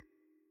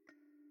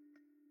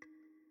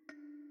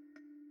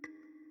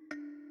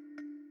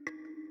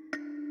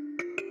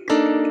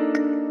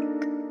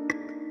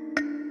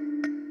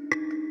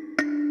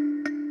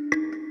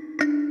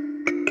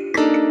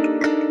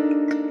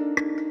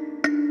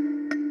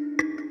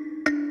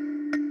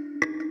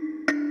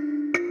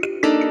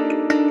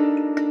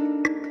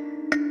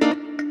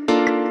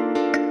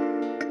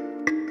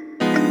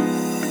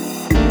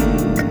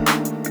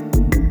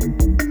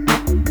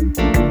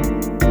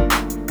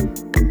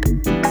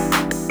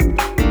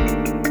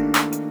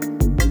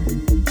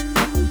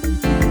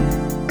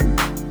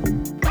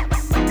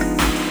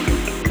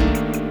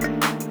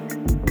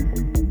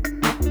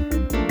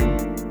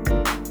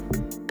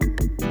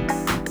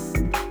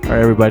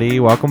everybody.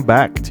 Welcome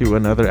back to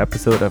another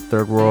episode of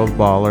Third World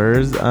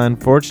Ballers.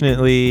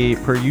 Unfortunately,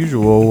 per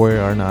usual, we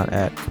are not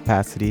at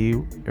capacity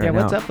right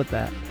what's now. up with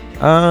that? You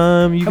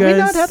Have guys... we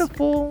not had a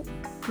full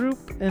group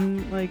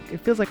in, it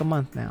feels like a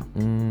month now.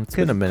 It's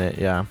been a minute,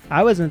 yeah.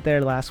 I wasn't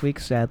there last week,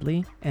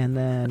 sadly. And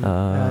then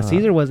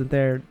Caesar wasn't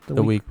there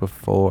the week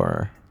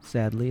before.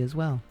 Sadly, as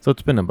well. So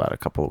it's been about a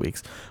couple of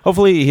weeks.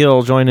 Hopefully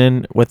he'll join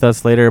in with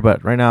us later,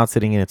 but right now it's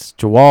sitting in, it's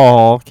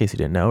Jawal, in case you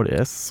didn't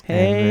notice.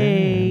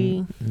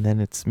 Hey. And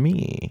then it's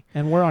me.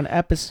 And we're on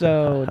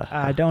episode,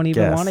 I don't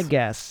even want to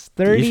guess,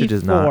 34. You should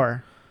just not.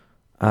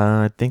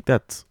 I think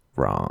that's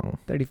wrong.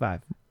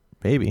 35.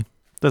 Maybe.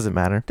 Doesn't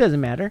matter.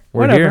 Doesn't matter.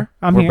 We're Whatever. here.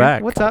 I'm We're here.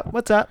 back. What's up?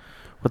 What's up?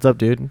 What's up,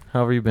 dude?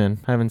 How have you been?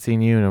 I haven't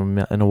seen you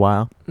in a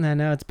while. I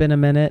know it's been a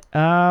minute.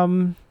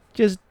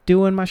 Just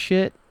doing my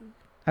shit.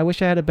 I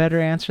wish I had a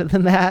better answer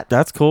than that.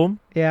 That's cool.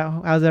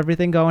 Yeah. How's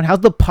everything going?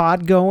 How's the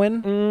pod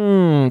going?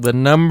 The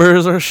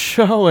numbers are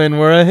showing.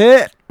 We're a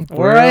hit.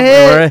 We're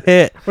a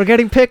hit. We're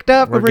getting picked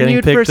up. We're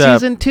renewed for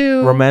season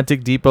 2.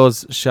 Romantic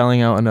Depot's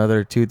shelling out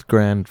another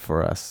 $2,000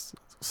 for us.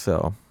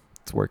 So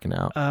it's working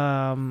out.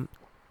 I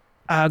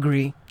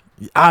agree.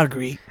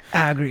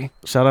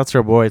 Shout out to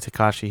our boy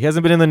Tekashi. He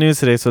hasn't been in the news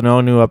today, so no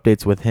new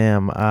updates with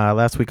him.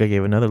 Last week I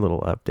gave another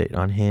little update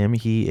on him.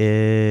 He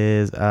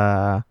is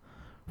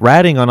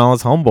ratting on all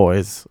his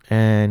homeboys,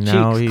 and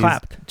now he's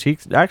clapped.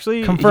 Cheeks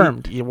actually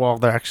confirmed. Well,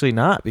 they're actually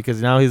not,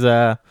 because now he's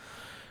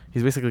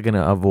basically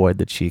gonna avoid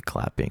the cheek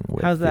clapping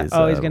with How's that? his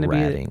He's gonna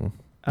ratting.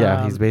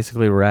 He's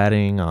basically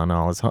ratting on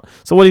all his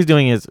so what he's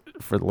doing is,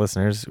 for the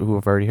listeners who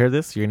have already heard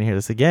this, you're gonna hear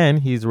this again.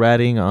 He's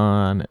ratting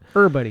on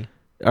everybody,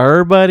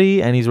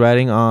 and he's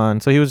ratting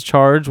on. So he was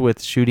charged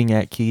with shooting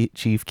at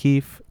Chief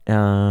Keef,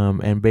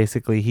 and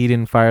basically he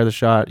didn't fire the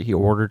shot. He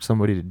ordered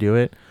somebody to do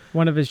it.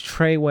 One of his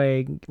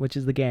Treyway, which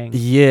is the gang.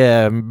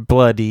 Yeah,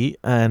 bloody,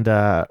 and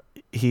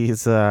he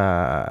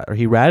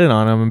ratted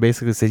on him and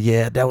basically said,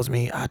 "Yeah, that was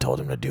me. I told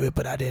him to do it,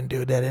 but I didn't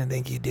do it. I didn't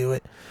think he'd do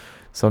it."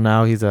 So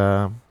now he's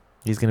gonna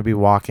be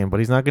walking, but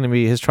he's not gonna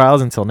be. His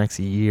trial's until next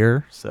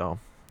year, so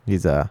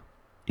he's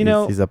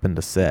he's up in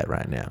the set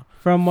right now.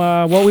 From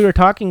what we were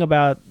talking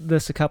about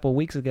this a couple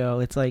weeks ago,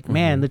 it's like,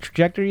 man, the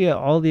trajectory of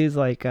all these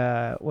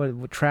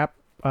what trap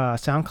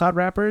SoundCloud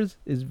rappers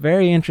is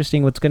very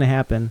interesting. What's going to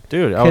happen,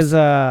 dude? Because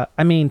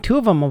 2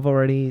 of them have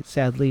already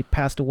sadly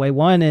passed away.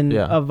 One in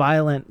a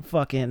violent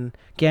fucking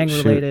gang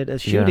related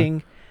shooting.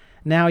 Yeah.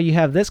 Now you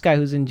have this guy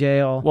who's in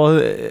jail. Well,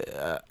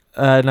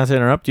 not to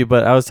interrupt you,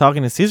 but I was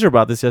talking to Caesar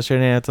about this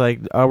yesterday, and it's like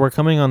we're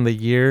coming on the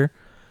year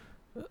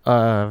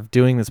of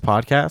doing this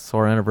podcast,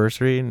 or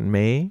anniversary in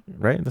May,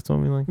 right? That's what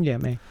we like. Yeah,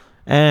 May.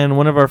 And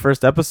one of our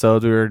first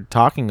episodes, we were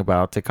talking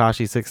about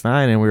Tekashi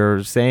 6ix9ine, and we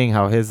were saying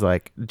how his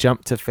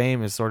jump to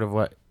fame is sort of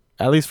what,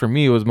 at least for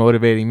me, was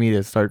motivating me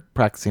to start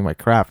practicing my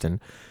craft and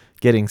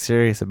getting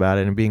serious about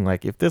it, and being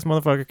like, if this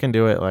motherfucker can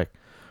do it,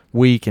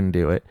 we can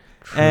do it.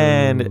 True.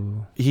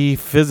 And he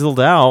fizzled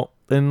out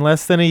in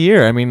less than a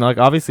year. I mean,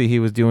 obviously he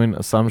was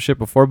doing some shit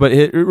before, but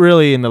it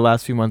really, in the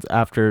last few months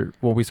after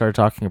when we started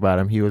talking about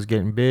him, he was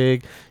getting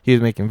big. He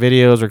was making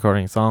videos,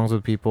 recording songs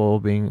with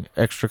people, being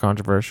extra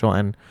controversial.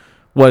 And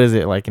what is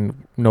it,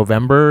 in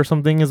November or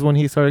something is when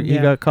he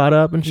got caught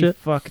up and shit?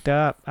 He fucked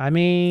up. I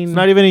mean, it's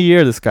not even a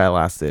year this guy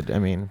lasted. I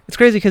mean, it's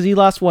crazy because he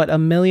lost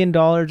 $1 million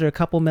or a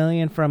couple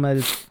million from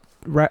a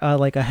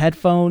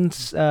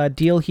headphones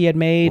deal he had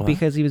made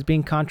because he was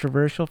being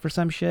controversial for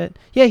some shit.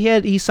 Yeah,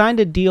 he signed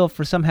a deal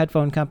for some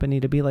headphone company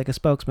to be a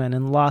spokesman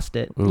and lost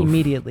it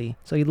immediately.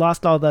 So he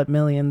lost all that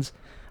millions.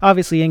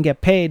 Obviously, he didn't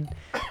get paid,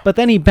 but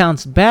then he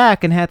bounced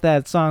back and had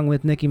that song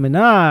with Nicki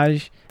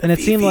Minaj, and it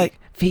seemed like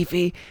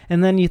Fifi.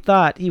 And then you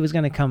thought he was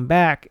gonna come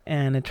back,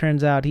 and it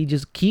turns out he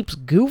just keeps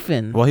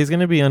goofing. Well, he's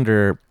gonna be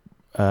under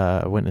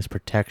witness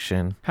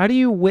protection. How do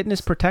you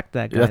witness protect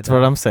that guy? That's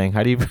what I'm saying.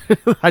 How do you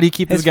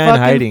keep this guy in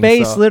hiding? His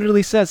face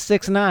literally says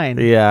 6ix9ine.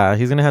 Yeah,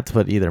 he's gonna have to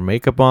put either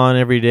makeup on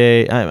every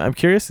day. I'm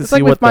curious to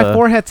see what if my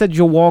forehead said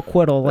Jawal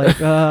Quiddle.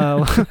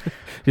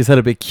 You just had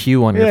a big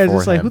Q on your forehead.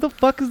 Yeah, just who the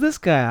fuck is this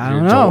guy? I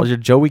don't know. You're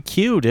Joey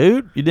Q,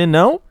 dude. You didn't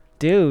know?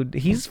 Dude,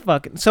 he's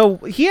fucking. So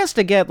he has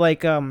to get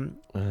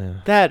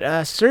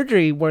that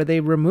surgery where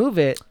they remove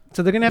it.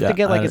 So they're gonna have to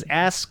get his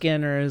ass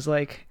skin or his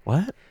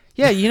what?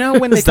 Yeah,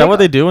 when is that what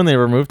they do when they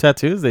remove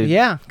tattoos?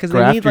 Because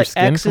they need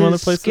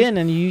X's skin,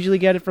 and you usually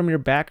get it from your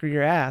back or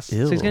your ass.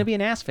 Ew. So he's gonna be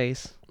an ass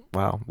face.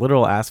 Wow,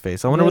 literal ass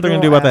face. I wonder what they're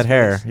gonna do about that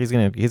hair. He's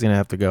gonna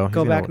have to go.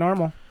 Go back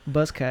normal.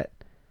 Buzz cut.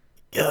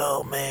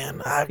 Yo,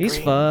 man, I agree. He's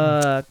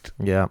fucked.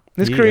 Yeah,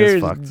 his career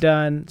is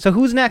done. So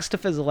who's next to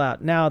fizzle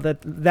out? Now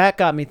that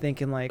got me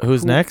thinking,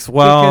 who's next?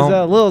 Well,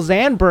 because Lil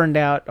Xan burned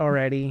out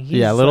already.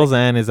 Lil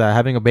Xan is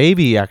having a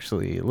baby.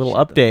 Actually, a little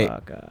update.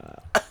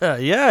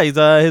 Yeah, he's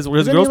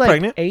his girl's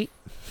pregnant. 8.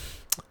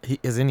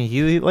 Isn't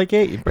he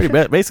 8? Pretty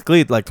bad.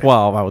 Basically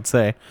 12, I would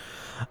say.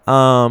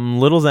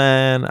 Lil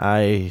Xan,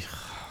 I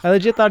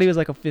legit thought he was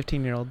a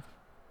 15-year-old.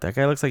 That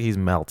guy looks like he's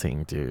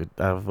melting, dude.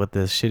 With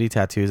the shitty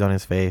tattoos on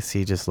his face,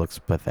 he just looks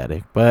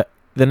pathetic. But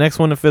the next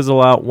one to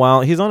fizzle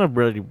out, he's on a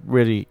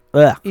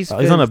he's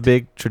on a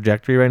big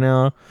trajectory right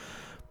now.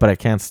 but I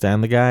can't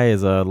stand the guy,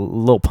 is a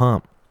Lil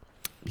Pump.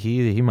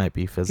 He might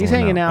be fizzling. He's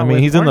hanging out. I mean,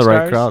 with he's in the right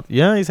stars. crowd.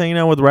 Yeah, he's hanging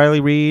out with Riley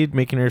Reid,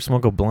 making her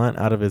smoke a blunt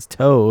out of his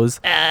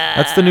toes.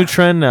 That's the new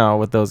trend now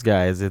with those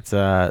guys. It's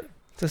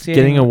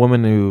getting a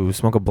woman to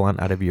smoke a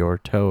blunt out of your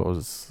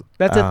toes.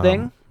 That's a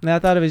thing. I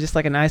thought it was just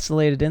like an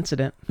isolated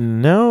incident.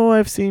 No,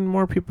 I've seen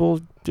more people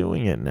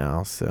doing it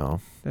now.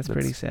 So that's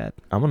pretty sad.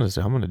 I'm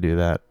gonna do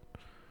that.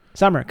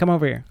 Summer, come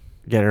over here.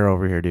 Get her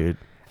over here, dude.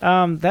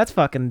 That's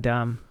fucking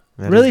dumb.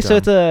 That really? is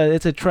So dumb.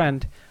 it's a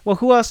trend. Well,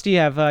 who else do you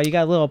have? You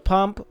got Lil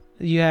Pump.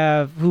 You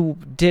have who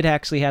did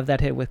actually have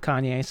that hit with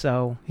Kanye,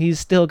 so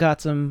he's still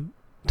got some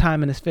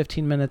time in his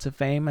 15 minutes of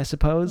fame, I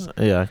suppose.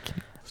 Yeah.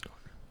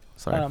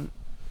 Sorry.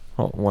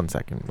 Hold 1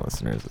 second,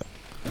 listeners.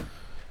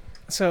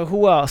 So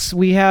who else?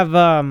 We have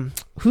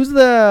who's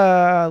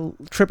the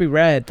Trippie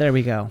Redd? There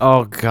we go.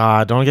 Oh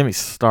God! Don't get me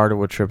started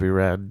with Trippie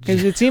Redd.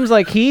 Because it seems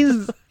like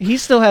he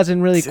still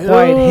hasn't really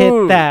quite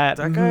hit that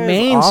guy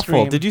mainstream. is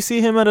awful. Did you see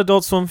him at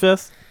Adult Swim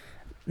Fest?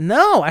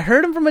 No, I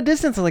heard him from a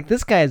distance. I'm like,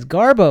 this guy is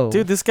Garbo.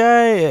 Dude, this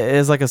guy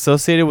is like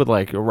associated with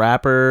like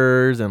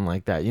rappers and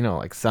like that,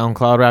 like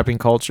SoundCloud rapping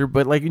culture.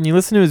 But like when you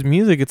listen to his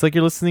music, it's like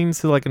you're listening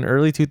to like an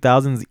early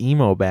 2000s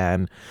emo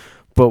band,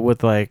 but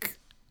with like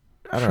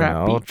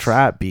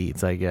trap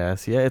beats, I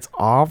guess. Yeah, it's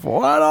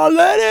awful. I don't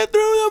let it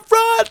through the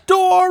front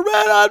door.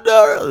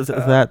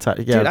 That type.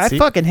 Yeah, dude, I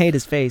fucking hate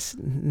his face.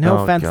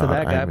 No offense to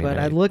that guy, but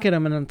I look at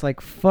him and it's like,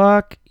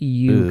 fuck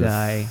you,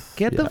 guy.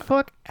 Get the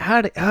fuck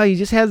out of. He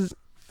just has.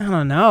 I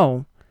don't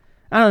know.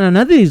 None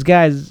of these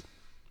guys.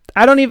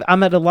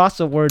 I'm at a loss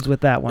of words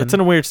with that one. It's in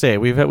a weird state.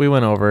 We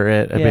went over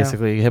it.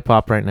 Basically, hip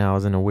hop right now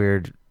is in a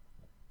weird,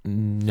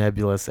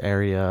 nebulous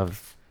area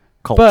of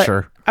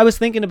culture. But I was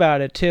thinking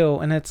about it too,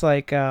 and it's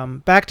like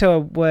back to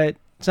what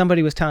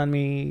somebody was telling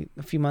me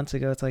a few months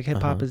ago. It's like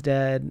hip hop is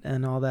dead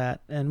and all that,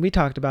 and we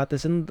talked about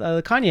this in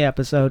the Kanye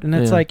episode. And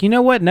it's like, you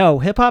know what? No,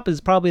 hip hop is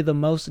probably the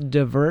most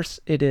diverse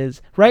it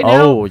is right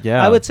now. Oh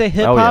yeah, I would say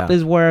hip hop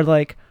is where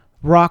like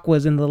rock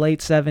was in the late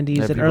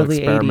 70s and early 80s,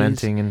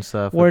 experimenting and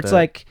stuff, where it's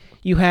like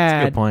you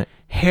had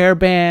hair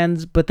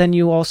bands, but then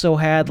you also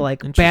had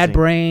like Bad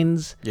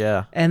Brains,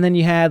 and then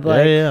you had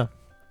like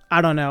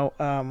I don't know,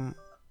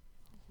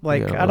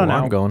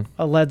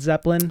 a Led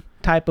Zeppelin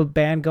type of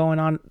band going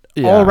on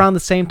all around the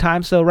same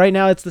time. So right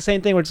now it's the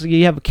same thing where it's like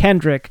you have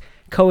Kendrick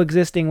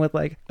coexisting with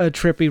like a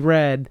Trippie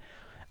Redd,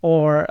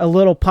 or a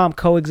Lil Pump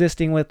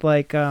coexisting with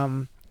like I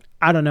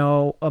don't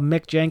know, a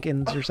Mick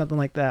Jenkins or something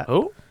like that.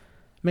 Oh,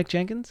 Mick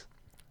Jenkins.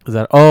 Is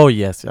that? Oh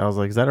yes, I was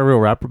like, is that a real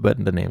rapper?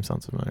 But the name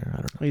sounds familiar. I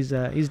don't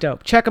know. He's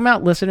dope. Check him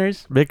out,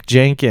 listeners. Mick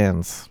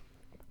Jenkins.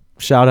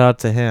 Shout out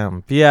to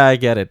him. But yeah, I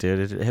get it,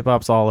 dude. Hip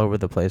hop's all over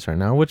the place right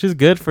now, which is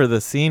good for the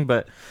scene.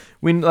 But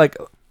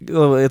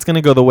it's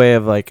gonna go the way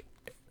of like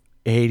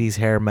 80s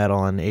hair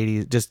metal and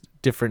 80s just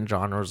different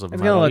genres of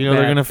metal.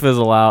 They're gonna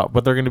fizzle out,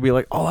 but they're gonna be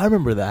like, oh, I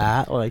remember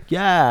that. Like,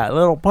 yeah,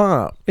 Lil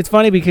Pump. It's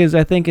funny because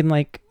I think in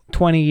like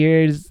 20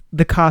 years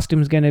the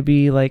costume's going to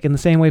be like in the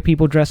same way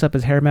people dress up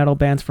as hair metal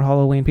bands for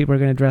Halloween, people are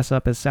going to dress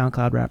up as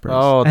SoundCloud rappers.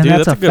 Oh, and dude,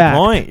 that's a good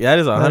point. That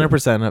is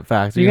 100% a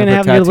fact. You're going to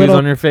have tattoos your little,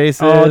 on your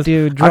faces. Oh,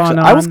 dude, drawn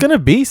on. I was going to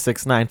be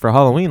 6ix9ine for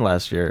Halloween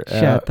last year.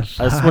 Shut the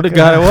fuck I swear to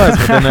God I was,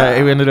 but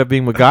then it ended up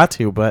being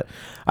Mugatu, but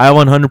I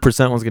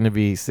 100% was going to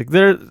be sick.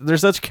 They're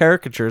such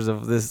caricatures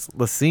of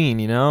the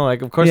scene,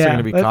 like of course they're going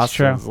to be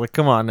costumes. True. Like,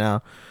 come on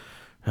now.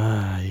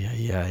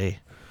 Yeah.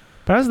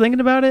 But I was thinking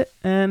about it,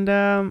 and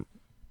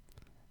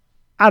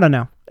I don't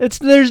know.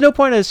 There's no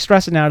point of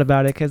stressing out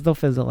about it because they'll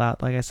fizzle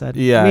out. Like I said,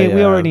 we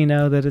already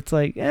know that it's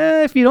like,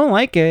 if you don't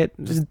like it,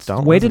 just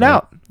wait it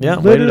out. Yeah,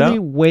 literally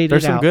wait it out.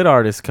 There's some good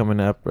artists coming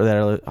up that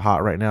are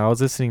hot right now. I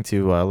was listening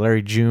to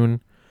Larry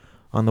June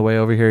on the way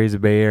over here. He's a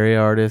Bay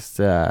Area artist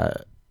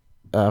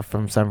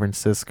from San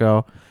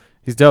Francisco.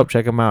 He's dope.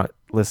 Check him out,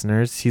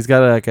 listeners. He's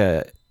got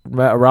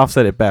Ralph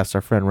said it best.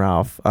 Our friend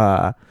Ralph.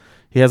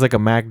 He has like a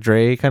Mac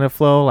Dre kind of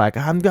flow, like,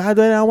 I'm glad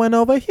that I went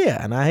over here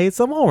and I ate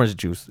some orange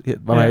juice.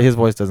 His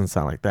voice doesn't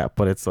sound like that,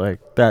 but it's like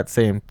that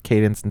same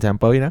cadence and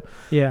tempo,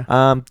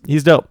 Yeah.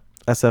 He's dope.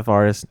 SF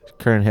artist,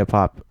 current hip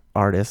hop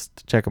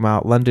artist. Check him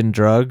out. London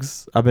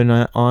Drugs. I've been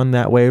on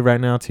that wave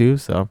right now too,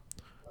 so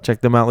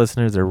check them out,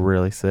 listeners. They're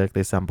really sick.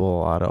 They sample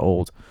a lot of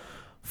old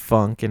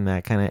funk and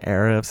that kind of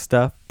era of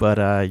stuff.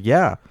 But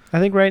yeah.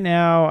 I think right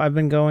now I've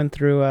been going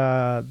through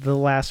the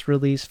last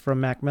release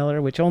from Mac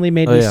Miller, which only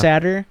made me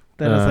sadder.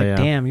 That I was like,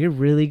 damn, you're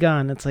really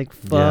gone. It's like,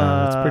 fuck.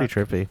 Yeah, it's pretty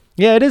trippy.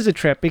 Yeah, it is a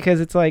trip because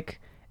it's like,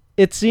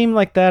 it seemed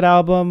like that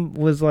album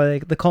was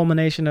like the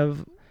culmination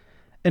of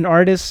an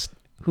artist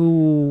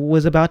who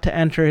was about to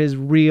enter his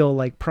real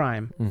like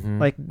prime. Mm-hmm.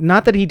 Like,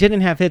 not that he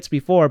didn't have hits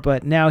before,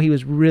 but now he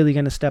was really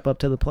going to step up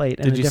to the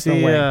plate in a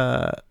different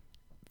way.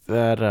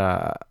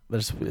 That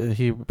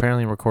he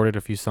apparently recorded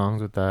a few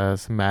songs with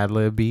some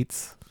Madlib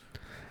beats.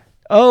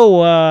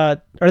 Oh, are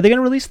they going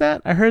to release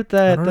that? I heard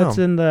that's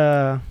in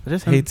the... I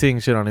just hate seeing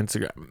shit on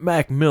Instagram.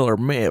 Mac Miller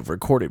may have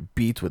recorded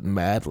beats with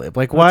Madlib.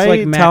 Like,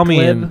 why tell me?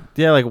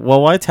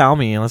 Why tell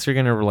me unless you're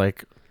going to,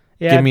 like...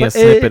 Yeah, give me a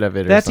snippet of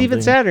it. That's or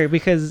even sadder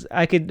because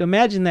I could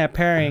imagine that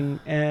pairing,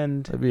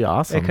 and that'd be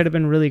awesome. It could have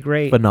been really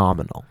great.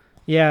 Phenomenal.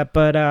 Yeah,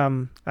 but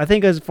I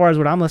think as far as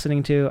what I'm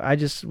listening to, I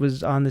just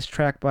was on this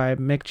track by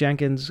Mick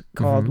Jenkins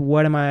called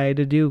 "What Am I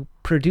to Do,"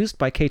 produced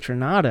by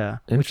Kaytranada,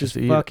 which is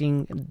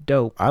fucking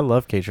dope. I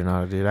love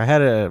Kaytranada, dude. I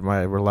had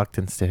my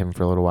reluctance to him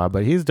for a little while,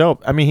 but he's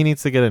dope. I mean, he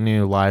needs to get a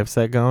new live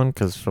set going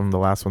because from the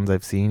last ones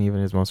I've seen,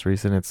 even his most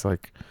recent, it's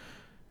like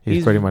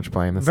he's pretty much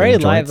playing the very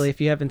same lively. joints. If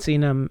you haven't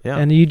seen him,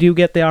 and you do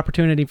get the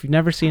opportunity if you've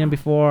never seen him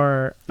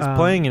before. He's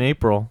playing in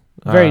April.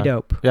 Very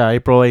dope. Yeah,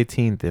 April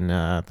 18th in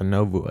the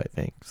Novu, I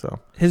think. So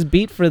his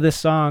beat for this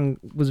song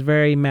was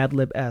very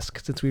Madlib-esque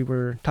since we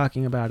were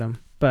talking about him.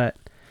 But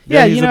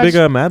yeah, he's a big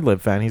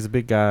Madlib fan. He's a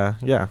big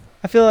yeah.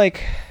 I feel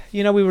like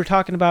we were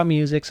talking about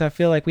music, so I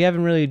feel like we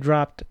haven't really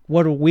dropped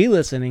what are we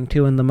listening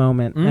to in the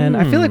moment. And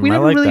I feel like we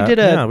never really did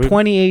a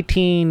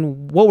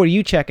 2018 what were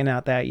you checking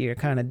out that year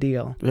kind of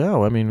deal. Yeah,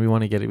 well, I mean, we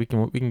want to get it. We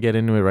can get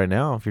into it right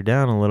now. If you're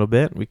down a little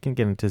bit, we can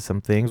get into some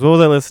things. What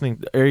was I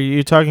listening? Are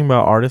you talking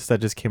about artists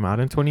that just came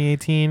out in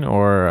 2018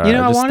 or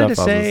I wanted to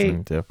stuff say I was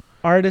listening to?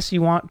 Artists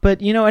you want, but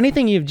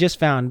anything you've just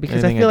found,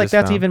 because I feel like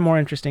that's even more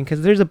interesting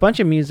because there's a bunch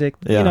of music.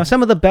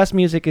 Some of the best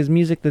music is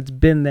music that's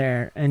been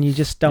there and you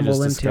just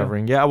stumble into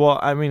discovering. Yeah, well,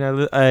 I mean,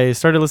 I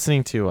started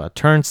listening to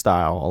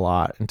Turnstile a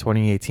lot in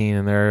 2018,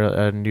 and they're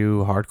a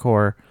new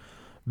hardcore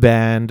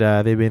band.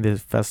 They've been to the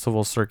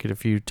festival circuit a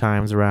few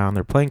times around.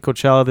 They're playing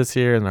Coachella this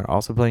year, and they're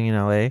also playing in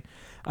LA.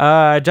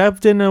 I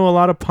dived into a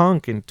lot of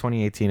punk in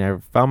 2018. I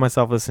found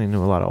myself listening to a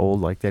lot of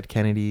old like Dead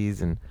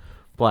Kennedys and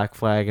Black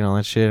Flag and all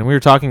that shit. And we were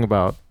talking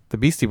about the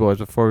Beastie Boys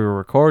before we were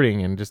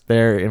recording and just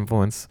their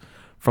influence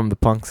from the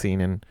punk scene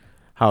and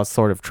how it's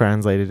sort of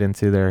translated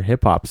into their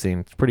hip hop scene.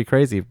 It's pretty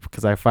crazy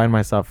because I find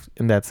myself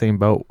in that same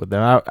boat with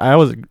them. I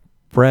was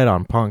bred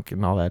on punk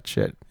and all that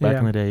shit back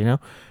in the day,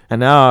 and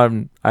now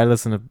I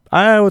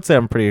would say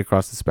I'm pretty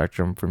across the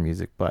spectrum for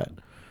music, but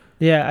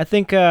yeah, I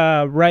think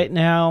right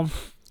now,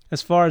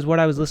 as far as what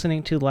I was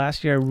listening to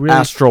last year, really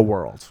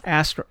Astroworld.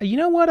 You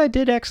know what? I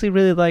did actually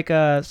really like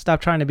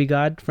Stop Trying to Be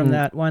God from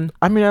that one.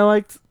 I mean, I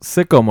liked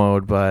Sicko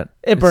Mode, but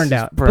it burned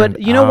out. But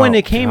when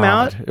it came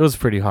out, it was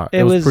pretty hot.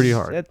 It was pretty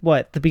hard.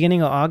 At the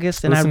beginning of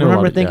August, and I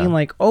remember thinking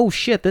like, oh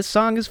shit, this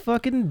song is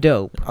fucking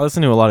dope. I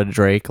listened to a lot of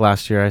Drake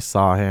last year. I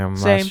saw him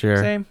last year.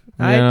 Same.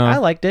 I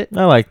liked it.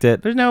 I liked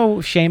it. There's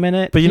no shame in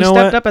it. But he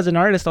stepped up as an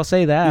artist. I'll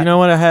say that. You know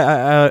what?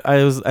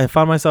 I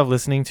found myself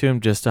listening to him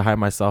just to hype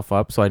myself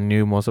up, so I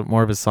knew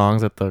more of his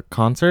songs at the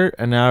concert.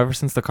 And now, ever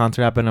since the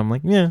concert happened, I'm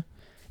like, yeah.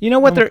 You know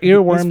what? They're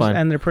earworms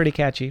and they're pretty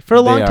catchy. For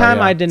a long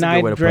time, I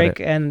denied Drake,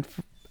 and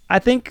I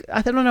don't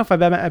know if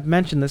I've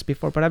mentioned this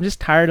before, but I'm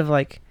just tired of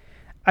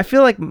I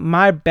feel like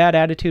my bad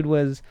attitude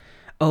was,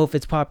 oh, if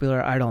it's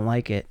popular, I don't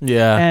like it.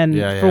 Yeah. And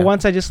for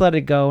once, I just let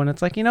it go. And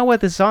it's like, you know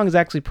what? This song is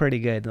actually pretty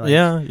good.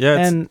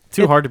 It's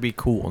too hard to be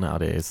cool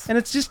nowadays. And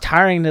it's just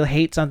tiring to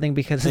hate something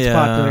because it's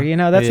popular.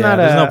 That's not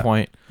there's no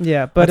point.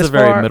 Yeah, but it's a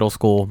very middle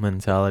school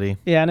mentality.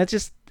 Yeah, and it's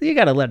just, you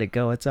got to let it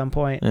go at some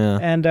point. Yeah.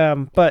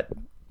 And, but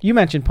you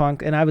mentioned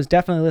punk, and I was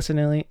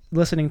definitely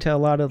listening to a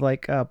lot of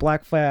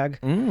Black Flag.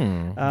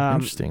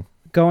 Interesting.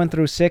 Going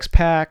through Six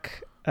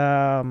Pack,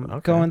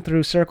 going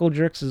through Circle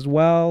Jerks as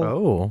well.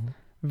 Oh.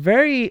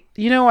 Very,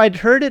 I'd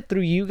heard it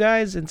through you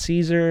guys and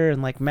Caesar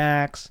and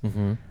Max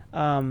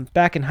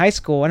back in high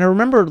school. And I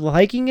remember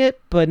liking it,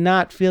 but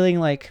not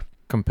feeling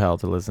compelled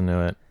to listen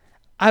to it.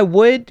 I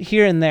would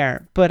here and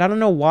there, but I don't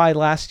know why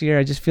last year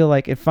I just feel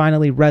like it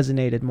finally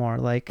resonated more.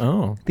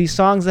 These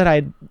songs that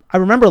I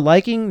remember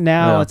liking,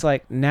 now it's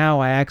now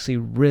I actually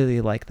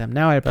really like them.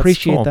 Now I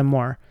appreciate them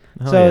more.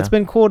 So it's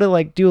been cool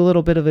to do a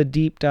little bit of a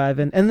deep dive.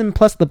 And then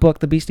plus the book,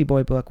 the Beastie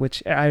Boy book,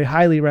 which I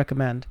highly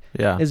recommend,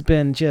 has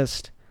been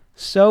just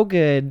so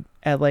good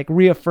at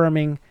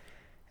reaffirming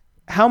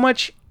how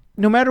much,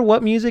 no matter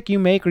what music you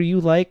make or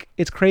you like,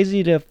 it's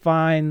crazy to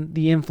find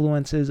the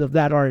influences of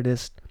that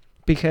artist,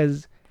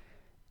 because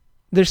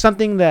there's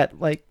something that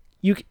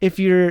if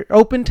you're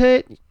open to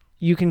it,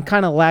 you can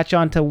kind of latch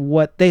on to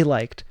what they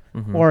liked,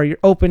 or you're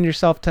open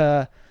yourself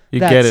to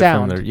that get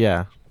sound. It from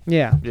there.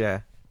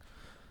 Yeah.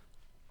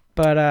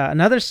 But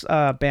another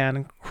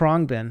band,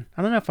 Khruangbin.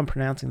 I don't know if I'm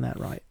pronouncing that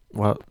right.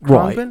 What?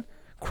 Khruangbin?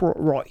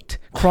 Right.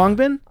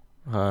 Khruangbin?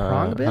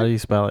 How do you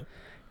spell it?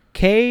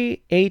 Khruangbin.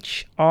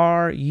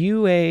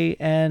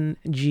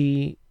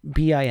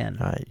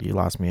 You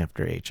lost me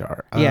after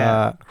HR.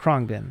 Yeah,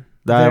 Khruangbin.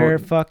 They're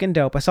fucking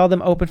dope. I saw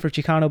them open for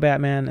Chicano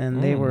Batman,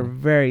 and they were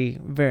very,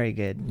 very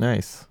good.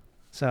 Nice.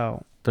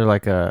 So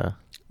they're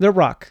they're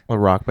rock. A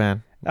rock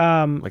band.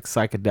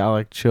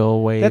 Psychedelic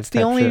chill wave. That's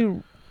the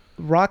only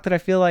rock that I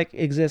feel like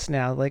exists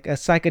now, a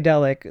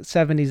psychedelic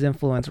 70s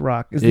influence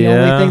rock is the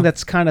only thing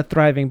that's kind of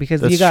thriving,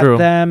 because you got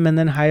them and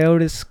then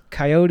Hiatus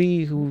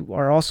Coyote, who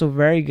are also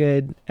very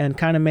good and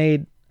kind of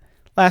made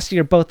last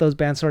year. Both those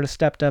bands sort of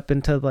stepped up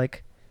into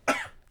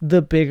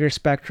the bigger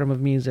spectrum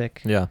of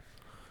music. Yeah.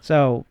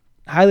 So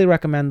highly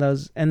recommend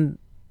those. And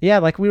yeah,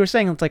 like we were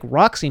saying, it's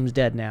rock seems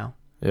dead now.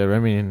 Yeah, I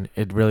mean,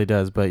 it really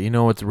does. But you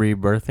know what's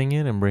rebirthing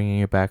it and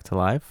bringing it back to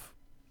life?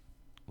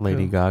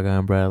 Lady Gaga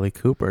and Bradley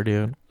Cooper,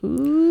 dude.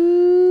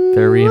 Ooh,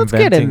 They're reinventing. let's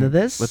get into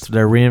this.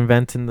 They're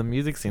reinventing the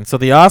music scene. So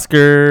the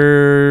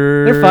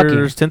Oscars, They're fucking.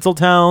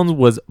 Tinseltown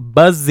was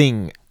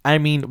buzzing. I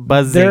mean,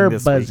 buzzing. They're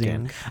this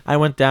buzzing. weekend. I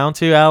went down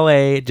to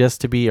LA just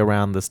to be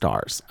around the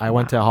stars. I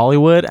went to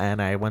Hollywood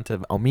and I went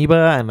to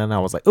Amoeba, and then I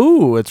was like,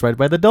 "Ooh, it's right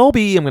by the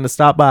Dolby. I'm gonna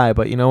stop by."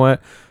 But you know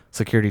what?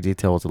 Security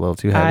detail was a little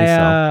too heavy.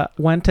 I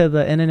went to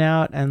the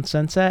In-N-Out and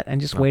Sunset and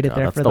just waited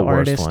there for the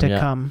artist to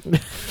come.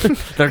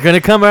 They're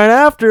gonna come right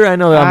after. I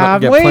know that I'm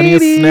gonna get plenty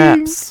of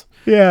snaps.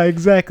 Yeah,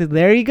 exactly.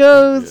 There he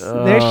goes.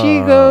 There she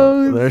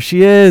goes. There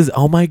she is.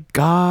 Oh my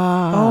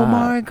god. Oh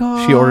my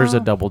god. She orders a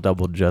double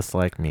just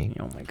like me.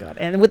 Oh my god.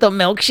 And with a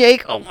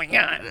milkshake. Oh my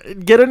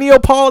god. Get a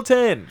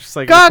Neapolitan. Just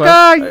like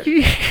Gaga.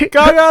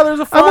 Gaga, there's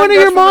a I'm one of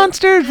your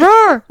monsters.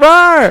 Roar.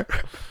 Roar.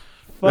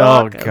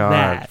 Oh Fuck god.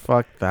 that.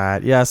 Fuck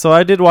that. Yeah, so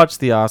I did watch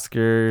the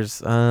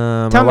Oscars.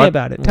 Tell me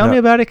about it. Tell me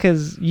about it,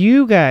 because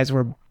you guys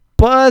were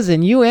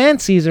buzzing. You and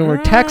Caesar were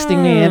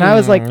texting me, and I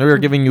was like, we were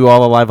giving you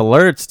all the live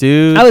alerts,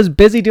 dude. I was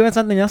busy doing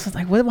something else. I was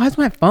like, why is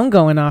my phone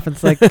going off?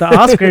 It's like the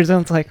Oscars,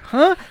 and it's like,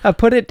 huh? I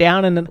put it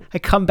down, and then I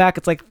come back.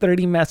 It's like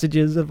 30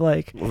 messages of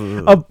like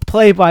a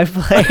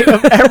play-by-play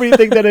of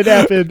everything that had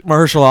happened.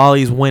 Mahershala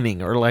Ali's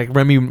winning, or like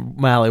Remy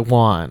Malik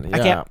won. Yeah. I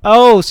can't.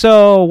 Oh,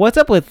 so what's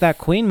up with that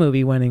Queen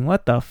movie winning?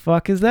 What the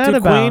fuck is that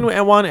about?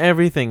 Queen won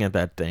everything at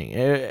that thing.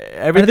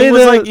 Everything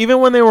was like, even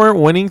when they weren't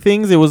winning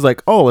things, it was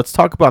like, oh, let's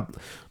talk about.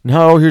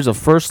 No, here's a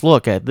first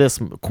look at this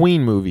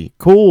Queen movie.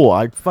 Cool.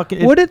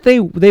 What did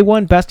they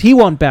won best? He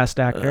won best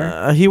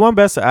actor. He won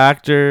best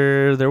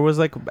actor. There was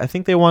like, I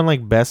think they won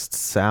like best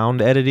sound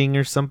editing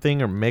or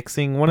something, or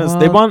mixing.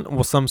 They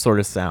won some sort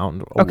of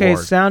sound okay,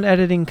 award. Sound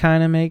editing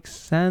kind of makes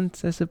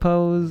sense, I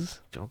suppose.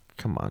 Oh,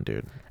 come on,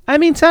 dude. I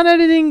mean, sound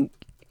editing,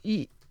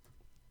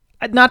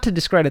 not to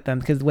discredit them,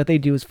 because what they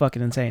do is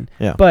fucking insane.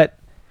 Yeah. But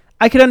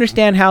I could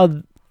understand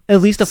how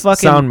at least a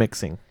fucking sound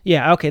mixing.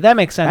 Yeah, okay, that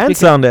makes sense. And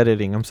sound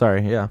editing. I'm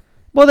sorry. Yeah.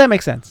 Well, that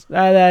makes sense.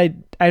 I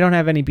don't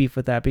have any beef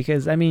with that,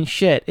 because I mean,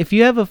 shit. If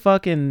you have a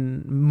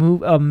fucking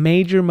a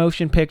major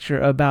motion picture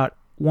about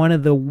one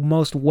of the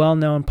most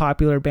well-known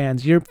popular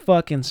bands, your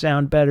fucking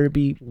sound better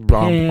be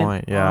on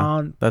point.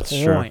 Yeah, that's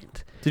true.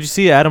 Did you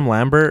see Adam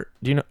Lambert?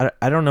 Do you know?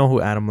 I don't know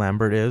who Adam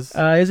Lambert is.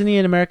 Isn't he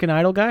an American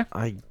Idol guy?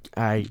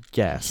 I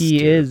guess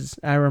he is.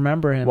 I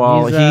remember him.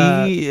 Well,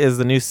 he is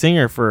the new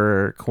singer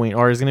for Queen,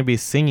 or he's going to be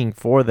singing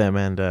for them.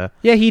 And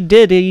yeah, he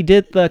did. He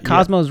did the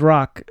Cosmos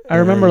Rock. I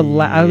remember.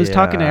 I was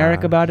talking to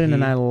Eric about it,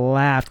 and I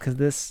laughed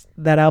because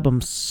that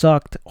album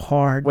sucked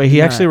hard. Wait,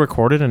 he actually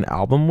recorded an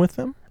album with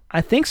them?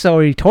 I think so.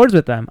 Or he tours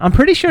with them. I'm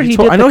pretty sure he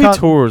did. I know he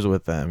tours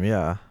with them.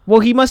 Yeah.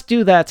 Well, he must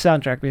do that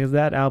soundtrack because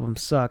that album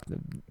sucked.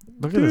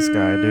 Look at this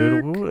guy,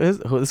 dude.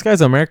 This guy's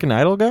an American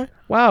Idol guy?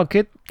 Wow,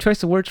 good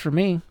choice of words for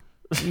me.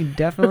 He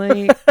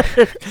definitely...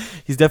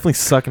 He's definitely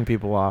sucking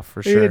people off,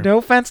 for sure. No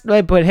offense,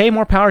 but hey,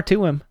 more power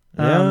to him.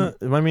 Yeah,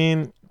 I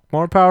mean,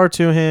 more power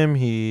to him.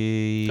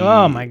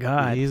 Oh, my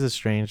God. He's a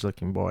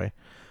strange-looking boy.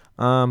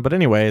 But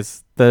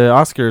anyways, the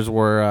Oscars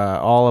were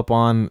all up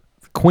on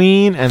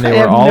Queen, and they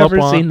were all up on...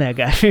 I've never seen that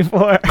guy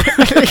before.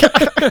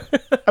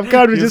 I'm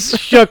kind of just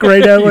shook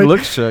right now. He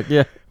looks shook,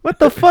 yeah. What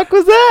the fuck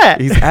was that?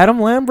 He's Adam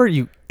Lambert,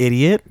 you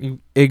idiot. You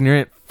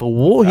ignorant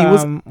fool. He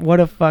was... What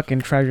a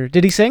fucking treasure.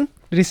 Did he sing?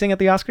 Did he sing at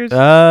the Oscars?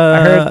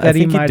 I heard that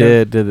he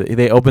did.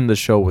 They opened the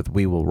show with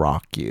 "We Will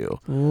Rock You."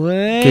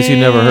 In case you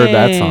never heard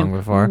that song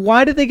before.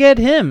 Why did they get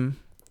him?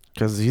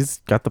 Because he's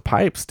got the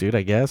pipes, dude.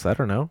 I guess. I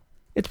don't know.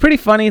 It's pretty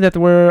funny that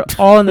we're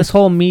all in this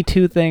whole Me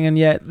Too thing, and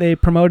yet they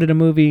promoted a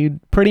movie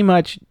pretty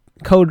much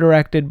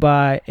co-directed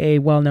by a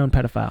well-known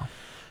pedophile.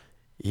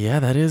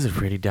 Yeah, that is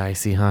pretty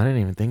dicey, huh? I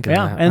didn't even think of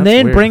that. And they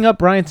didn't bring up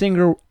Bryan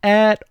Singer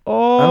at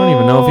all. I don't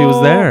even know if he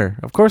was there.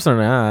 Of course they're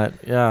not.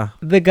 Yeah.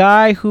 The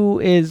guy who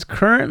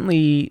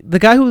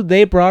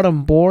they brought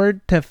on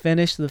board to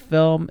finish the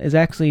film is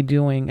actually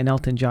doing an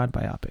Elton John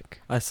biopic.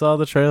 I saw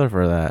the trailer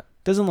for that.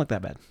 Doesn't look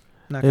that bad.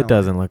 It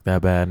doesn't look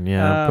that bad,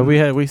 yeah. But we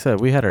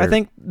had our... I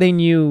think they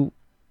knew,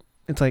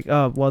 it's like,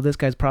 oh, well, this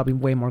guy's probably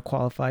way more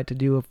qualified to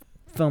do a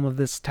film of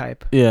this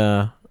type.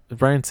 Yeah.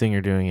 Bryan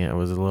Singer doing it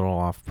was a little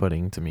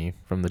off-putting to me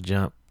from the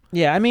jump.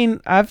 Yeah, I mean,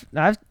 I've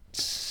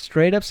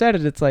straight up said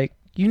it. It's like,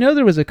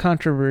 there was a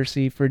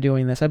controversy for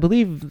doing this. I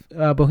believe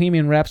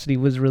Bohemian Rhapsody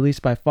was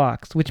released by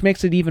Fox, which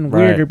makes it even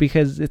weirder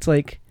because it's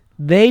like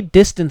they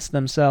distanced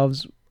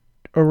themselves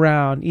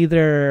around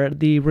either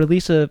the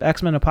release of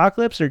X-Men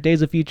Apocalypse or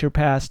Days of Future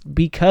Past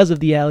because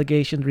of the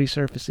allegations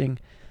resurfacing.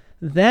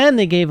 Then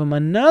they gave him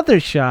another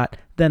shot.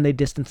 Then they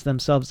distanced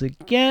themselves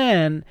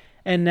again.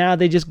 And now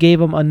they just gave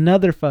him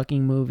another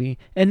fucking movie.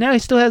 And now he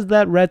still has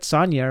that Red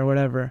Sonja or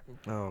whatever.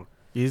 Oh,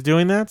 he's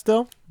doing that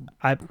still?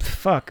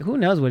 Who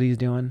knows what he's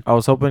doing? I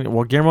was hoping...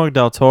 Well, Guillermo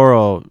del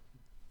Toro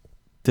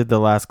did the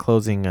last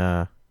closing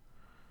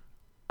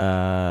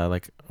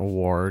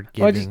award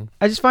giving. Well,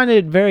 I just find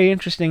it very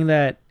interesting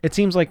that it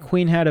seems like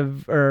Queen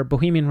or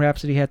Bohemian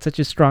Rhapsody had such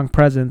a strong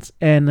presence,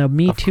 and the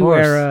Me Too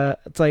era,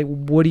 it's like,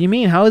 what do you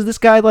mean? How is this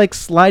guy like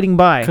sliding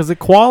by? Because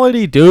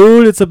equality,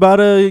 dude. It's about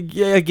a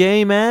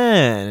gay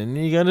man, and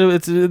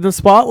it's in the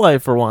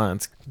spotlight for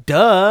once.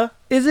 Duh.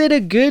 Is it a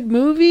good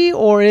movie,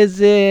 or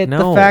is it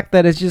No. the fact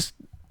that it's just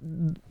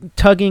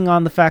tugging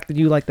on the fact that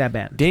you like that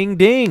band? Ding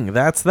ding.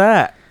 That's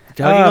that.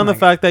 Tugging on the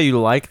fact that you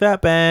like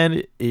that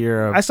band,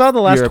 I saw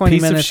the last you're 20 a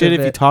piece minutes of shit of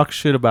if you it. talk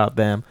shit about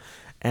them.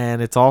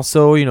 And it's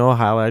also,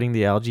 highlighting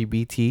the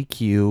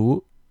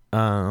LGBTQ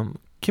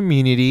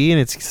community, and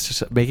it's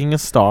just making a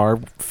star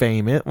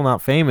famous. Well,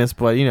 not famous,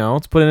 but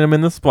it's putting him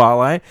in the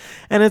spotlight,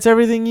 and it's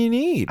everything you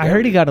need. I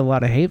heard he got a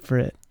lot of hate for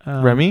it.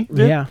 Remy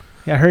did? Yeah.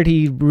 I heard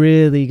he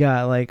really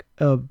got like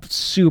a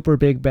super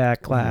big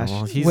backlash.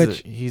 Well,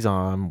 he's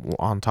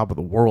on top of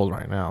the world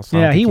right now. So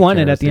yeah, he won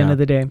it at the end of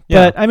the day.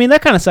 Yeah. But I mean,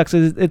 that kind of sucks.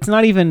 It's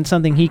not even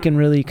something he can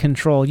really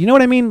control. You know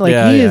what I mean? Like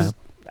is.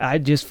 I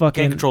just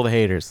fucking can't control the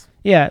haters.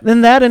 Yeah,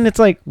 then that, and it's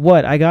like,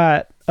 what? I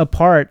got a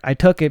part. I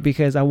took it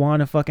because I want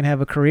to fucking have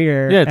a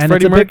career. Yeah, it's and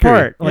Freddie it's a big Mercury.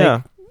 part. Like,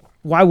 yeah.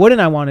 Why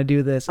wouldn't I want to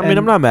do this? I mean,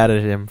 I'm not mad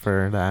at him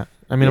for that.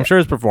 I mean, I'm sure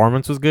his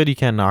performance was good. You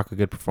can't knock a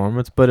good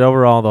performance, but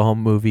overall, the whole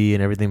movie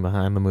and everything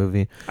behind the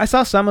movie, I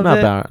saw some of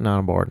it. Not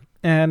on board.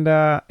 And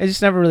it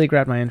just never really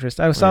grabbed my interest.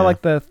 I saw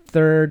like the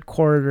third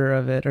quarter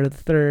of it, or the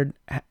third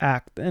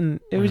act, and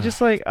it was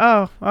just like,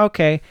 oh,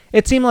 okay.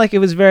 It seemed like it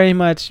was very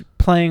much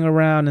playing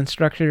around and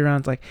structured around.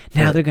 It's like,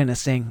 now they're gonna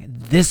sing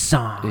this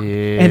song,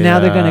 and now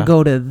they're gonna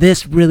go to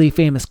this really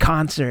famous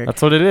concert.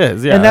 That's what it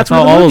is. Yeah, and that's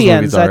how where the all movie those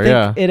ends. movies are,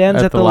 I think it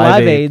ends at the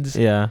Live Aids.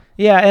 Yeah.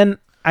 Yeah, and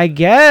I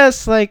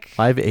guess like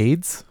Live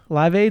Aids.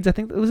 Live Aids. I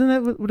think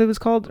wasn't that what it was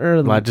called,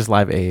 or just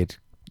Live Aid.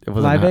 It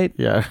wasn't Live Aid?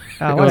 Yeah.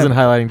 It wasn't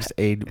highlighting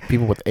just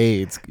people with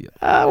AIDS.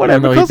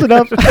 Whatever, close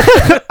enough.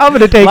 I'm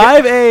gonna take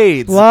Live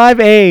Aids. Live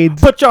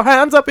Aids. Put your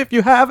hands up if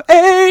you have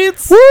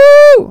AIDS.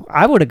 Woo!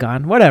 I would have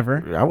gone.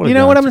 Whatever. You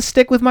know what? I'm gonna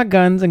stick with my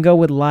guns and go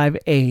with Live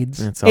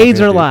Aids. It's all AIDS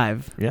good, are dude.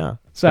 live. Yeah.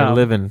 So they're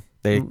living.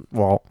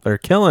 They're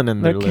killing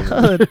and they're living.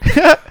 killing.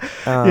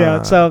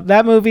 Yeah. So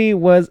that movie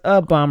was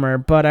a bummer,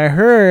 but I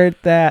heard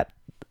that.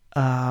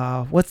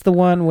 What's the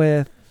one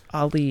with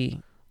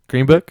Ali?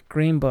 Green Book.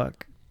 Green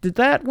Book. Did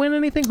that win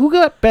anything? Who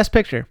got Best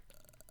Picture?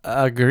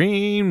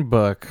 Green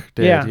Book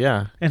did.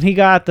 Yeah. And he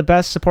got the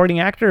Best Supporting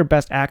Actor or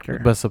Best Actor?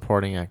 Best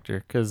Supporting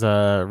Actor, because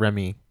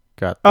Remy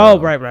got.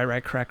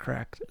 Right.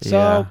 Correct. So,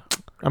 yeah.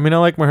 I mean, I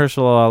like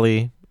Mahershala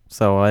Ali,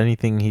 so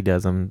anything he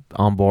does, I'm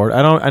on board.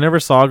 I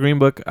never saw Green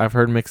Book. I've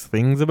heard mixed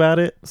things about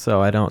it,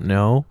 so I don't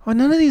know. Well,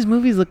 none of these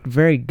movies look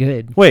very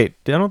good. Wait,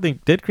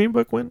 did Green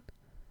Book win?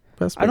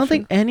 I don't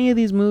think any of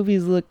these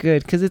movies look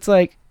good, because it's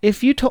like,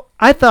 if you told,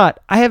 I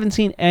haven't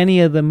seen any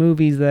of the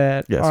movies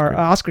that are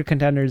Oscar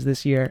contenders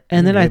this year,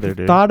 and then I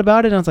thought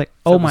about it and I was like,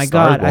 oh my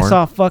god, I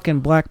saw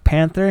fucking Black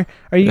Panther.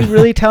 Are you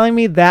really telling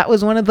me that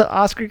was one of the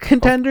Oscar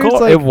contenders?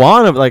 Like, it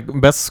won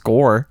best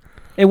score.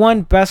 It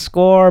won best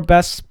score,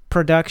 best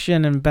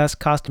production, and best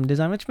costume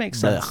design, which makes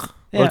sense.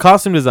 Well,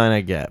 costume design I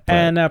get,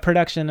 and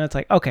production, it's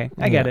like, okay,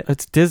 I get it.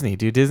 It's Disney,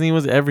 dude. Disney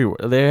was everywhere.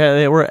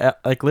 They were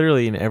like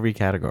literally in every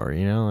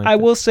category, Like I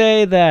will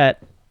say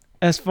that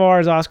as far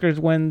as Oscars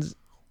wins,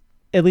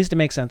 at least it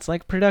makes sense.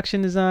 Like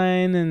production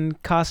design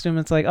and costume,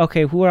 it's like,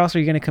 okay, who else are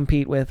you going to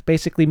compete with?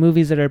 Basically,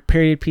 movies that are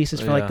period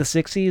pieces for like the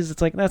 60s.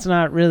 It's like, that's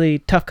not really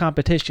tough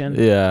competition.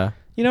 Yeah.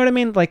 You know what I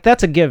mean? Like,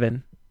 that's a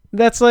given.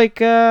 That's like,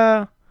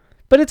 but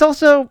it's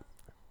also,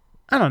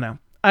 I don't know.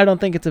 I don't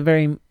think it's a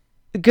very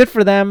good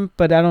for them,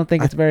 but I don't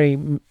think it's very.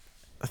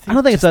 I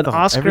don't think it's an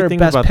Oscar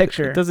Best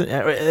Picture. It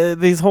doesn't.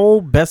 These whole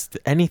best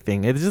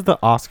anything. It's just the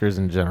Oscars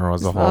in general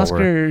as a whole.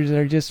 Oscars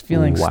are just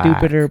feeling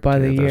stupider by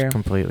the year.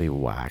 Completely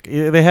whack.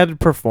 They had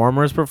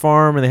performers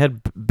perform, and they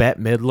had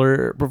Bette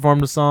Midler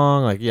perform a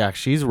song. Like, yeah,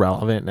 she's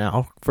relevant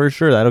now for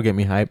sure. That'll get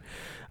me hype.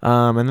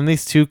 And then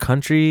these two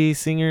country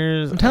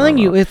singers. I'm telling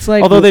you, it's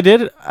like. Although they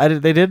did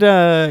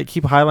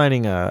keep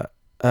highlighting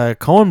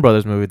Coen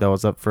Brothers movie that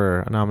was up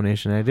for a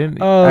nomination.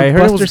 I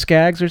heard Buster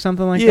Scaggs or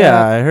something like that.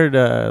 Yeah, I heard.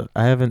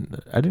 I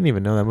didn't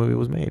even know that movie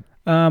was made.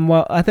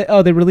 Well, I think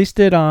they released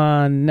it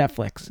on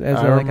Netflix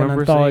as like an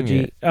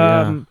anthology.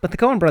 But the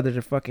Coen Brothers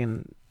are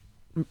fucking.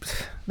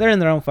 They're in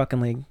their own fucking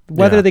league.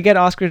 Whether they get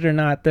Oscars or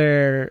not,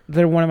 they're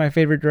one of my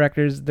favorite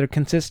directors. They're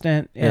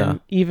consistent, and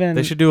even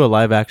they should do a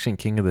live action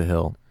King of the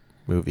Hill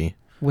movie.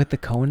 With the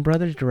Coen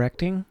Brothers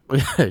directing?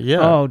 Yeah.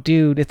 Oh,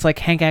 dude. It's like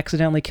Hank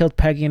accidentally killed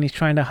Peggy and he's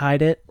trying to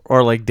hide it.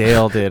 Or like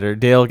Dale did. Or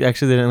Dale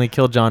accidentally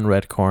killed John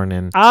Redcorn.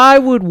 And I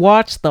would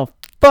watch the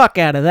fuck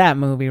out of that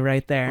movie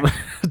right there.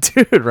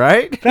 Dude,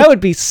 right? That would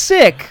be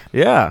sick.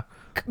 Yeah.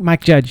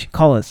 Mike Judge,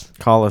 call us.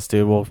 Call us,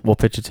 dude. We'll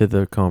pitch it to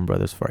the Coen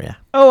Brothers for you.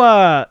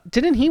 Oh,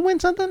 didn't he win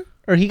something?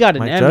 Or he got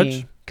an Mike Emmy?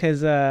 Judge?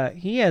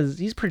 Because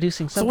he's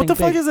producing something. So what the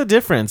fuck is the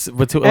difference?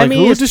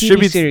 Emmy is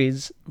TV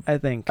series, I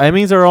think.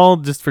 Emmys are all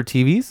just for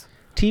TVs?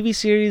 TV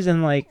series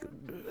and like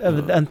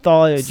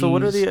anthologies. So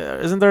what are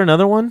isn't there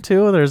another one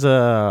too? There's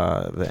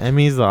the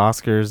Emmys, the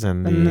Oscars,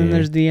 and then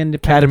there's the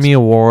Academy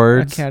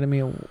Awards.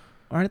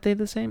 Aren't they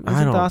the same?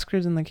 Isn't the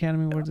Oscars and the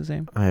Academy Awards the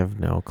same? I have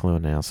no clue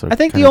now. So I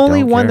think the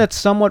only one that's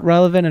somewhat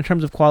relevant in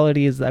terms of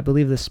quality is, I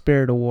believe, the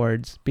Spirit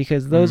Awards,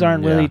 because those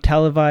aren't really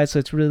televised. So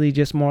it's really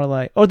just more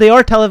like, they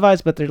are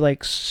televised, but they're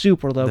like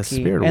super low key. The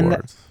Spirit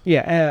Awards.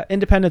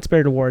 Independent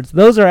Spirit Awards.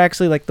 Those are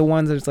actually like the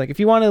ones that it's like, if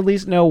you want to at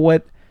least know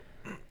what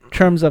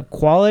terms of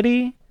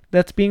quality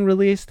that's being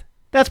released,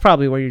 that's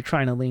probably where you're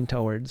trying to lean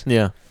towards.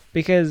 Yeah.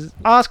 Because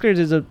Oscars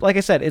is like I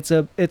said,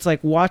 it's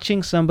like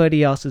watching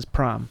somebody else's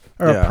prom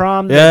or a Yeah.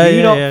 prom that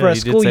you don't for a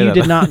you did school say you that.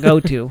 did not go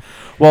to.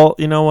 Well,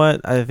 you know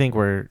what? I think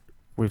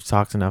we've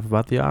talked enough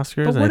about the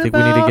Oscars, But and I what think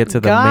we need to about get to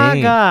the Gaga?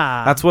 main.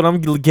 That's what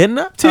I'm getting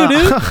up to,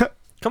 dude.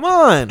 Come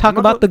on. Talk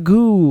about the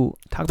goo.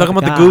 I'm talking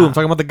about the goo. I'm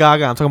talking about the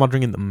Gaga. I'm talking about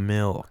drinking the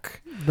milk.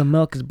 The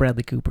milk is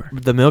Bradley Cooper.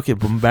 The milk.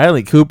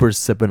 Bradley Cooper's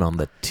sipping on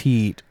the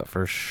teat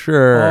for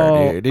sure,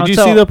 Oh, dude. Did you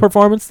see the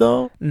performance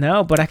though?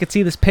 No, but I could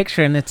see this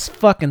picture and it's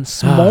fucking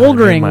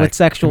smoldering with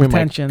sexual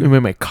tension. It made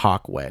my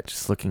cock wet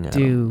just looking at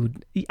him.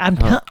 Dude,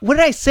 what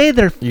did I say?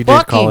 They're You fucking.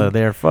 did call it.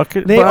 They're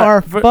fucking. They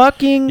are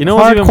fucking You know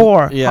what's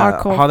hardcore.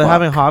 Hardcore. How they're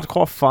having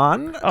hardcore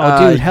fun.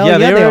 Oh, dude, hell yeah,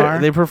 they are.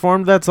 They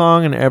performed that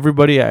song, and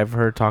everybody I've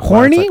heard talk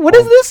horny. about it. What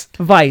is this?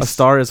 Vice. A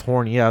Star is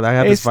horny. Yeah, I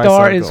have A this Vice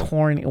Star article. is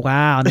horny.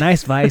 Wow,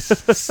 nice Vice.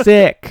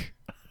 Sick.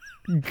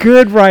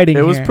 Good writing.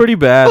 It was here. pretty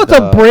bad. What's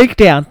a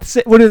breakdown?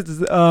 What is?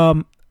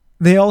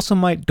 They also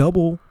might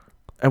double.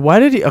 And why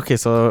did he? Okay,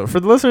 so for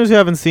the listeners who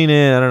haven't seen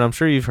it, I don't know. I'm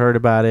sure you've heard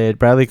about it.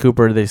 Bradley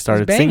Cooper. They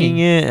started singing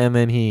it, and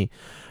then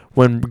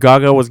when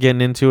Gaga was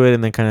getting into it,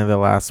 and then kind of the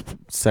last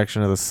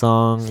section of the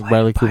song,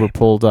 Bradley Cooper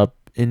pulled up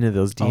into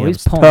those DMs.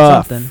 He's pulling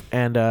something.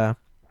 And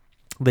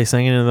they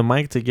sang into the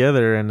mic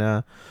together,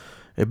 and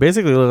it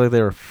basically looked like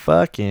they were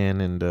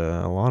fucking, and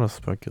a lot of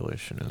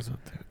speculation is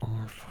that they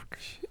are fucking.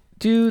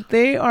 Dude,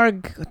 they are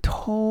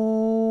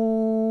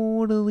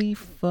totally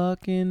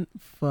fucking.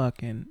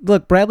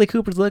 Look, Bradley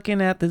Cooper's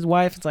looking at his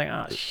wife. It's like,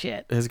 oh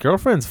shit. His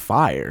girlfriend's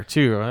fire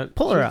too, right?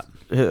 Pull her up.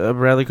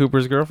 Bradley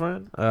Cooper's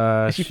girlfriend.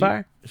 Is she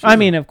fire? I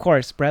mean, of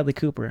course, Bradley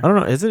Cooper. I don't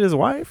know. Is it his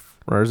wife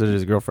or is it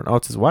his girlfriend? Oh,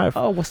 it's his wife.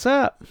 Oh, what's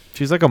up?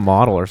 She's like a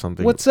model or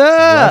something. What's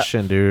up?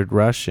 Russian, dude.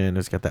 Russian.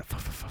 It's got that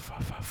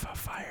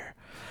fire.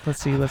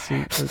 Let's see.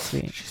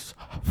 She's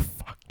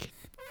fucking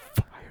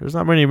fire. There's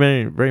not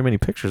very many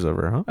pictures of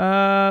her,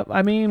 huh?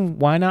 I mean,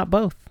 why not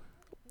both?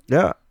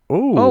 Yeah.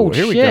 Ooh, Oh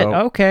here shit. we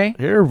go. Okay.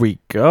 Here we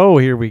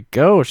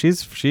go.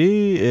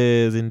 She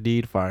is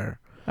indeed fire.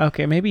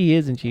 Okay, maybe he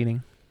isn't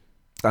cheating.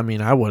 I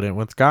mean, I wouldn't.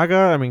 With Gaga,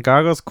 I mean,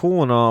 Gaga's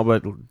cool and all,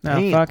 but No,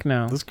 dang, fuck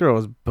no. this girl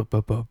is.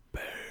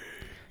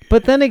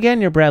 But then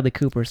again, you're Bradley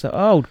Cooper,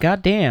 so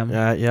goddamn.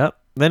 Yep.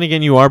 Then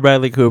again, you are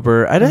Bradley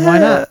Cooper. Why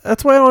not?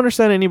 That's why I don't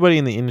understand anybody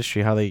in the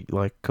industry how they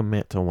like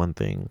commit to one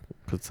thing.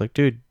 It's like,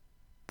 dude,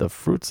 the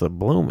fruits are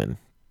blooming.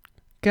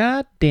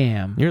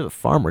 Goddamn. You're the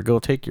farmer. Go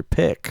take your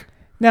pick.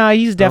 No,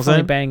 he's definitely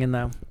saying? banging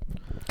though.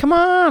 Come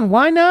on,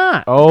 why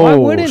not? Oh, why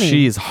wouldn't he?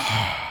 she's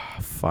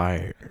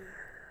fire.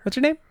 What's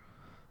her name?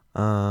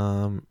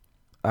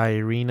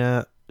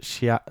 Irina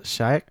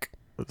Shayk.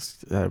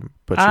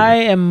 But I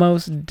am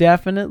most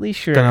definitely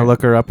sure. gonna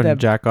look her up and that-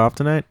 jack off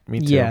tonight. Me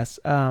too. Yes.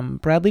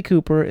 Bradley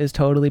Cooper is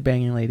totally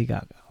banging Lady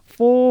Gaga.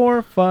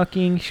 For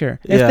fucking sure.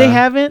 If Yeah. they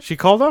haven't, She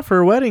called off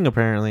her wedding.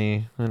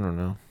 Apparently, I don't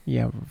know.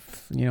 yeah,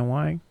 you know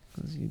why?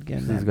 'Cause you're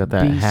getting She's that got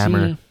that BC,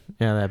 hammer.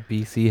 Yeah, that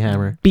BC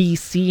hammer.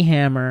 BC I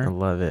hammer.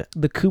 love it.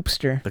 The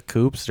Coopster. The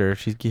Coopster.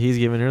 He's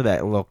giving her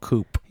that little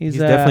coop. He He's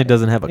definitely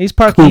doesn't have a. He's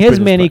parking coupe his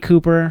in Mini front.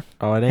 Cooper.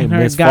 Oh, it ain't. and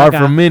her It's far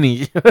Gaga. from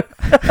mini.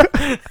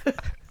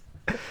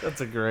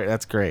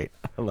 That's great.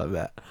 I love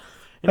that.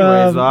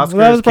 Anyways, the Oscars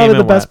that was probably came the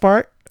and best went.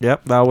 part.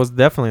 Yep, that was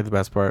definitely the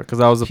best part because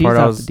that was the She's part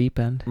I off was the deep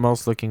end.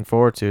 most looking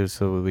forward to,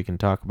 so we can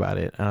talk about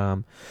it. Yeah,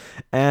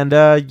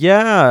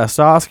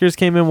 so Oscars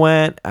came and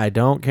went. I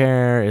don't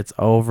care. It's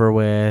over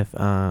with.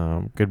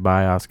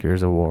 Goodbye,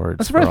 Oscars awards.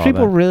 I'm surprised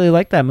people really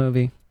like that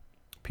movie.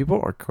 People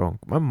are cool.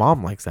 My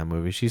mom likes that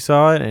movie. She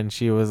saw it and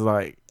she was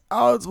like,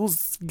 "Oh, it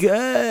was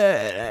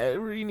good. I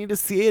really need to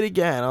see it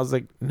again." I was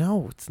like,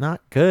 "No, it's not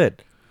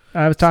good."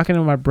 I was talking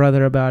to my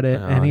brother about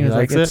it, Oh, and he he was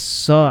like, likes "It it?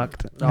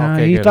 sucked." Oh,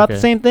 okay, he good, thought okay. the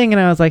same thing, and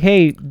I was like,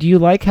 "Hey, do you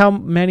like how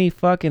many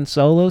fucking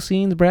solo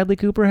scenes Bradley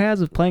Cooper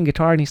has of playing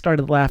guitar?" And he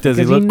started laughing Does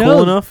he because look knows,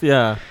 cool enough?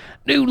 Yeah.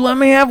 Dude, let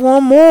me have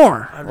one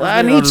more.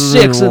 I need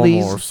 6 of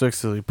these.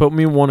 6 of these. Put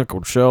me one at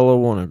Coachella,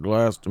 one at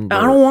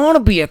Glastonbury. I don't want to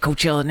be at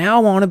Coachella now. I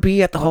want to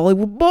be at the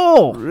Hollywood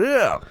Bowl.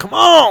 Yeah, come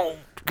on.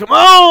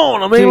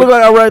 I mean, Dude. look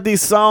like I write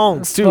these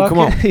songs too. Come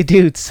on.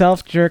 Dude,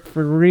 self jerk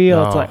for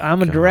real. It's Oh, like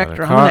I'm a God.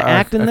 director. I'm gonna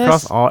act in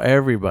across this.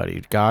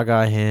 everybody.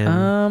 Gaga,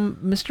 him.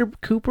 Mr.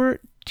 Cooper,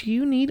 do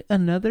you need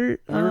another?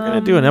 We were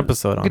gonna do an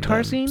episode on guitar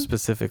them scene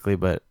specifically,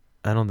 but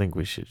I don't think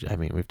we should. I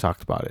mean, we've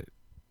talked about it.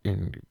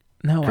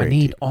 No, I Great.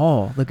 need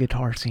all the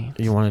guitar scenes.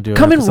 You want to do?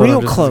 Come an in episode real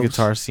on just close.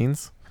 Guitar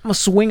scenes. I'm gonna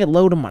swing it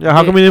low to my. Yeah,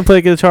 how come dick. he didn't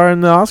play guitar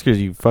in the Oscars?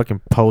 You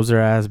fucking poser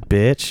ass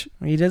bitch.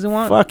 He doesn't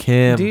want. Fuck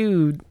him,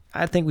 Dude,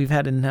 I think we've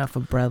had enough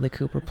of Bradley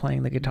Cooper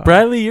playing the guitar.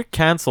 Bradley, you're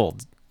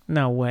canceled.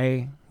 No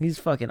way. He's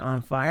fucking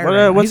on fire. right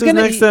now. What's He's his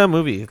gonna- next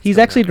movie? He's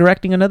actually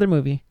directing another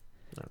movie.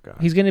 Oh, God.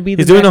 He's gonna be.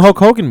 He's the doing a next- Hulk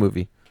Hogan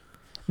movie.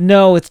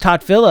 No, it's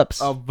Todd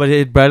Phillips. Oh,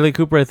 but Bradley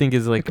Cooper, I think,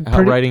 is like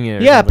writing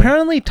it. or Yeah, something.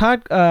 apparently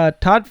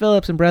Todd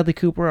Phillips and Bradley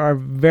Cooper are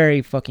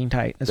very fucking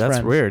tight as That's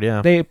friends. weird.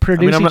 Yeah. They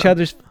produce I'm each not-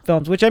 other's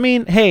films, which I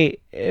mean, hey,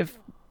 if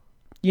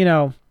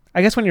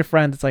I guess when you're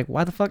friends, it's like,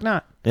 why the fuck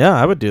not? Yeah,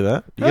 I would do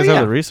that. You Oh, guys yeah.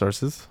 have the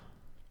resources.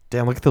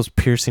 Damn, look at those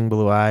piercing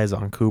blue eyes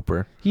on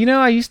Cooper. You know,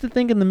 I used to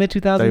think in the mid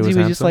 2000s he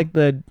was just like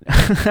the.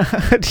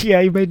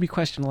 Yeah, he made me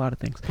question a lot of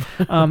things.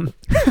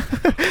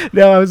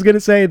 No, I was gonna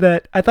say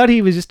that I thought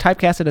he was just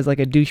typecasted as like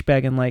a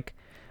douchebag in like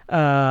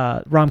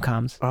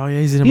rom-coms. Oh yeah,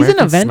 he's an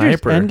American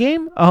Avengers Sniper.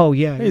 Endgame. Oh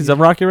yeah, He's a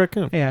Rocky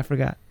Raccoon. Yeah, I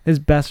forgot his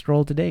best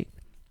role to date.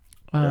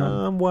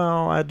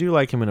 Well, I do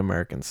like him in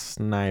American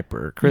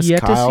Sniper. Chris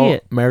yet Kyle, to see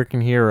it.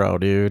 American Hero,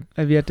 dude.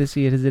 I've yet to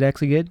see it. Is it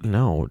actually good?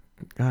 No,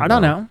 God, I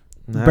don't know.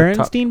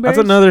 Bernstein Bears?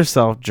 That's another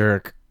self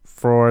jerk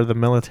for the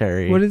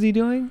military. What is he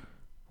doing?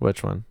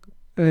 Which one?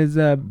 Is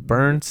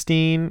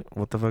Bernstein?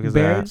 What the fuck is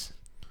Bears? that?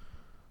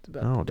 It's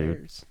about No, dude.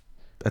 bears.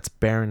 That's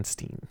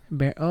Berenstein.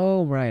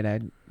 Oh right,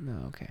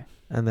 okay.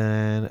 And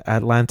then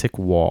Atlantic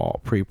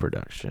Wall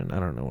pre-production. I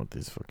don't know what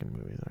these fucking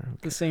movies are.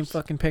 The same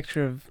fucking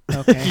picture of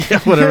okay. Yeah,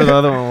 whatever the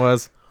other one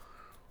was.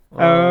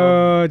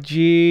 Oh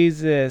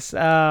Jesus!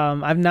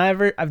 I've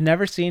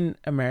never seen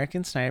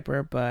American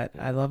Sniper, but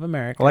I love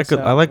America.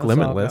 I like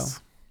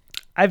Limitless.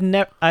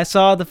 I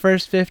saw the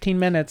first 15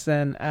 minutes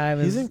and I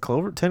was. He's in 10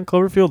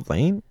 Cloverfield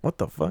Lane. What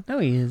the fuck? No,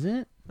 he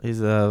isn't. He's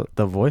the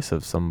voice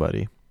of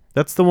somebody.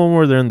 That's the one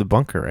where they're in the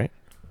bunker, right?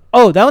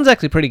 Oh, that one's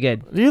actually pretty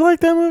good. Do you like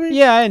that movie?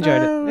 Yeah, I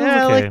enjoyed it. Yeah, okay.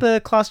 I like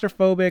the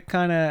claustrophobic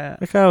kind of.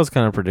 That guy was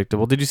kind of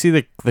predictable. Did you see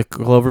the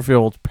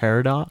Cloverfield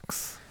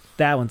Paradox?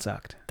 That one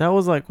sucked. That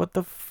was like, what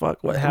the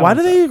fuck? That Why one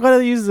do they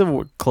use the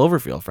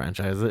Cloverfield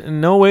franchise? In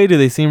no way do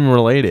they seem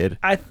related.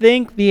 I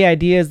think the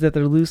idea is that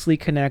they're loosely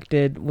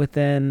connected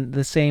within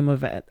the same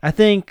event. I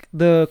think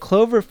the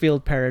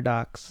Cloverfield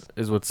paradox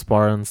is what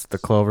spawns the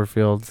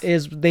Cloverfields.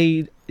 Is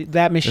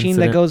that machine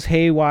Incident? that goes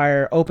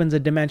haywire opens a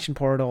dimension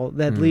portal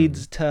that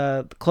leads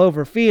to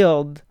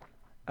Cloverfield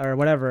or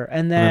whatever,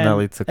 and then that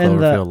leads to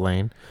Cloverfield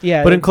Lane.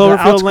 Yeah, but in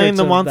Cloverfield Lane,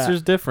 the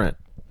monster's different.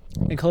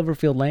 In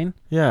Cloverfield Lane,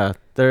 yeah,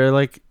 they're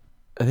like.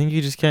 I think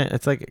you just can't.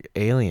 It's like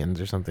aliens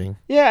or something.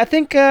 Yeah, I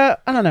think I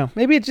don't know.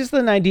 Maybe it's just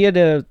an idea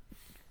to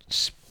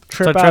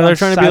trip out. They're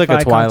trying to be like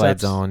a Twilight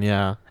concepts. Zone.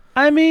 Yeah.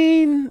 I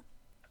mean,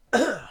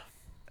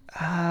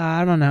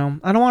 I don't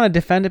know. I don't want to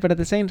defend it, but at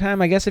the same time,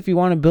 I guess if you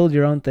want to build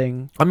your own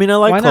thing. I mean, I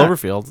like why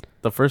Cloverfield. Not?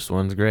 The first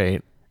one's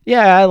great.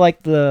 Yeah, I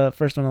like the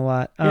first one a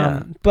lot.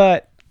 Yeah.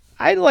 But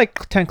I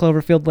like 10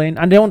 Cloverfield Lane.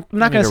 I'm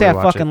not gonna say I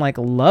fucking like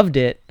loved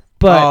it.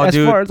 But as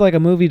far as like a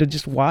movie to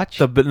just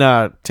watch,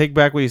 take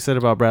back what you said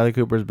about Bradley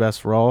Cooper's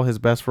best role. His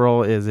best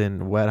role is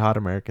in Wet Hot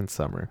American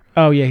Summer.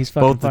 Oh yeah, he's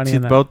fucking funny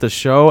in that. Both the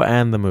show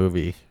and the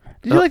movie.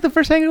 Did you like the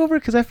first Hangover?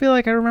 Because I feel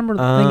like I remember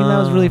thinking that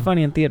was really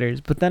funny in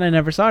theaters, but then I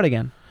never saw it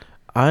again.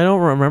 I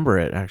don't remember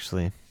it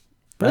actually.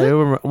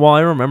 Really? I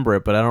remember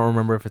it, but I don't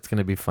remember if it's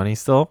gonna be funny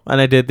still. And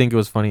I did think it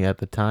was funny at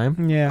the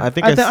time. Yeah, I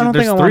think I don't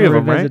think I want to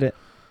revisit it.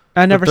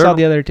 I never saw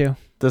the other two.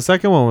 The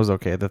second one was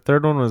okay. The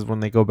third one was when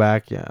they go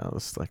back. Yeah, it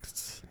was like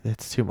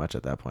it's too much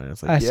at that point.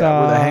 It's like we're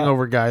the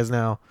Hangover guys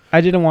now.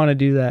 I didn't want to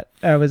do that.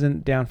 I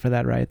wasn't down for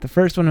that. Right, the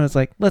first one was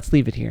like, let's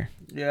leave it here.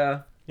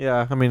 Yeah.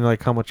 I mean,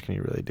 like, how much can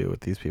you really do with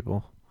these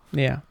people?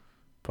 Yeah.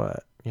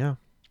 But yeah.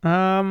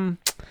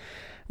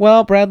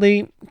 Well,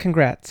 Bradley,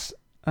 congrats.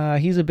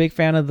 He's a big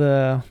fan of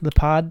the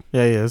pod.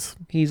 Yeah, he is.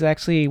 He's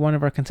actually one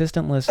of our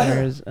consistent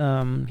listeners.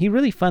 He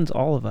really funds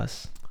all of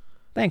us.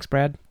 Thanks,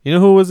 Brad. You know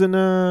who was in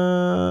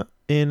the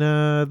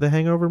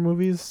Hangover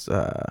movies?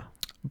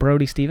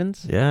 Brody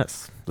Stevens?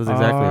 Yes. That's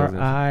exactly what it is.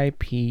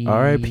 R.I.P.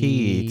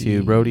 R.I.P.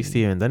 to Brody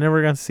Stevens. I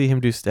never got to see him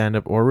do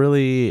stand-up or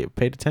really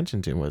paid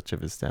attention to much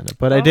of his stand-up.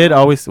 But I did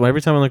always, every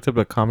time I looked up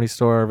a Comedy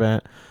Store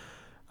event,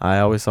 I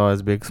always saw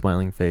his big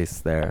smiling face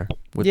there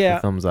with the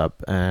thumbs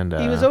up. And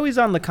he was always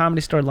on the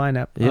Comedy Store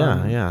lineup.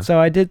 Yeah. So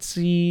I did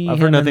see I've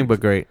heard nothing but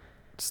great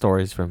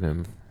stories from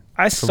him.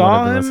 I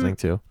saw him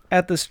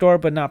at the store,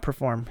 but not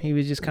perform. He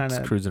was just kind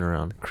of cruising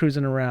around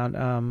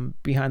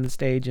behind the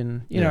stage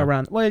and know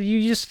around. Well,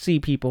 you just see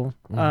people.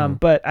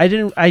 But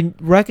I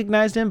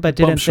recognized him, but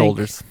didn't think.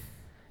 Shoulders.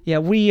 Yeah,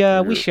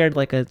 we shared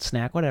like a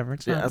snack, whatever.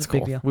 It's not a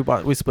big deal.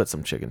 We split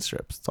some chicken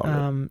strips. It's all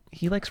good.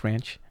 He likes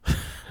ranch.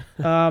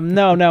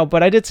 No,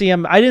 but I did see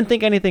him. I didn't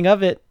think anything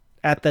of it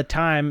at the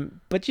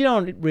time, but you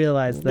don't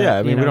realize that. Yeah,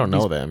 I mean, we don't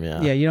know them.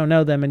 Yeah, you don't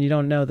know them, and you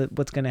don't know that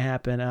what's going to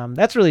happen.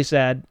 That's really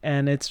sad,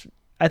 and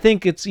I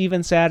think it's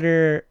even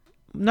sadder,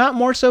 not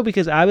more so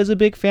because I was a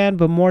big fan,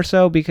 but more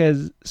so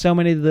because so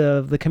many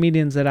of the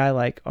comedians that I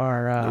like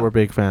are... we're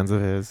big fans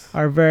of his.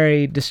 Are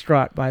very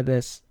distraught by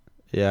this.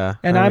 Yeah.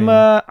 And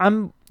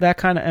I'm that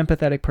kind of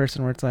empathetic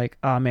person where it's like,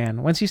 oh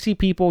man, once you see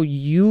people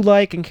you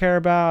like and care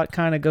about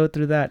kind of go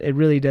through that, it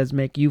really does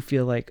make you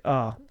feel like,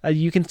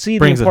 you can see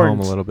the importance. Brings it home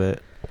a little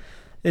bit.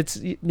 That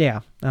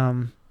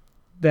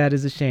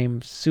is a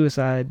shame.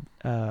 Suicide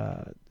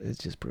is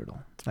just brutal.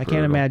 I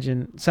can't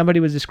imagine. Somebody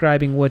was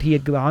describing what he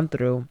had gone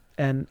through,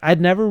 and I'd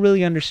never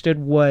really understood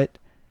what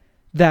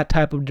that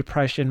type of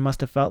depression must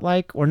have felt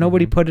like, or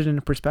nobody put it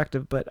into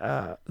perspective.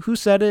 But who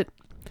said it?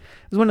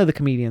 It was one of the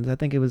comedians. I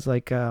think it was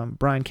like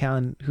Brian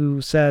Callen,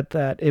 who said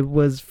that it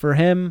was for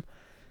him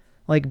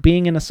like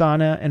being in a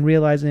sauna and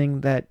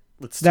realizing that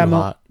it's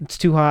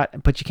too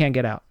hot, but you can't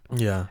get out.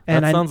 Yeah,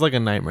 and that sounds like a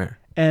nightmare.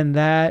 And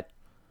that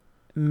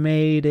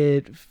made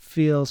it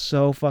feel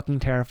so fucking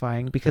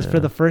terrifying because for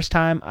the first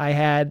time I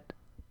had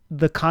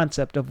the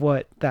concept of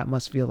what that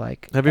must feel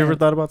like. Have you ever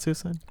thought about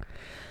suicide?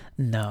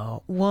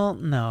 No. Well,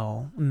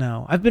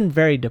 no. I've been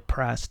very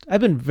depressed.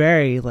 I've been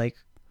very like,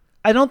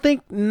 I don't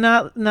think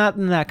not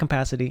in that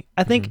capacity.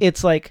 I think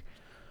it's like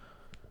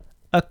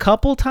a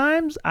couple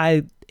times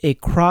it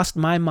crossed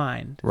my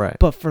mind, right?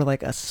 But for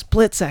like a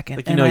split second,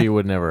 like you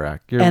would never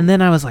act. And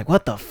then I was like,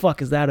 "What the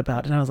fuck is that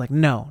about?" And I was like,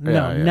 "No,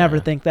 never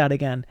think that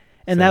again."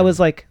 And that was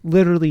like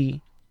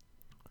literally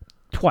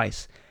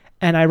twice.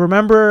 And I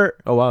remember.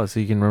 Oh wow! So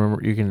you can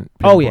remember? You can.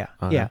 Oh yeah,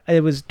 yeah.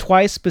 It was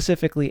twice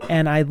specifically,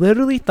 and I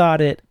literally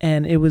thought it,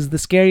 and it was the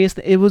scariest.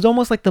 It was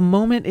almost like the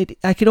moment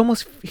I could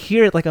almost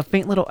hear it like a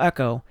faint little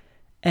echo,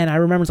 and I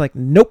remember it's like,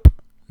 nope,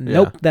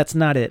 that's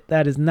not it.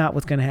 That is not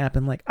what's gonna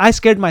happen. Like I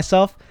scared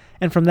myself,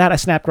 and from that I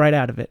snapped right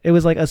out of it. It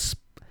was like a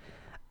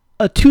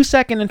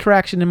 2-second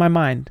interaction in my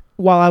mind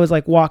while I was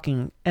like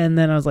walking, and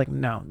then I was like,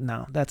 no,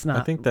 that's not.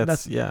 I think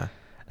that's yeah.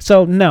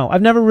 So no,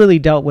 I've never really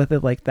dealt with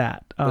it like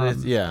that.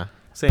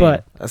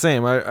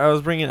 Same. I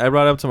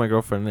brought it up to my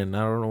girlfriend, and I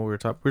don't know what we were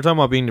talking. We were talking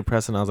about being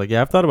depressed, and I was like,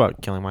 yeah, I've thought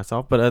about killing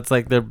myself, but it's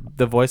like the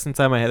voice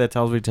inside my head that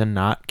tells me to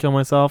not kill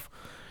myself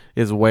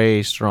is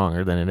way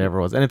stronger than it ever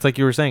was. And it's like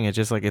you were saying, it's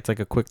just like it's like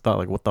a quick thought,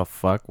 like what the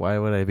fuck? Why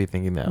would I be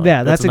thinking that? Like,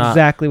 yeah, that's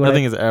exactly what.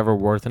 Nothing is ever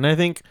worth. And I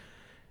think,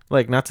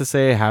 like, not to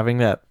say having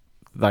that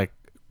like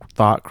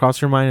thought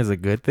cross your mind is a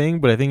good thing,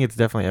 but I think it's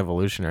definitely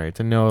evolutionary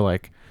to know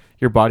like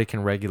your body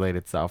can regulate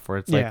itself, where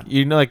it's like,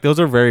 you know, like those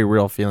are very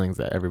real feelings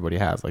that everybody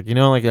has. Like, you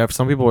know, like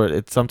some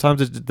people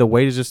sometimes the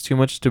weight is just too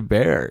much to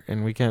bear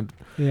and we can't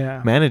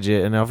manage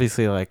it. And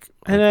obviously like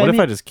what if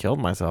I just killed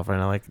myself right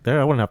now? Like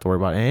I wouldn't have to worry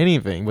about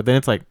anything, but then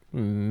it's like,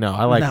 no,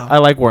 I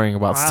like worrying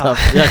about stuff.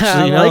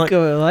 Actually, you know,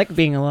 I like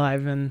being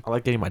alive, and I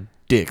like getting my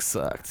dick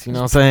sucked. You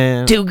know what I'm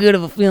saying? Too good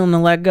of a feeling to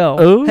let go.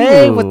 Ooh,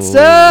 hey, what's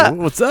up?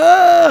 What's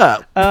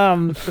up?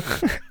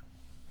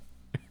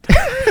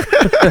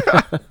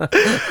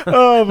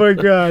 Oh my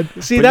god!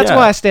 See, but that's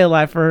why I stay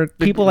alive for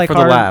people like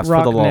Hard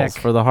Rock Nick,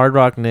 for the Hard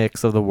Rock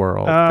Nicks of the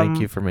world. Thank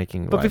you for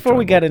making. But before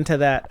we get into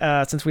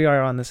that, since we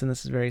are on this and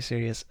this is very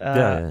serious,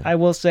 I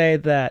will say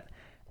that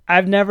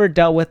I've never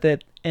dealt with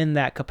it in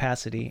that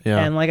capacity. Yeah.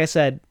 And like I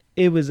said,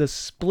 it was a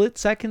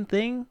split-second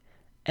thing,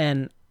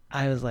 and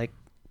I was like,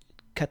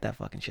 "Cut that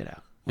fucking shit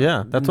out."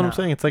 Yeah, that's what I'm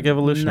saying. It's like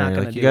evolutionary.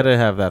 Like you gotta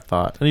have that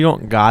thought, and you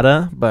don't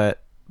gotta, but.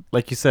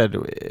 Like you said,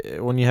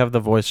 when you have the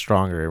voice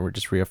stronger, it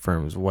just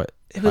reaffirms what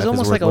it was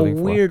almost like a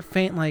weird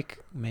faint, like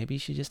maybe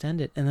she just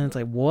ended, and then it's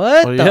like,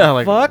 what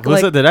the fuck?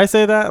 Like, did I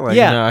say that? Like,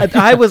 yeah, no.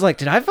 I was like,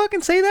 did I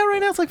fucking say that right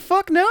now? It's like,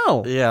 fuck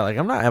no. Yeah, like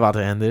I'm not about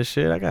to end this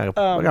shit. I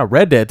got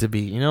Red Dead to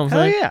beat. You know what I'm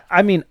saying? Yeah.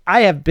 I mean,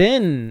 I have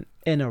been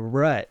in a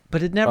rut,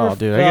 but it never. Oh,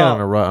 dude, I get on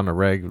a rut on a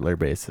regular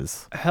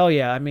basis. Hell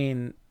yeah! I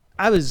mean,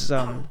 I was.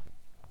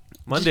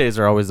 Mondays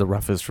are always the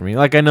roughest for me.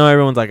 Like, I know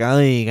everyone's like, oh,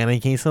 you gotta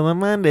cancel the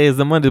Mondays,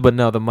 but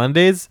no, the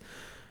Mondays,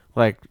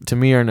 like, to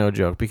me are no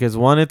joke. Because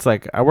one, it's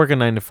like, I work a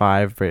 9 to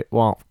 5,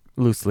 well,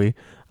 loosely.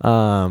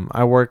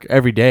 I work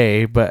every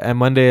day, but on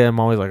Monday, I'm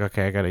always like,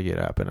 okay, I gotta get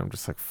up. And I'm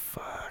just like,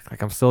 fuck.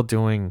 Like, I'm still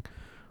doing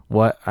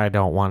what I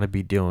don't want to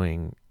be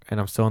doing.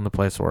 And I'm still in the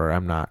place where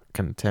I'm not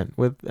content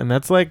with. And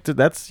that's like,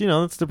 that's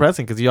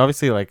depressing. Because you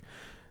obviously, like,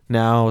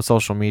 now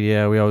social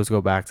media, we always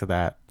go back to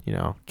that,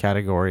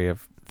 category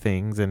of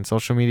things, and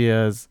social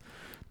media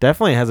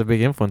definitely has a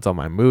big influence on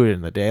my mood in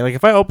the day. Like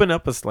if I open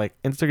up like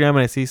Instagram and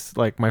I see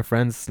like my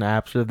friends'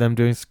 snaps of them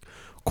doing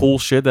cool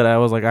shit that I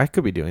was like, I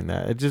could be doing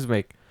that. It just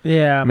makes me feel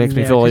even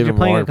more. You're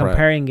playing a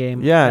comparing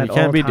game. Yeah, and you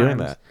can't be doing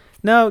that.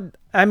 No,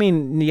 I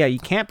mean, yeah, you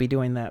can't be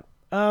doing that.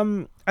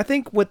 I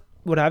think what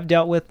I've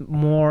dealt with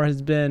more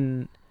has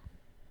been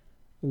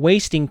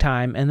wasting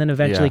time and then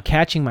eventually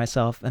catching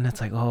myself, and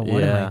it's like, oh,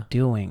 what am I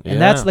doing?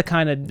 And that's the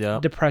kind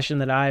of depression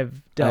that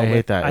I've dealt with. I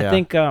hate that. I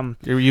think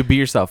you beat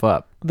yourself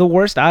up. The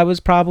worst I was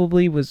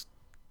probably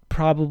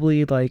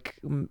like,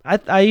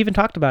 I even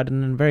talked about it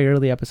in a very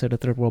early episode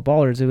of Third World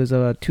Ballers. It was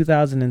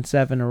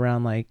 2007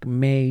 around like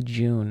May,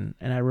 June,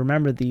 and I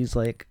remember these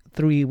like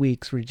 3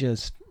 weeks were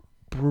just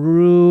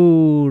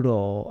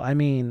brutal. I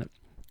mean,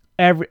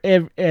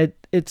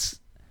 it's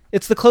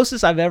the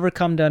closest I've ever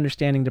come to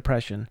understanding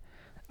depression.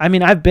 I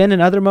mean, I've been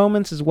in other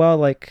moments as well,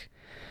 like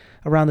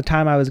around the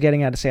time I was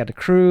getting out of Santa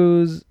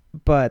Cruz,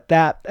 but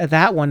that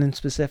one in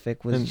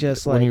specific was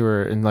just like, when you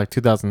were in like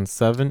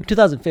 2007,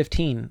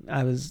 2015.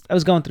 I was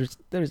going through.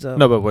 There's a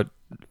no, but what?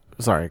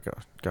 Sorry, go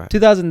ahead.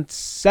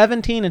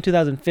 2017 and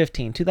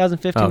 2015.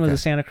 2015 was the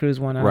Santa Cruz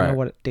one. I don't know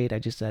what date I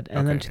just said,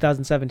 and then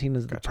 2017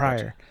 was the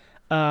prior.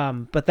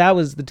 But that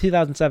was the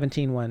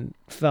 2017 one.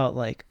 Felt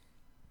like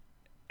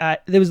it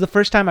was the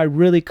first time I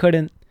really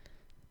couldn't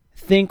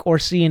think or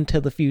see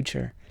into the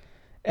future.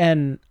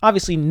 And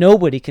obviously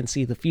nobody can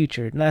see the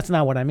future. And that's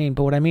not what I mean.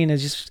 But what I mean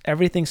is just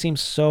everything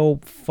seems so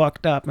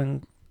fucked up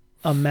and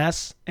a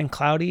mess and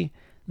cloudy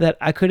that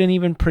I couldn't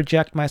even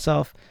project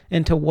myself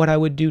into what I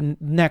would do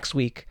next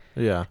week.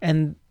 Yeah.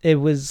 And it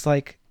was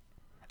like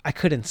I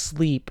couldn't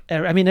sleep.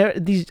 I mean,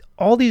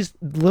 all these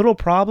little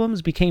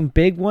problems became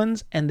big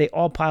ones, and they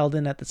all piled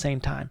in at the same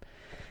time.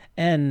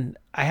 And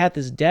I had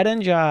this dead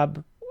end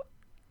job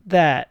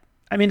that,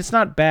 I mean, it's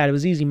not bad. It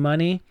was easy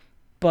money,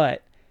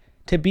 but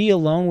to be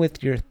alone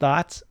with your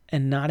thoughts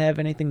and not have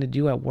anything to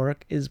do at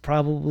work is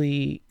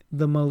probably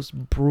the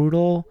most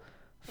brutal,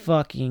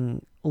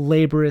 fucking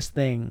laborious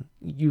thing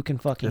you can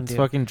fucking do. It's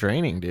fucking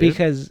draining, dude.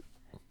 Because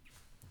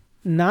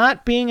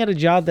not being at a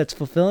job that's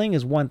fulfilling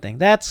is one thing.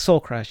 That's soul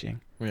crushing.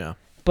 Yeah.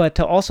 But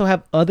to also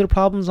have other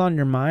problems on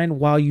your mind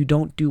while you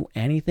don't do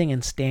anything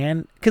and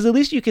stand, because at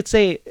least you could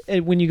say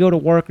when you go to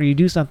work or you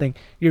do something,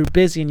 you're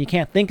busy and you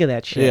can't think of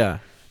that shit. Yeah.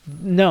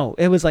 No,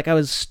 it was like I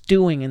was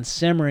stewing and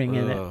simmering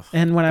in it.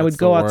 And when I would that's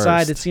go the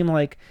outside, worst. it seemed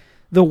like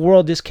the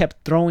world just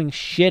kept throwing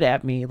shit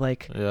at me,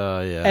 like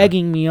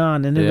egging me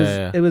on. And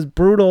it was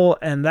brutal.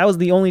 And that was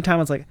the only time I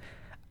was like,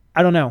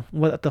 I don't know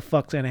what the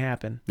fuck's going to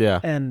happen.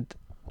 Yeah. And,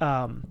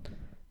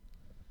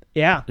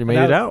 yeah. You made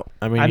it out.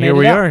 I mean, here made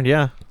we it out. are.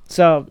 Yeah.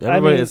 So,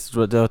 Everybody, it's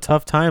the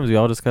tough times. We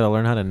all just got to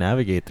learn how to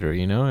navigate through,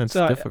 you know? It's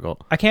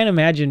difficult. I can't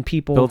imagine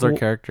people Builds our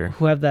character.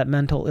 who have that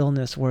mental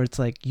illness where it's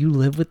like, you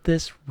live with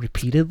this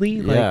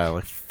repeatedly?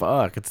 Like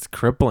fuck. It's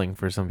crippling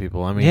for some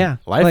people. I mean, Yeah,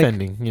 life like,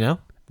 ending, you know?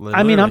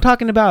 I mean, I'm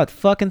talking about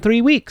fucking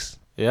 3 weeks.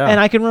 Yeah. And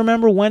I can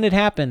remember when it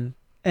happened.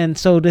 And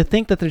so to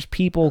think that there's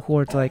people who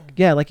are like,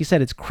 yeah, like you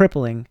said, it's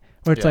crippling,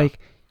 where it's like,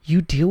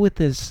 you deal with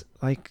this,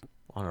 like,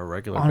 on a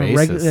regular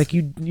basis. Like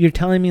you're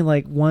telling me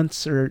like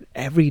once or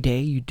every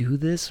day you do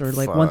this, or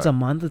like once a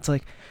month. It's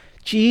like,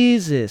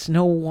 Jesus,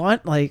 no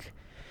one, like,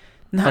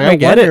 not like, no I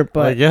get wonder, it,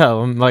 but like, yeah,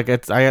 like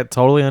I get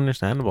totally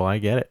understandable. I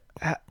get it.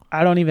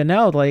 I don't even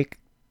know. Like,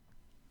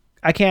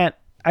 I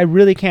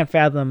really can't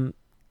fathom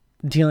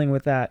dealing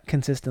with that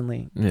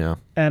consistently. Yeah.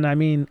 And I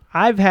mean,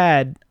 I've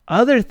had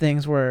other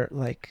things where,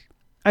 like,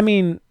 I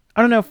mean,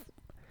 I don't know if,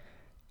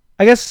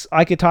 I guess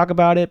I could talk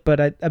about it, but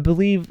I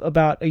believe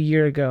about a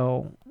year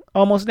ago,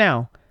 almost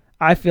now,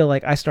 I feel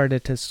like I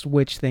started to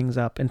switch things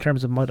up in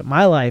terms of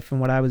my life and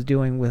what I was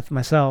doing with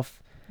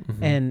myself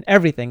and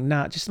everything,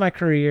 not just my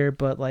career,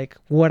 but like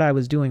what I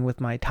was doing with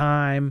my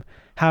time,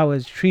 how I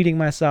was treating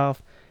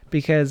myself.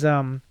 Because,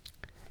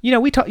 you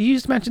know, you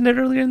just mentioned it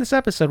earlier in this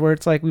episode where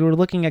it's like we were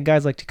looking at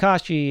guys like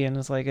Tekashi and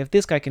it's like, if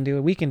this guy can do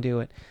it, we can do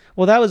it.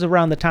 Well, that was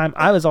around the time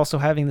I was also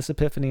having this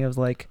epiphany of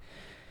like,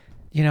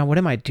 you know, what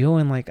am I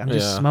doing? Like, I'm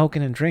just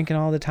smoking and drinking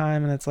all the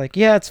time. And it's like,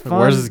 yeah, it's fun.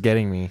 Where's this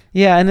getting me?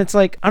 Yeah. And it's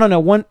like, I don't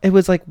know. It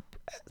was like,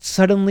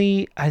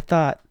 suddenly I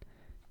thought,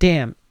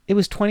 damn, it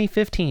was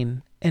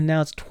 2015 and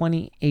now it's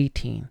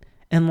 2018.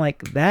 And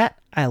like that,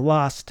 I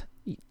lost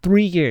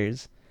 3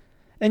 years.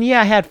 And yeah,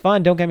 I had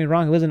fun. Don't get me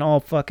wrong. It wasn't all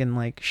fucking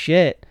like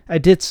shit. I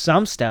did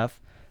some stuff,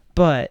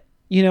 but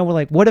you know, we're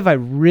like, what have I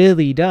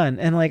really done?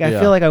 And like, I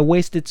feel like I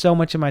wasted so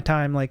much of my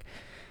time, like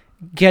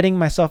getting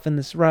myself in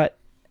this rut.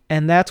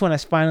 And that's when I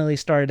finally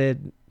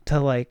started to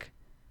like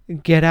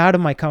get out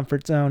of my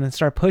comfort zone and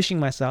start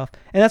pushing myself.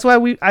 And that's why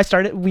we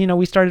started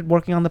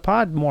working on the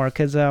pod more.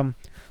 Cause, like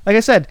I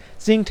said,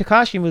 seeing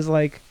Tekashi was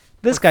like,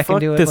 this guy can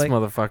do it. This like,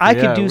 motherfucker. I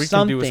could do we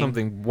something. can do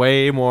something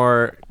way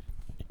more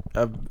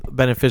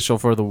beneficial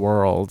for the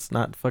world. It's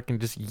not fucking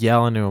just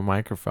yell into a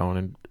microphone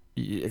and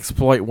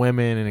exploit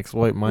women and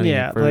exploit money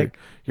for like,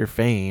 your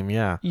fame.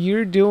 Yeah.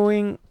 You're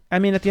doing, I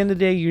mean, at the end of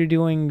the day, you're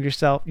doing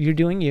yourself, you're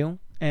doing you.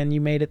 And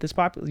you made it this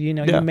popular, you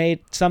know, you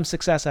made some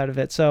success out of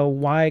it. So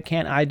why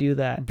can't I do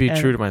that? Be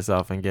true to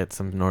myself and get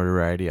some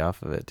notoriety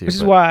off of it too. Which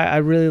is why I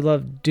really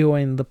love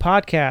doing the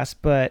podcast.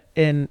 But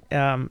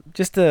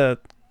just to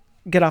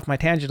get off my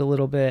tangent a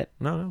little bit,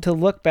 to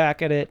look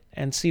back at it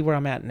and see where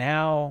I'm at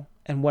now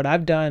and what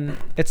I've done,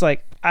 it's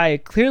like I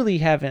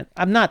clearly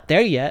I'm not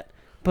there yet,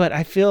 but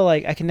I feel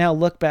like I can now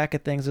look back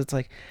at things. It's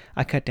like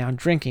I cut down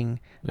drinking.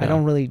 I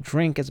don't really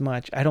drink as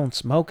much. I don't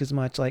smoke as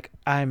much. Like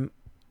I'm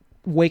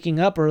waking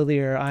up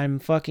earlier. I'm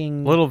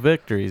fucking little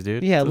victories,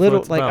 dude. Yeah,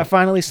 little like I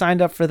finally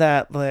signed up for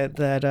that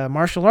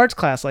martial arts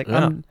class. Like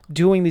I'm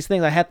doing these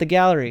things. I had the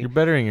gallery. You're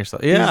bettering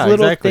yourself. Yeah,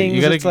 little exactly.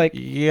 Things,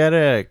 you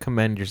gotta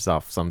commend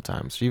yourself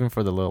sometimes, even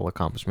for the little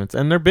accomplishments.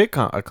 And they're big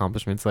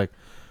accomplishments. Like,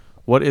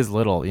 what is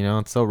little? You know,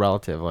 it's so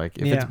relative. Like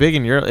if it's big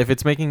if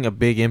it's making a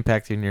big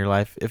impact in your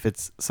life, if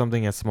it's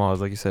something as small as,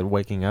 like you said,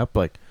 waking up,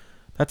 like.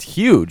 That's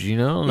huge, you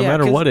know, no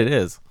matter what it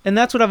is. And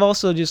that's what I've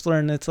also just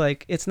learned. It's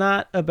like, it's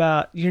not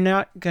about, you're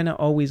not going to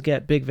always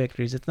get big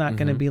victories. It's not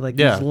going to be like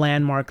these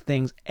landmark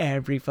things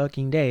every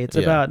fucking day. It's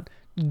about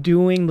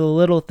doing the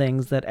little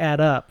things that add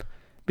up.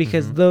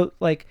 Because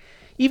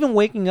even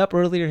waking up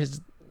earlier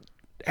has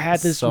had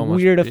this so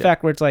weird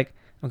effect where it's like,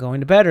 I'm going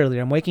to bed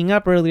earlier. I'm waking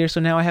up earlier. So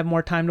now I have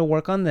more time to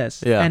work on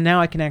this. Yeah. And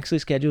now I can actually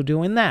schedule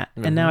doing that.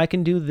 And now I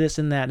can do this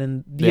and that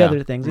and the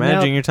other things.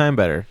 Managing your time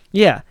better.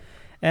 Yeah.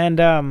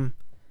 And,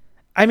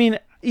 I mean,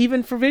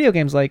 even for video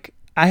games, like,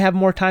 I have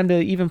more time to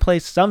even play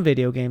some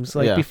video games.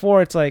 Like,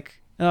 before, it's like,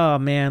 oh,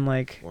 man,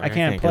 like, I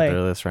can't play. Get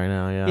through this right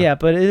now, yeah,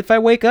 but if I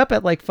wake up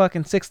at, like,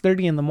 fucking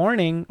 6:30 in the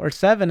morning or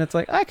 7, it's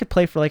like, I could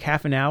play for, like,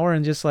 half an hour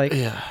and just, like,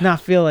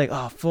 not feel like,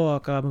 oh,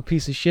 fuck, I'm a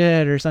piece of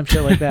shit or some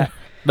shit like that.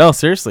 No,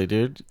 seriously,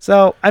 dude.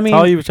 So, I mean...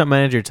 How you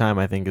manage your time,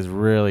 I think, is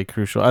really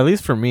crucial. At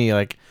least for me,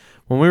 like,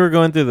 when we were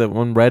going through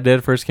when Red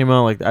Dead first came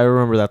out, like I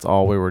remember that's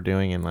all we were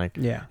doing, and like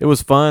it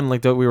was fun.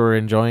 Like that we were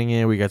enjoying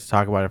it. We got to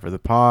talk about it for the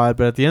pod.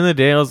 But at the end of the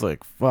day, I was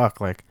like, fuck,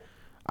 like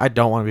I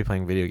don't want to be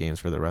playing video games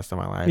for the rest of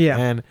my life. Yeah.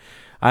 And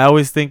I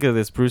always think of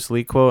this Bruce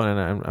Lee quote,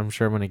 and I'm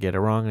sure I'm gonna get it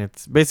wrong.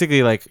 It's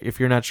basically like if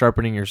you're not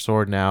sharpening your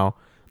sword now,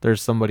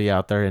 there's somebody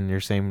out there in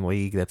your same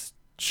league that's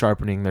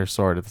sharpening their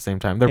sword at the same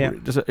time.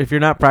 Just, if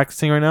you're not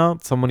practicing right now,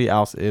 somebody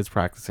else is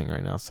practicing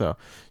right now. So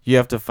you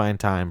have to find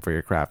time for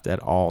your craft at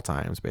all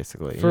times,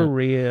 basically. For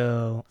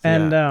real. So,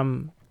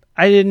 and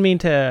I didn't mean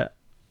to,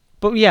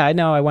 but yeah, I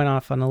know I went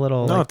off on a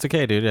little it's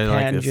okay, dude.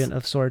 Tangent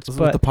of sorts. This is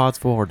but what the pod's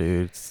for,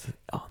 dude. It's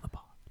on the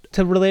pod.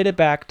 To relate it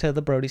back to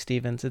the Brody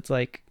Stevens, it's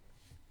like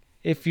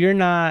if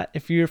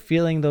you're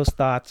feeling those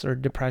thoughts or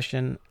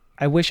depression,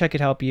 I wish I could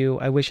help you.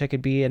 I wish I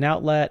could be an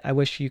outlet. I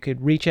wish you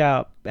could reach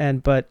out.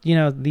 But you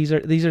know, these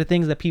are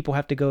things that people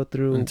have to go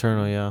through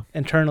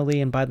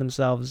internally and by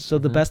themselves. So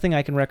the best thing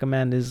I can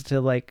recommend is to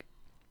like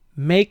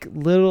make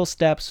little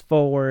steps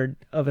forward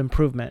of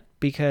improvement,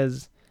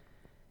 because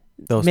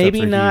those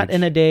maybe not huge.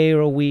 In a day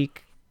or a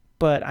week,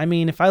 but I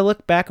mean, if I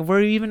look back of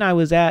where even I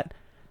was at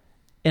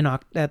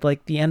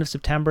like the end of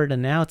September to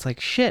now, it's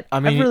like shit. I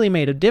mean, I've really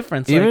made a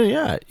difference.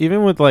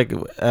 Even with like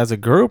as a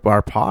group,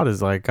 our pod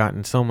has like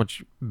gotten so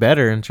much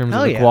better in terms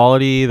of the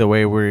quality, the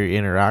way we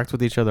interact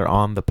with each other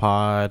on the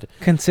pod.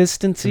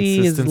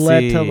 Consistency has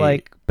led to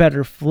like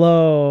better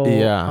flow.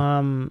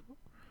 Yeah.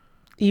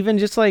 Even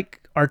just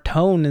like our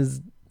tone is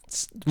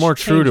more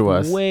true to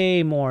us.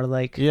 Way more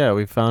like. Yeah,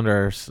 we found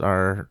our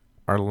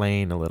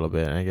lane a little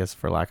bit, I guess,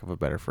 for lack of a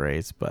better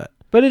phrase, but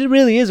it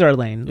really is our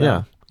lane. Though.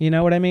 Yeah. You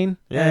know what I mean?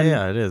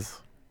 Yeah, it is.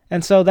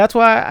 And so that's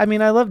why, I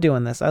mean, I love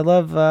doing this. I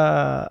love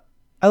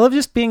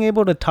just being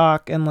able to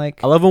talk and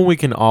like. I love when we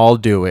can all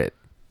do it,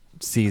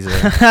 Caesar.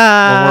 When we're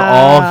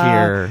all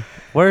here.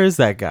 Where is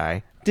that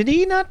guy? Did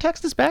he not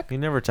text us back? He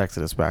never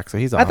texted us back, so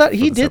he's off. I thought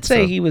he did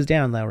say he was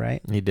down though,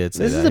 right? He did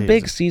say this is a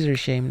big Caesar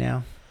shame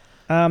now.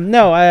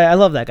 No, I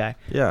love that guy.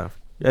 Yeah.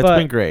 It's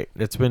been great.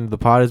 The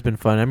pod has been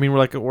fun. I mean,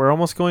 we're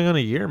almost going on a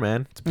year,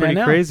 man. It's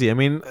pretty crazy. I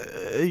mean,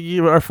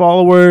 our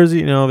followers,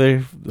 you know,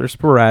 they're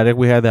sporadic.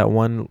 We had that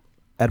one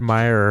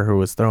admirer who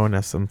was throwing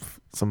us some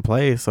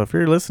plays. So if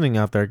you're listening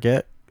out there,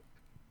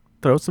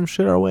 throw some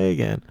shit our way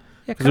again.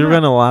 Yeah, because we're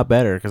getting a lot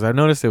better. Because I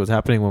noticed it was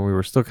happening when we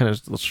were still kind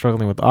of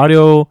struggling with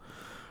audio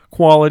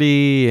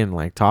quality and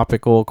like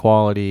topical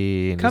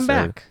quality. And come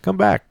back.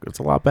 It's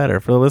a lot better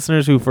for the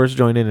listeners who first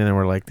joined in and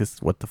were like,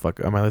 "This, what the fuck?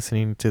 Am I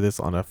listening to this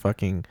on a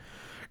fucking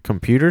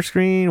computer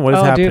screen? What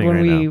is happening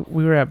when now?"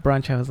 we were at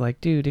brunch, I was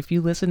like, dude, if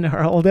you listen to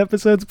our old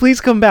episodes,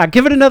 please come back.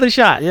 Give it another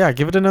shot. Yeah,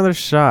 give it another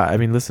shot. I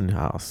mean, listen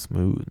how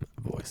smooth the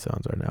voice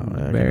sounds right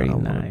now. Very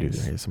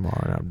nice. Do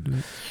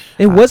ASMR.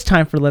 It was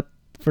time for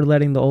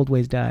letting the old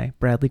ways die.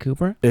 Bradley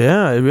Cooper.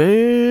 Yeah, it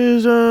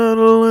is time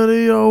to let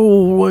the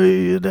old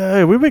ways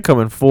die. We've been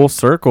coming full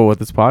circle with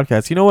this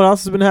podcast. You know what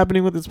else has been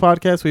happening with this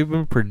podcast? We've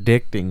been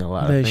predicting a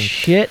lot of things. The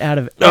shit out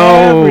of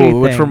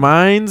everything. Which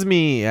reminds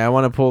me, I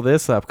want to pull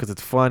this up because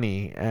it's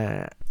funny.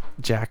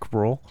 Jack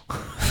Roll.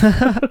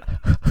 I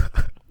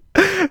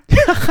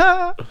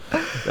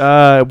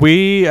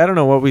don't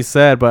know what we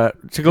said,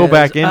 but to go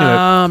back into it.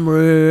 I'm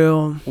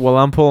real. While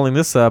I'm pulling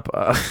this up,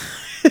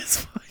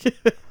 it's fucking...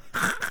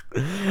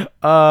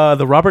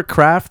 the Robert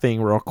Kraft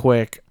thing real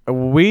quick.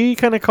 We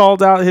kind of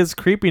called out his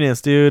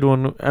creepiness, dude.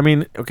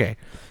 The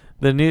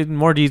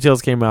more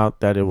details came out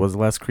that it was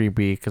less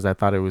creepy because I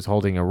thought it was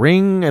holding a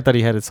ring. I thought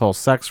he had his whole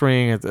sex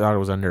ring. I thought it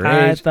was underage.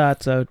 I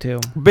thought so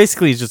too.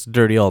 Basically, he's just a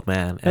dirty old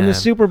man. In the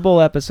Super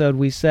Bowl episode,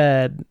 we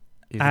said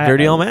he's a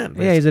dirty old man.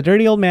 Yeah, he's a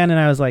dirty old man, and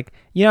I was like,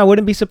 I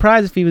wouldn't be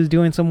surprised if he was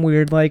doing some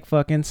weird like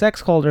fucking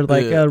sex cult or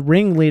like a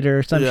ringleader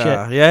or some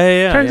shit.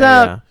 Yeah. Turns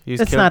out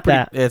it's not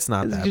that. It's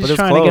not that. He's just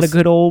trying to get a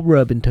good old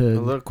rub and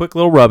tug. Quick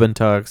little rub and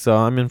tug. So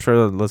I'm sure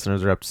the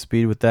listeners are up to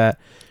speed with that.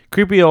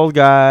 Creepy old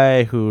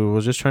guy who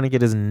was just trying to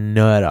get his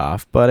nut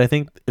off. But I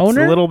think it's a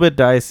little bit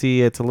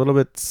dicey. It's a little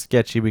bit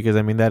sketchy because,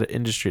 I mean, that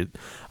industry,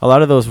 a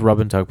lot of those rub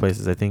and tug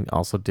places, I think,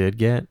 also did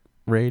get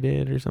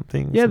raided or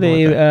something. Yeah,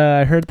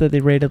 I heard that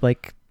they raided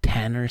like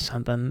 10 or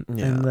something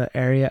in the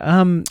area.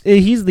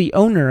 He's the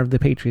owner of the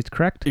Patriots,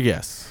 correct?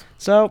 Yes.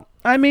 So,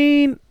 I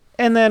mean,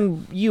 and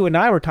then you and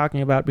I were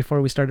talking about before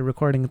we started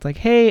recording. It's like,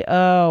 hey,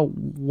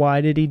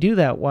 why did he do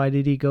that? Why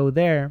did he go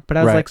there? But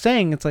I was like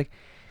saying, it's like,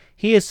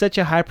 he is such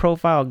a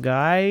high-profile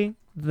guy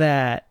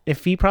that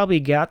if he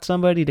probably got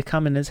somebody to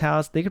come in his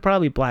house, they could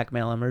probably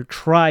blackmail him or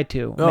try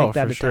to make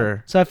that for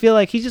sure. So I feel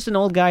like he's just an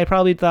old guy. He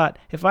probably thought,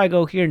 if I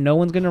go here, no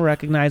one's going to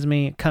recognize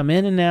me. Come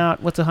in and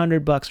out. What's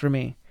 $100 for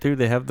me? Dude,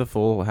 they have the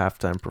full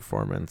halftime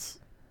performance.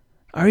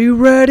 Are you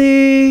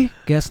ready?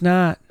 Guess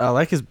not. I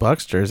like his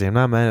Bucks jersey. I'm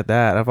not mad at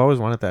that. I've always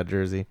wanted that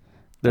jersey.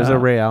 There's a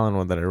Ray Allen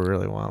one that I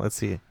really want. Let's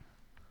see.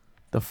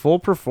 The full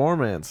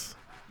performance.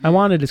 I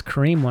wanted his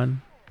Kareem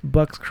one.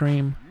 Bucks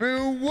cream.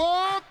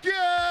 Milwaukee!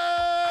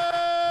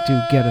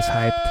 Dude, get us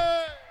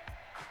hyped.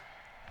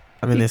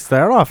 I mean, they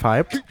start off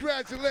hyped.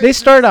 They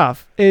start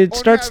off. It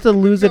starts to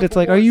lose it. It's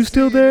like, are you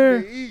still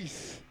there?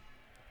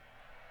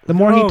 The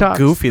more he talks.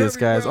 Goofy this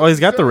guy is. Oh,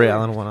 he's got the Ray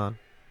Allen one on.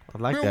 I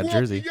like that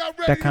jersey.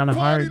 That kind of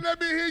hard.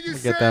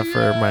 Get that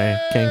for my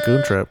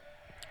Cancun trip.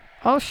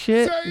 Oh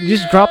shit! You're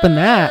just dropping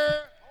that.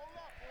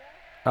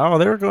 Oh,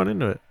 they were going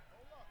into it.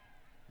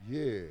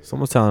 Yeah.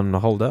 Someone's telling them to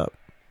hold up.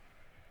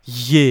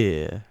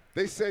 Yeah.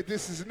 They said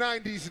this is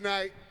 90s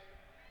night.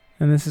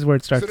 And this is where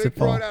it starts So to they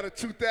fall. brought out a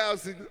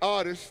 2000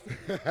 artist.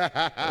 Laughing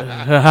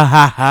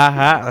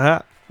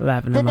But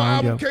at my my own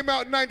album joke. came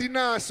out in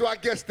 99, so I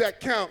guess that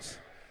counts.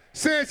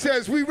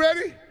 Sanchez, we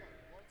ready?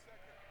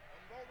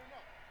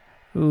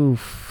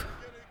 Oof.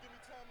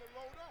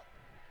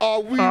 Are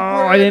we ready?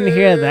 I didn't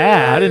hear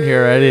that. I didn't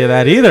hear any of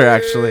that either,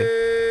 actually.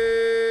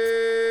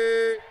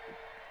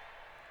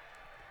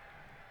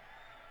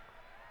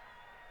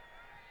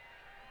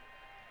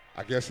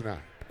 I guess not.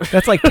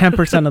 That's like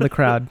 10% of the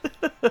crowd.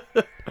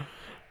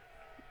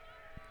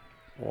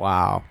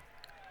 Wow.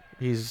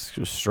 He's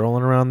just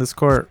strolling around this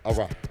court. All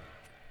right.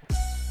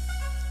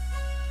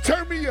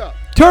 Turn me up.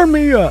 Turn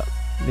me up.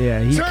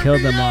 Yeah, he Turn killed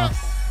me them up.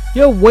 off.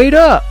 Yo, wait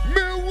up.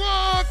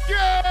 Milwaukee!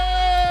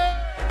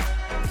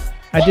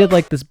 I did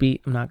like this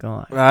beat. I'm not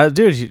gonna lie.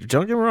 Dude,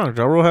 don't get me wrong.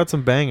 Ja Rule had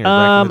some bangers.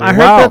 back in the I day. heard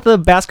Wow. that the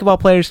basketball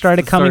players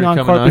started coming on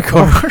court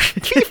before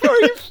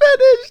you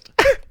finished.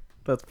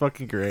 That's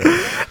fucking great.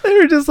 They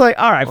were just like,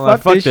 all right, Well,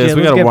 fuck this shit.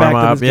 We Let's gotta get warm back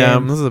up. to this Yeah,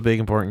 game. this is a big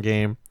important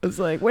game. It's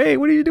like, wait,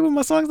 what are you doing?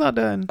 My song's not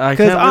done. I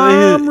Because can't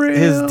I'm believe real.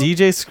 his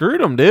DJ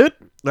screwed him, dude.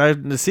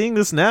 I'm seeing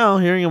this now,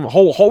 hearing him.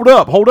 Hold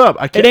up.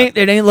 I can't.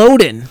 It ain't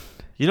loading.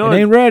 You know, It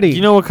ain't ready.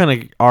 You know what kind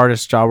of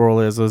artist Ja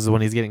Rule is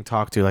when he's getting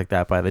talked to like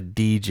that by the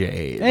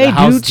DJ. Hey, the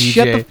house dude, DJ.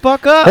 shut the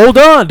fuck up. Hold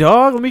on,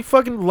 dog. Let me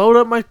fucking load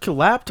up my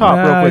laptop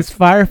real quick. His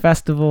Fire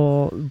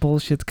Festival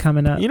bullshit's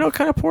coming up. You know,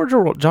 kind of poor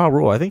Ja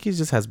Rule. I think he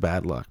just has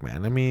bad luck,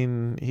 man. I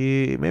mean,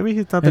 maybe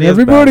he's not that and he has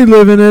everybody bad-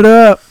 living it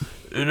up.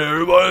 and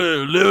everybody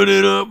living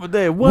it up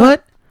today.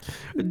 What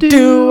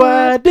do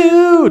I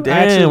do? I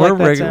actually Damn, like that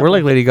we're sample.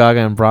 like Lady Gaga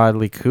and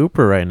Bradley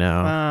Cooper right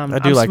now. I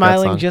do I'm like that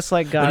smiling song. just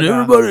like And Gaga.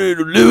 everybody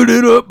living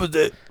it up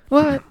today.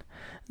 What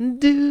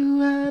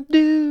do I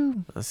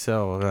do?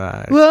 So,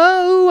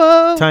 Whoa,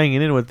 whoa. tying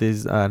it in with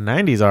these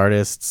 90s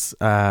artists,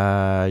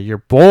 your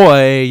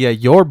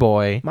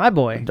boy, My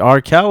boy.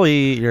 R.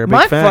 Kelly, you're a big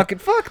My fan. fucking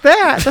fuck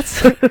that.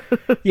 That's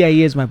yeah,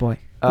 he is my boy.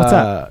 What's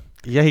up?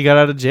 Yeah, he got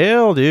out of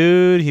jail,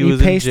 dude. He was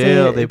in pasted-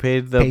 jail. They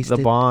paid the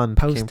pasted, bond.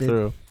 Came posted.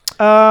 through.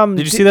 Did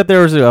Did you see that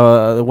there was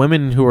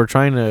women who were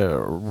trying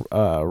to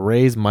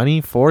raise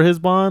money for his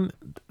bond?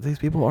 These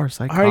people are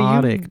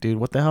psychotic, dude.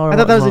 What the hell? I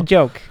thought that was a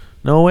joke.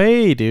 No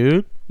way,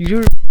 dude.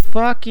 You're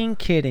fucking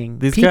kidding.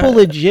 These People guys-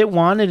 legit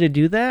wanted to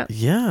do that?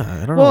 Yeah,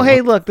 I don't know. Well,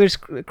 hey, look, there's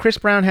Chris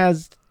Brown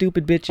has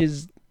stupid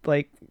bitches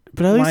like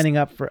but at least, lining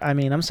up for. I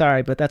mean, I'm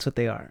sorry, but that's what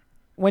they are.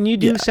 When you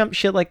do Yeah. some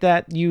shit like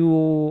that,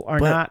 you are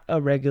But- not a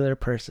regular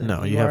person.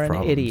 no, you you have are an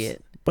problems.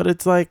 idiot. But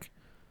it's like,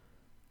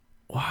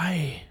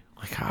 why?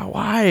 Like, how?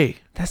 Why?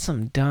 That's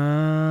some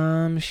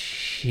dumb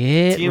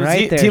shit TMZ,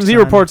 right there. TMZ son.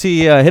 reports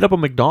he hit up a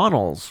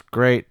McDonald's.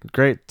 Great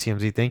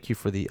TMZ. Thank you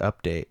for the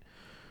update.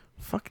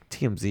 Fucking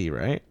TMZ,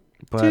 right?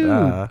 But Dude,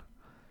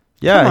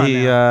 yeah, come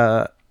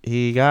on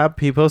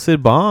he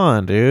posted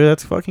bond, dude.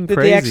 That's fucking Did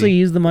crazy. they actually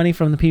use the money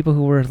from the people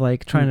who were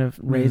like trying to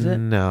raise it?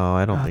 No,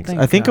 I don't Oh, think so.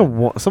 thank I think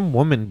God. some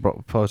woman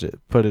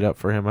put it up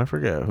for him. I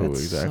forget who That's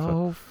exactly.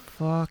 so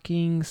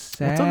fucking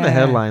sad. What's on the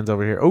headlines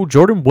over here? Oh,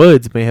 Jordan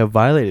Woods may have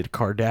violated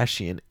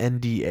Kardashian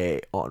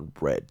NDA on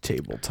Red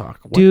Table Talk.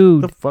 What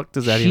Dude, the fuck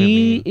does that even She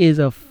mean? is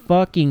a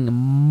fucking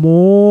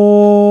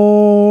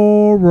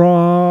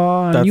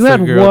moron. That's You the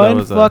had girl that one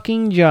was,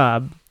 fucking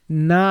job,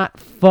 not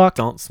fuck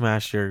Don't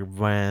smash your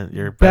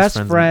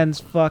best friend's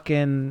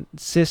fucking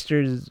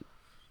sister's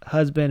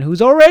husband,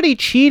 who's already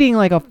cheating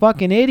like a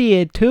fucking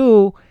idiot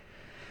too.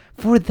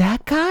 For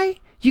that guy,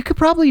 you could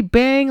probably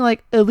bang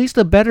like at least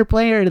a better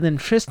player than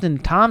Tristan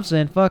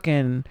Thompson,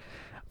 fucking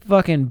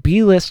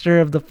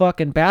B-lister of the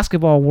fucking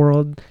basketball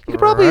world. You could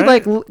probably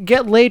Right. like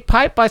get laid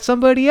pipe by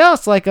somebody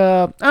else, like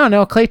I don't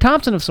know, Klay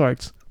Thompson of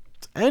sorts.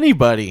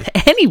 Anybody.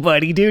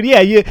 Anybody, dude.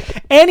 Yeah,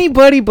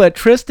 anybody but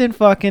Tristan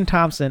fucking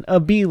Thompson, a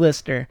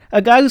B-lister,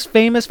 a guy who's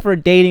famous for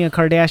dating a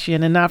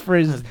Kardashian and not for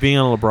his. Being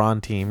on a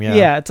LeBron team, yeah.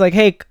 Yeah, it's like,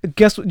 hey,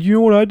 guess what? You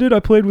know what I did?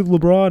 I played with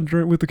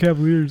LeBron with the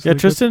Cavaliers. Yeah,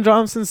 Like, Tristan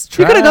Johnson's you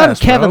trash, could have gotten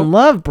bro. Kevin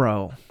Love,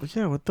 bro.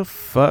 Yeah, what the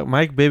fuck?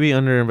 Mike Bibby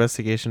under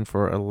investigation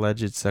for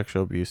alleged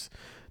sexual abuse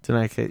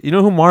tonight. You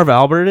know who Marv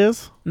Albert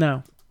is?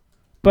 No,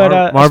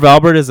 but Marv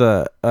Albert is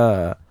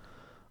a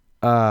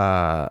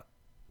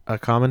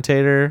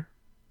commentator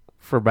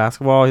for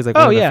basketball. He's like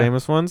one of the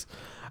famous ones.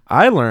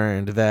 I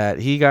learned that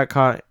he got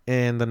caught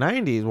in the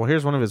 90s. Well,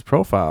 here's one of his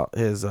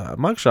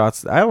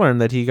mugshots. I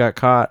learned that he got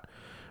caught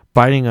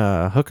biting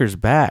a hooker's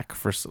back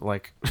for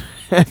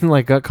and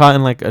like got caught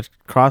in like a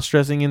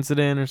cross-dressing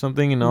incident or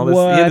something and all this.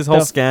 He had this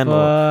whole scandal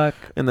fuck?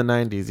 in the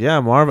 90s. Yeah,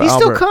 Marv He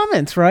Albert. still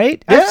comments,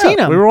 right? Yeah, I've seen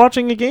him. We were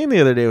watching a game the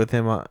other day with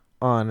him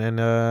on, and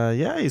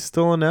yeah, he's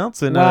still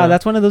announcing. Wow,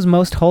 that's one of those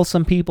most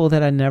wholesome people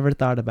that I never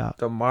thought about.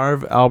 the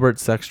Marv Albert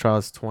sex trial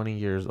is 20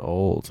 years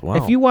old. Wow.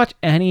 If you watch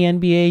any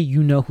NBA,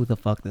 you know who the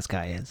fuck this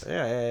guy is.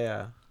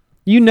 yeah.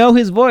 You know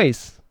his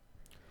voice.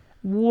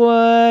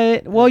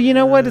 What? Well, you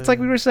know what? It's like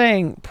we were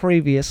saying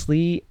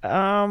previously.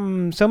 So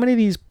many of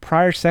these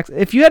prior sex.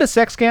 If you had a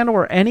sex scandal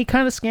or any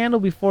kind of scandal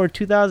before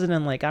 2000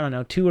 and like I don't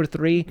know 2 or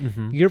 3,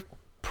 you're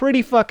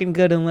pretty fucking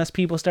good unless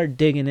people start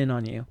digging in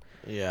on you.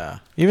 Yeah.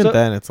 Even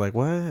then, it's like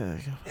what?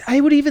 I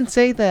would even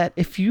say that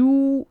if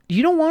you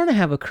don't want to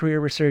have a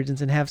career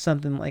resurgence and have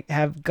something like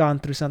have gone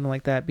through something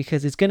like that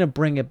because it's gonna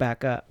bring it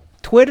back up.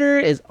 Twitter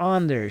is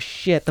on their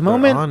shit. The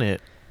moment on it.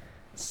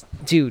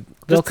 Dude,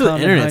 they'll just the come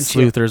and internet hunt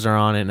you. sleuthers are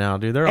on it now,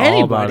 dude. They're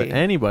all about it.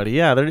 Anybody,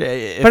 yeah. But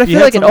I feel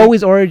like it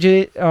always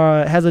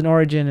has an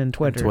origin in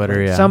Twitter.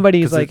 Twitter, yeah.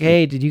 Somebody's like,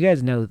 "Hey, did you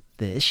guys know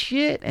this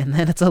shit?" And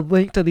then it's a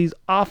link to these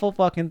awful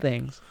fucking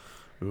things.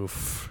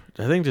 Oof.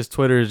 I think just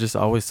Twitter is just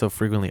always so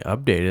frequently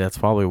updated. That's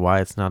probably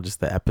why it's not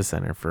just the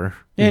epicenter for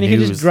and news. you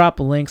can just drop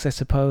links, I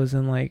suppose,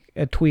 and like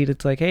a tweet.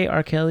 It's like, "Hey,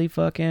 R. Kelly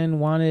fucking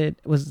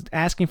was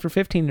asking for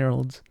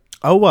 15-year-olds."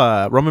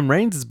 Oh, Roman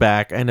Reigns is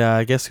back, and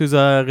guess who's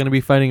going to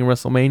be fighting in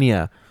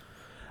WrestleMania?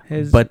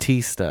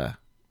 Batista.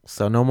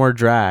 So no more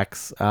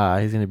Drax.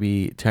 He's going to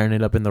be tearing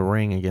it up in the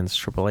ring against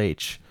Triple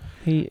H.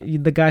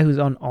 The guy who's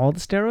on all the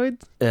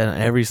steroids? And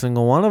every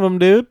single one of them,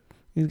 dude.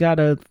 He's got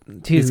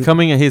he's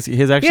coming. His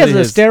actually. He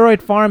has a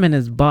steroid farm in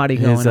his body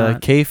going on.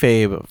 His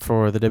kayfabe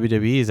for the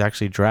WWE is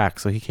actually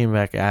Drax. So he came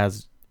back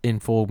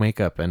in full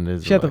makeup and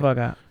is shut the fuck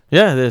up.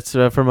 Yeah, it's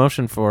a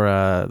promotion for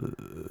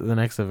the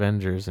next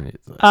Avengers, and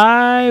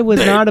I was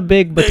not a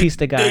big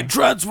Batista guy. They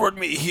transferred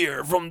me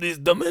here from this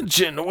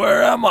dimension.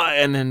 Where am I?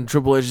 And then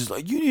Triple H is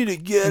like, "You need to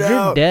get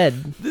out. You're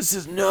dead. This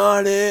is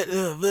not it."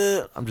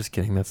 I'm just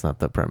kidding. That's not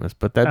the premise,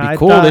 but that'd be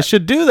cool. They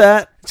should do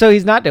that. So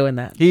he's not doing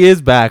that. He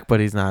is back, but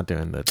he's not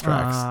doing the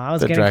Drax. I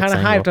was getting kind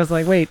of hyped. I was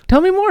like, "Wait,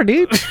 tell me more,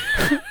 dude.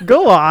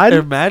 Go on."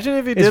 Imagine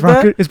if he did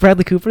that. Is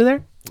Bradley Cooper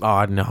there?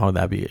 Oh no,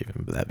 that'd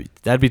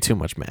be too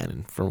much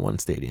man for one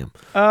stadium.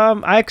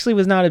 I actually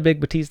was not a big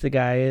Batista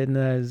guy in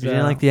the. You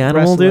didn't like the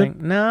animal,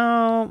 dude?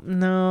 No.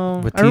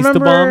 Batista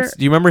bombs.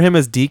 Do you remember him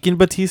as Deacon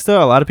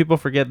Batista? A lot of people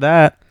forget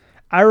that.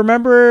 I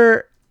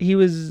remember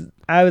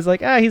I was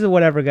like, he's a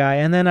whatever guy,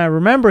 and then I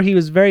remember he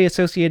was very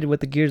associated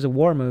with the Gears of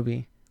War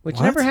movie, which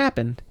never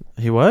happened.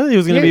 He was. He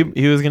was gonna be.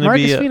 He was gonna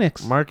Marcus be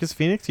Phoenix. Marcus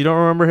Phoenix. You don't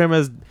remember him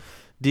as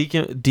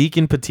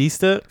Deacon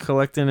Batista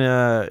collecting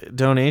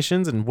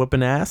donations and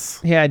whipping ass?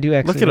 Yeah, I do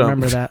actually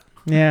remember that.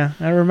 Yeah,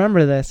 I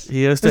remember this.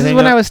 This is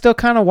when I was still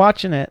kind of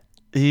watching it.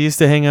 He used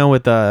to hang out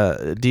with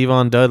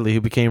Devon Dudley,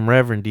 who became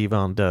Reverend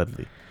Devon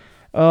Dudley.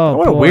 Oh,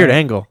 what a weird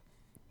angle.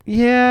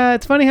 Yeah,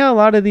 it's funny how a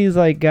lot of these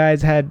like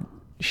guys had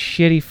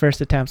shitty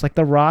first attempts. Like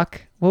The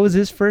Rock. What was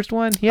his first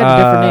one? He had a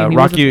different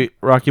name.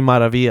 Rocky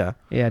Maravilla.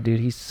 Yeah, dude,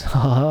 he sucked.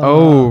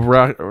 Oh,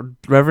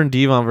 Reverend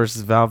Devon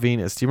versus Val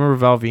Venus. Do you remember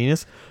Val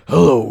Venus?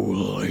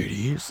 Hello,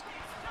 ladies.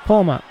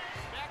 Pull him up.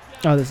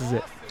 Oh, this is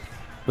it.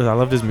 But I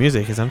loved his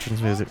music, his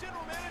entrance music.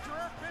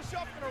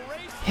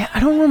 Yeah, I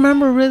don't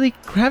remember really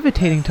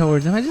gravitating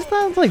towards him. I just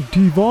thought it was like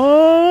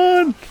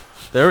Devon.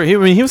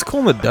 He was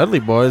cool in the Dudley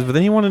Boys, but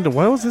then he wanted to.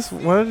 What was this?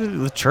 What is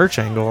the church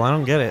angle? I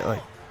don't get it.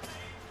 Like,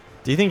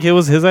 do you think it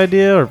was his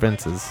idea or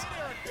Vince's?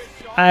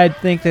 I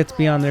think that's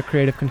beyond their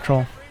creative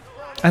control.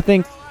 I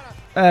think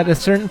at a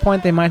certain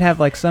point they might have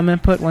like some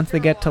input once they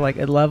get to like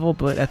a level,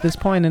 but at this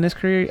point in his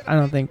career, I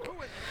don't think.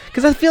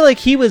 Because I feel like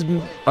he was.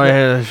 Oh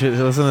yeah, listen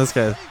to this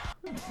guy.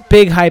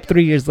 Big hype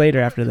 3 years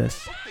later after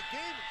this.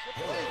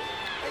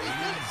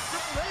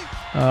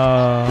 You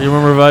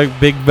remember like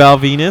Big Val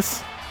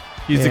Venus?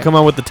 He used to come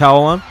out with the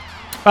towel on.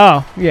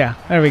 Oh yeah,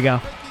 there we go.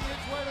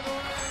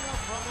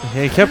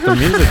 He kept the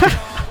music.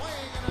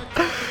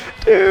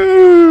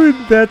 Dude,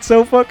 that's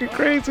so fucking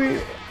crazy.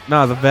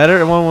 No, the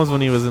better one was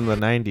when he was in the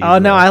 90s. Oh,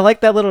 no, I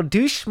like that little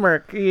douche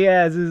smirk he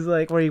has. Is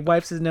like where he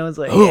wipes his nose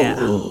like, yeah.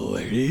 Oh,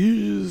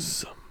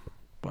 ladies.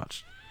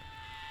 Watch.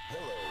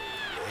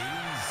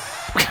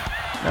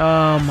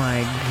 Oh,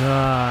 my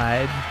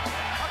God.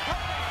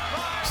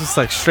 Just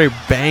like straight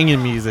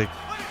banging music.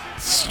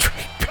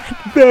 Straight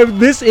banging.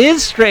 This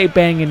is straight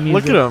banging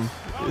music. Look at him.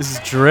 This is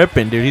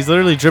dripping, dude. He's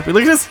literally dripping.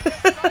 Look at this.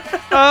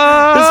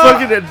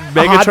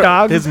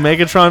 His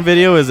Megatron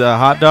video is a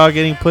hot dog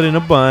getting put in a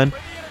bun,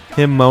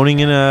 him moaning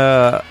in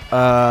a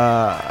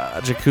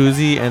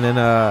jacuzzi, and then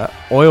a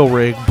oil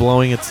rig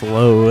blowing its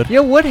load.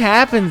 Yo, what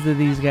happens to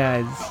these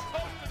guys?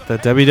 The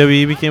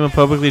WWE became a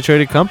publicly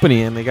traded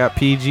company, and they got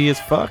PG as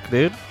fuck,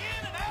 dude.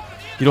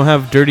 You don't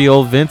have dirty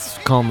old Vince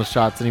calling the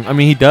shots anymore. I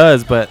mean, he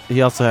does, but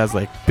he also has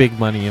like big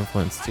money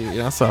influence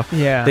too. So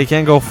yeah, they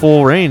can't go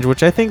full range,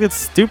 which I think that's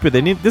stupid.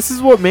 This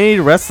is what made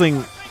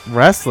wrestling.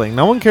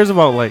 No one cares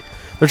about like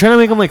they're trying to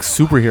make them like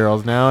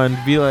superheroes now and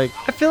be like.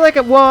 I feel like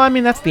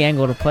that's the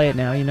angle to play it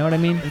now. You know what I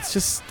mean? It's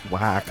just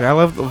whack. I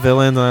love the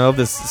villains and I love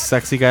this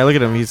sexy guy. Look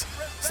at him. It's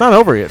not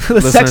over yet. The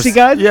sexy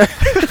guy? Yeah.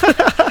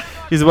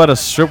 He's about to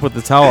strip with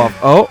the towel off.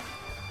 Oh.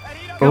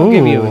 I'll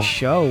give you a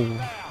show.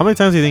 How many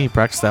times do you think he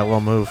practiced that little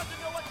move?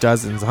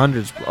 Dozens,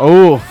 hundreds.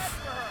 Oh.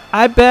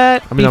 I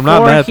bet. I mean, I'm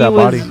not mad at that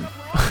body.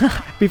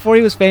 Before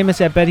he was famous,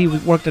 I bet he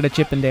worked at a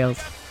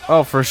Chippendales.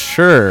 Oh, for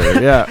sure.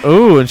 Yeah.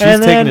 Ooh, and she's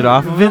And taking then it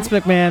off of Vince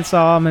him. McMahon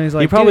saw him and he's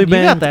like, probably dude,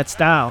 you got banged- that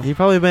style. He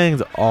probably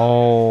bangs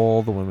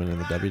all the women in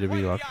the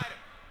WWE locker room.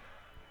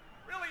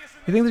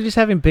 You think they're just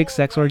having big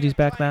sex orgies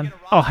back then?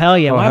 Oh, hell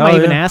yeah. Oh, Why am I hell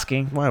even yeah.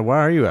 asking? Why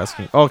are you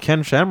asking? Oh,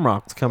 Ken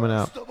Shamrock's coming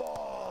out.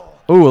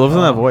 Ooh, listen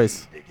to that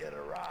voice. To get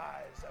a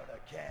rise out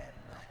of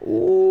Ken.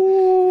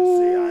 Ooh.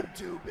 See, I'm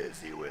too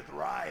busy with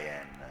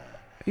Ryan.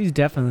 He's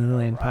definitely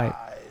laying pipe.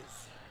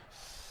 Rise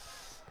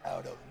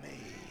out of me.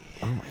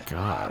 Oh my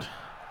god.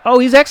 Oh,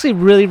 he's actually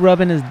really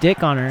rubbing his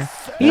dick on her.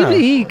 Yeah.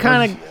 He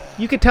kind of,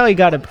 you could tell he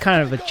got a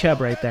kind of a chub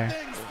right there.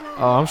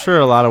 Oh, I'm sure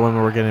a lot of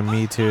women were getting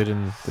Me Too'd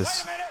in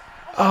this.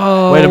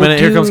 Oh, Wait a minute,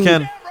 here comes dude.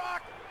 Ken.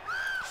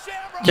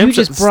 You Ken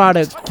just Sh- brought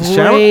a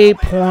Shamrock? great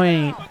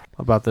point.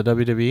 About the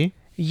WWE?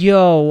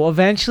 Yo,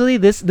 eventually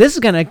this is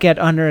gonna get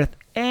unearthed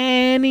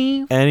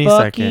any Any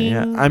second,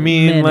 yeah. I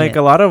mean, like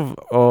a lot of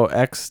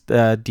ex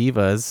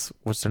divas,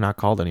 which they're not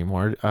called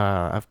anymore,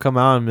 have come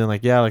out and been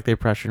like, yeah, like they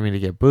pressured me to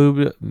get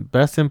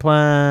breast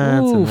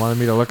implants and Oof. wanted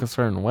me to look a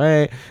certain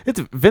way. It's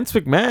Vince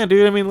McMahon,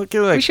 dude. I mean, look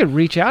at like. we should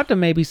reach out to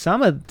maybe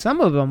some of them.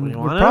 What do Would you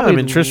want? probably I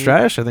mean, Trish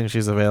Stratus, I think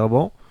she's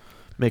available.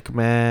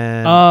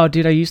 McMahon. Oh,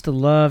 dude, I used to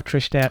love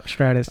Trish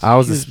Stratus. I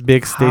was She this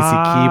big Stacy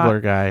hot.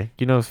 Keibler guy.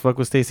 You know, fuck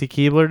with Stacy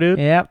Keibler, dude.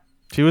 Yep.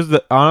 She was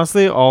the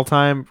honestly all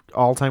time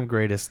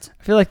greatest.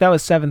 I feel like that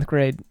was 7th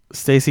grade.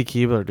 Stacy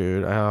Keibler,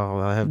 dude.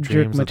 Oh, I have Jerk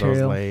dreams of those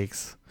material.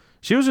 legs.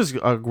 She was just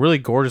a really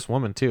gorgeous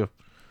woman too.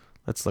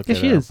 Let's look Yeah,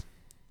 at she her. is.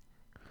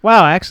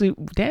 Wow, actually,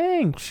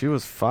 dang. She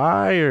was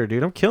fire,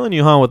 dude. I'm killing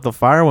you, huh, with the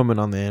fire woman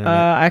on the internet.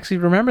 I actually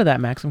remember that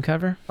Maxim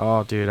cover.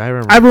 Oh, dude, I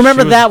remember. I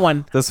remember She was- that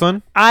one. This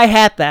one? I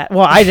had that.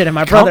 Well, I didn't.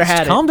 My brother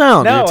had it. Calm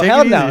down, No, dude. Take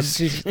hell it no.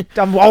 easy. Just-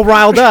 I'm all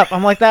riled up.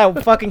 I'm like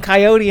that fucking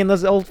coyote in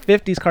those old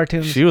 50s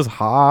cartoons. She was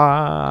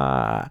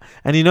hot.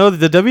 And you know,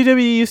 the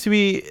WWE used to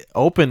be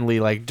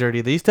openly like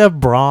dirty. They used to have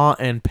bra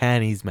and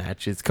panties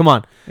matches. Come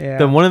on.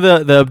 Yeah. One of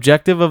the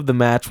objective of the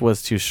match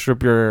was to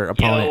strip your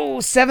opponent. Yo,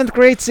 7th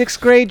grade,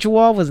 6th grade,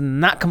 Joel was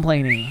not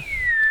complaining.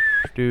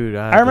 Dude,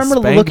 I remember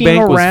the spank looking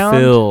bank around.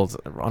 was filled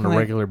on a Like,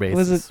 regular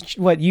basis. Was it,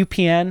 what,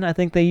 UPN? I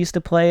think they used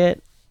to play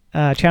it.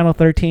 Channel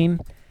 13.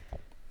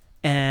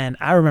 And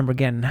I remember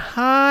getting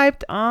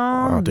hyped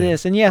on Oh, dude.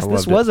 this. And yes, I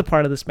this loved was it. a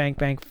part of the Spank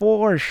Bank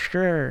for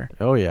sure.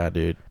 Oh yeah,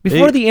 dude.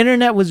 Before the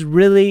internet was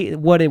really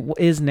what it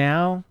is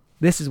now,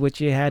 this is what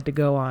you had to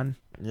go on.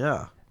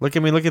 Yeah. Look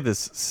at me. Look at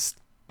this.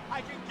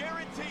 I can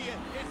guarantee you.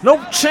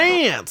 No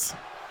chance.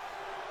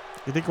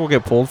 You think we'll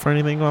get pulled for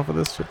anything off of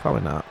this shit?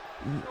 Probably not.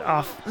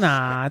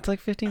 Nah, it's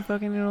like 15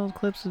 fucking year old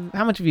clips.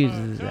 How much views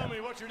is that?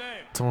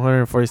 It's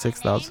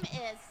 146,000.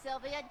 Name is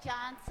Sylvia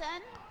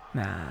Johnson.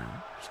 Nah,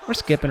 we're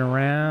skipping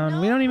around.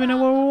 We don't even know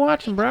what we're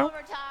watching, bro.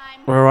 Overtime.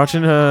 We're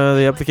watching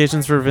the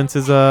applications for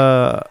Vince's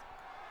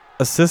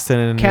assistant,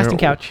 and Casting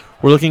couch.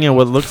 We're looking at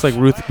what looks like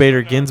Ruth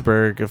Bader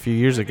Ginsburg a few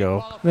years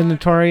ago. The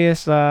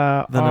notorious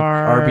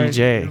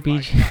RBJ.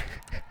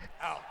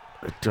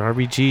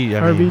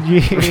 RBG. I mean.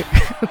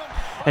 RBG.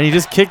 And he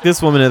just kicked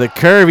this woman to the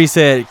curb. He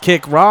said,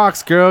 "Kick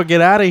rocks, girl. Get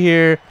out of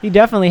here." He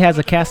definitely has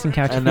a casting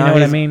couch, if you now know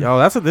what I he's- mean. Oh,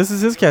 this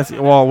is his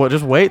casting. Well,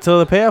 just wait till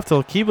the payoff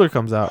till Keebler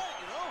comes out.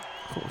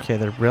 Okay,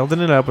 they're building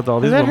it up with all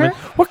these that women. her?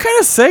 What kind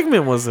of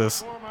segment was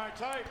this?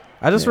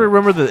 I just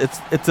remember that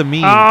it's a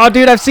meme. Oh,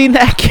 dude, I've seen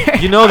that.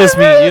 You know this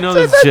meme. You know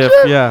this GIF.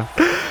 Yeah.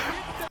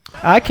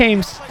 I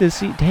came to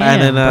see. Damn.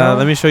 And then bro.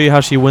 let me show you how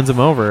she wins him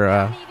over.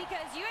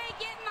 Because you ain't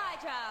getting my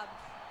job.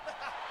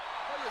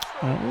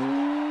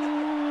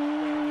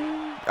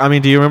 I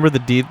mean, do you remember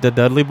the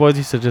Dudley Boys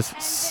used to just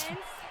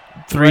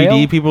 3D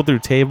Rail? people through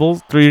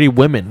tables? 3D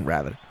women,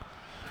 rather.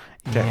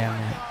 Okay. Yeah,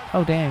 man.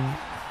 Oh, dang.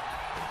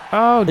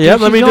 Oh, dude, Yeah,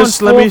 she's let me going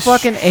just- let full me sh-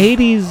 fucking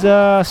 80s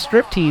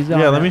striptease on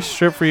Yeah, let her. me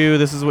strip for you.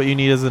 This is what you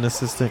need as an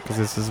assistant, because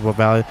this is what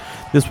value.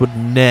 This would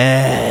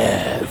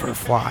never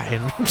fly.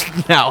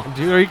 Now,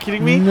 dude, are you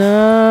kidding me?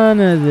 None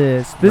of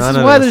this. This None is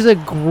of why this. there's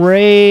a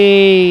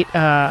great.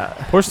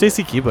 Poor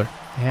Stacy Keibler.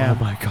 Yeah.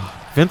 Oh my god,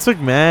 Vince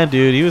McMahon,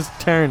 dude, he was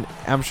tearing.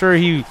 I'm sure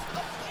he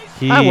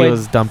I would.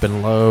 was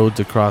dumping loads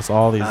across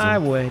all these. I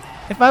would.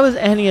 If I was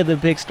any of the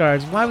big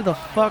stars, why the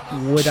fuck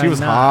would I She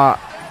was not?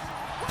 hot.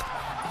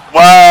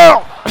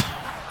 Wow.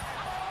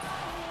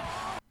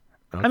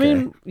 I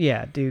mean,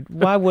 yeah, dude.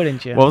 Why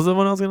wouldn't you? what was the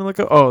one I was gonna look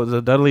up? Oh,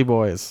 the Dudley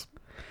Boys.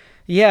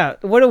 Yeah,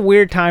 what a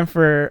weird time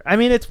for. I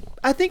mean,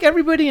 I think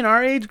everybody in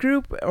our age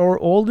group or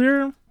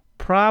older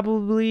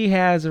probably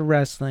has a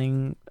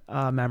wrestling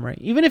memory.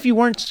 Even if you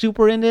weren't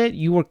super into it,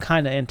 you were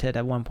kind of into it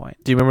at one point.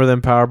 Do you remember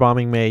them power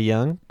bombing Mae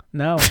Young?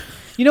 No,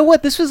 you know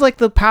what? This was like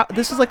the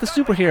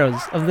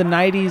superheroes of the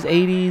 '90s,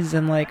 '80s,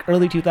 and like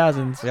early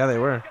 2000s. Yeah, they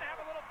were.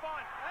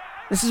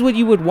 This is what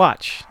you would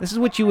watch. This is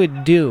what you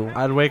would do.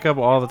 I'd wake up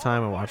all the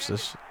time and watch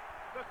this.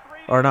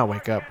 Or not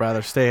wake up,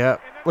 rather stay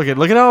up. Look at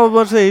how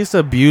much they used to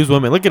abuse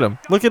women. Look at them.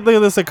 Look at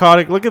the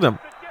psychotic. Look at them.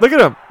 Look at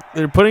them.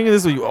 They're putting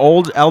this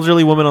old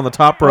elderly woman on the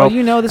top Oh, rope.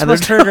 you know this and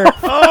must they're- hurt her.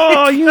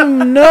 Oh, you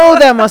know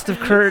that must have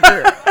hurt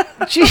her.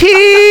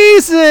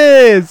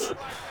 Jesus!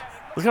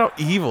 Look how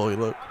evil he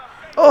looked.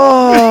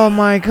 Oh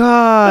my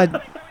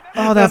God!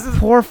 Oh, that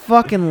poor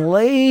fucking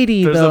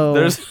lady,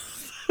 though.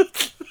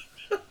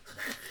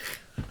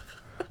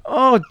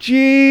 Oh,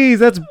 jeez,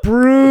 that's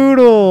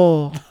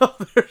brutal.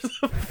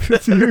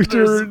 She's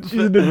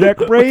in a neck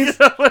brace.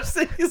 They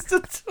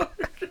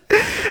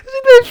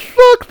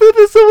fucked with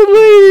this old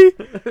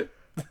lady.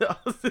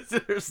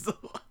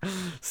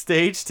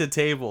 Stage to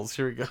tables.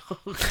 Here we go.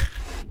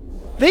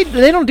 They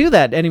don't do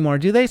that anymore,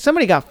 do they?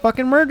 Somebody got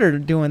fucking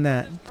murdered doing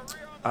that.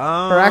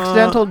 Or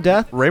accidental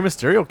death. Rey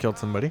Mysterio killed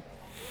somebody.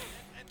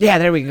 Yeah,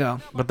 there we go.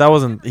 But that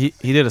wasn't... He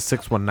did a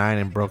 619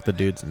 and broke the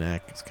dude's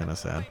neck. It's kind of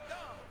sad.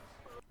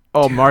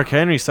 Oh, Mark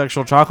Henry,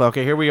 sexual chocolate.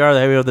 Okay, here we are.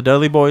 There we have the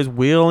Dudley Boys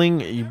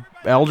wheeling a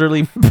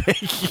elderly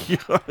baby.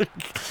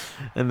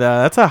 And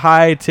that's a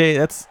high...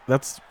 that's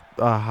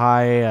a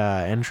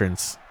high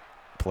entrance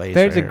place.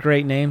 There's right a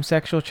great name,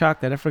 Sexual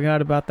Chocolate. I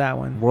forgot about that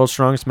one. World's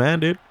Strongest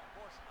Man, dude.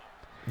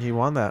 He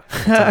won that.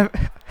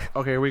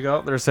 Okay, here we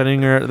go. They're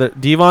sending her...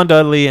 Devon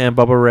Dudley and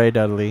Bubba Ray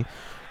Dudley,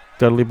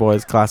 Dudley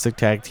Boys, classic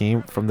tag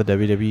team from the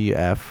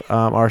WWF,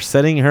 are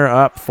setting her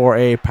up for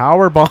a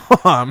power bomb.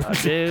 Oh,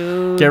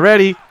 dude. Get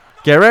ready.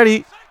 Get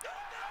ready.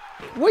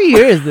 What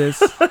year is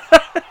this?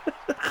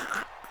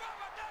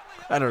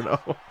 I don't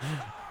know.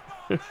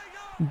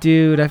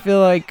 Dude, I feel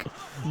like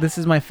this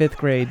is my 5th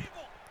grade.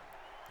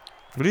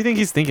 What do you think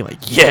he's thinking? Like,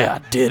 yeah,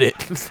 I did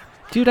it.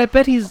 Dude, I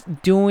bet he's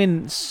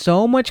doing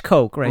so much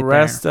coke right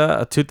Rest,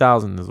 there.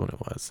 2000 is when it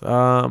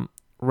was.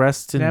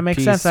 Rest in That makes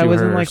peace sense. I to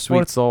was in her like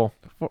sweet 4th soul.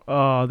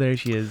 Oh, there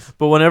she is.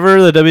 But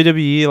whenever the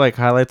WWE like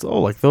highlights,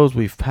 like those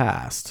we've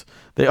passed,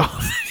 they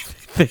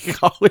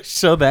always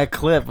show that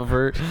clip of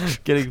her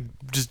getting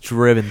just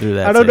driven through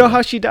that. I don't know segment.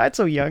 how she died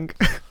so young.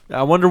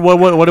 I wonder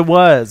what it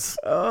was.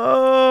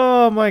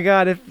 Oh my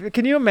god!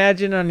 Can you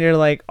imagine on your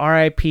like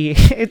RIP?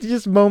 It's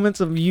just moments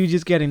of you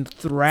just getting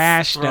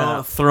thrashed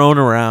up, thrown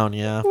around.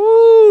 Yeah.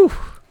 Woo!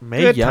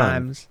 Mae Good Young.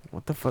 times.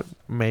 What the fuck,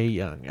 Mae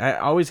Young? I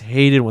always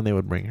hated when they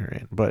would bring her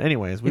in. But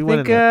anyways, we You went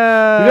think, in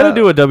there. We gotta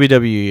do a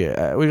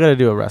WWE. We gotta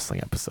do a wrestling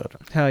episode.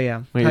 Hell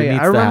yeah! Wait, Hell it yeah!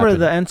 needs I to remember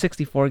happen. the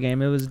N64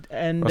 game. It was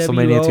NWO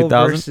WrestleMania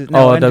 2000. versus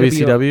NWO.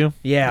 WCW.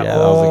 Yeah. Yeah, that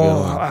was a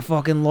good one. I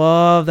fucking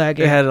love that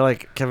game. It had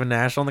like Kevin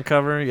Nash on the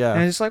cover. Yeah.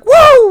 and it's just like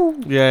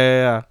woo!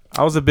 Yeah.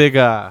 I was a big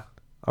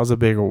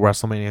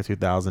WrestleMania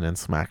 2000 and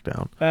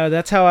SmackDown.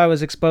 That's how I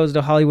was exposed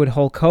to Hollywood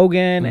Hulk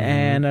Hogan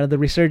and the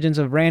resurgence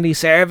of Randy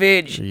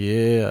Savage.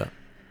 Yeah.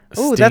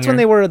 Oh, that's when Stinger.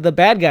 they were the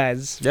bad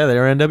guys. Yeah, they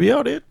were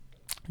NWO, dude.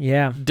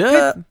 Yeah.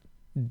 Duh.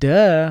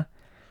 Duh. That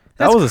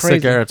That's was a sick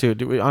crazy. era too.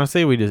 Dude,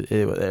 honestly,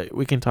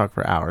 we can talk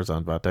for hours on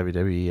about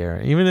WWE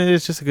era. Even if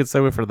it's just a good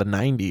segue for the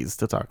 '90s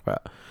to talk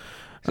about.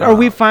 Are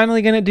we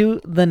finally gonna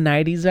do the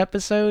 '90s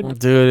episode?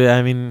 Dude,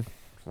 I mean,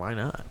 why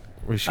not?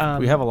 We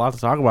have a lot to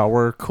talk about.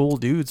 We're cool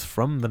dudes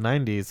from the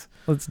 '90s.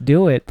 Let's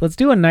do it. Let's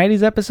do a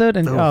 '90s episode.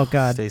 And oh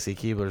god, Stacy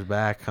Keebler's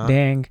back, huh?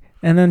 dang!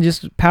 And then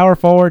just power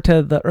forward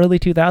to the early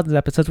 2000s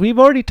episodes we've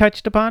already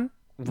touched upon.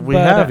 We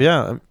have,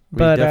 yeah. We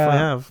but, definitely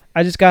have.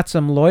 I just got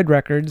some Lloyd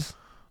records.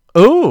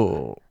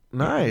 Oh,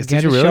 nice. Get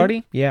Did you it, really?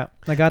 Shorty? Yeah,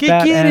 I got Get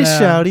that. it, and,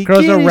 shawty,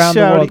 Girls get it, Around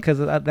the shawty. World, because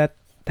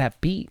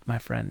that beat, my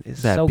friend,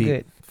 is That so beat.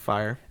 good.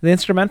 Fire. The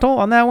instrumental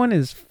on that one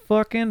is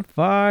fucking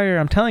fire.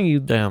 I'm telling you,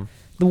 Damn.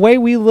 the way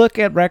we look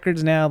at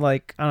records now,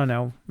 like, I don't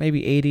know,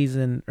 maybe 80s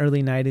and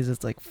early 90s,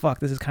 it's like, fuck,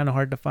 this is kind of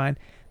hard to find.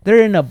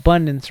 They're in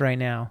abundance right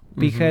now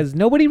because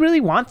nobody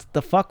really wants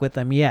to fuck with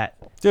them yet.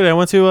 Dude, I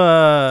went to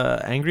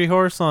Angry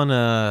Horse on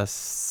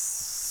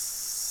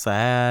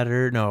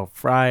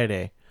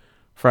Friday.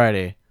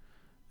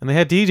 And they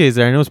had DJs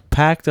there, and it was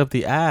packed up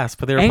the ass.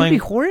 But they were Angry playing.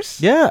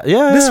 Horse? Yeah.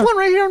 This one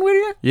right here on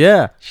Whittier?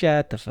 Yeah.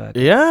 Shut the fuck.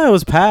 Yeah, it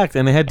was packed,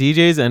 and they had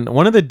DJs, and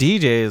one of the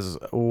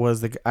DJs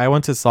was I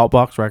went to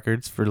Saltbox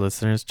Records for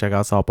listeners. Check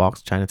out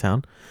Saltbox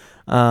Chinatown.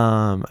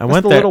 I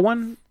went the there. little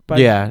one?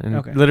 Yeah, and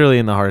Okay. literally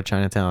in the heart of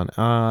Chinatown.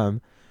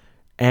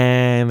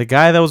 And the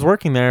guy that was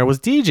working there was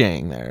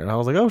DJing there. And I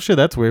was like, oh shit,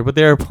 that's weird. But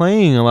they were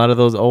playing a lot of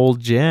those old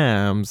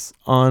jams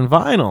on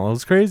vinyl. It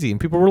was crazy, and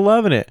people were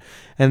loving it.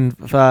 And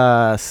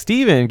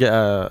Steven,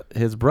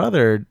 his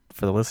brother,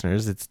 for the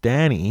listeners, it's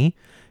Danny.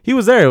 He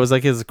was there. It was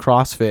like his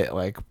CrossFit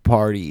like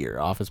party or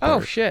office party.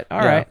 Oh shit!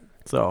 All Yeah. right.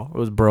 So it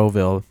was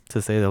Broville,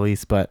 to say the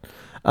least. But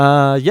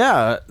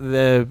yeah,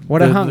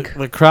 What a hunk.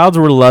 The crowds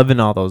were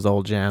loving all those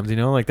old jams. You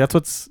know, like that's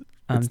what's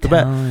I'm it's the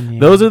best. telling you.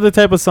 Those are the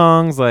type of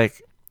songs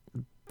like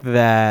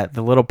that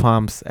the Little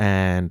Pumps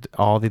and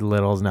all the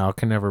Littles now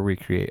can never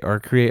recreate or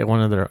create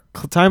one of their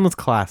timeless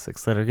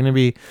classics that are going to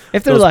be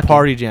if they're those lucky.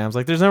 party jams.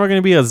 Like there's never going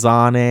to be a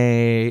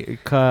Zane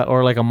cut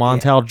or like a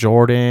Montel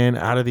Jordan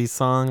out of these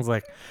songs.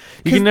 Like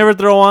you can never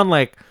throw on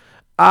like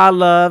I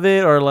Love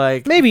It or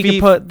like Maybe you could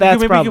put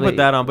maybe you probably- could put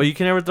that on, but you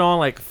can never throw on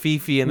like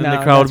Fifi and then No,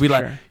 the crowd would that's be for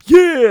like,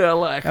 sure. yeah,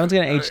 like That one's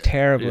gonna age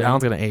terribly. Yeah, that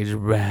one's gonna age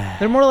bad.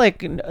 They're more like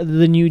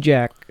the New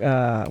Jack.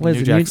 What is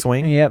New it? Jack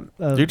Swing? Yep.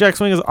 New Jack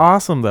Swing is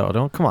awesome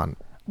though. Come on.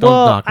 Don't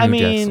Well, knock I New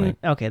Jack mean, Swing.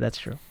 okay, that's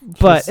true.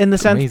 But It's in the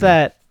sense amazing.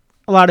 that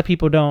a lot of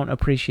people don't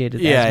appreciate it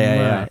Yeah, as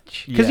yeah.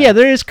 much. Because Yeah.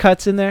 there is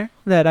cuts in there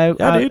that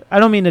dude. I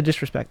don't mean to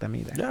disrespect them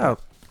either. Yeah,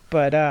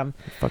 But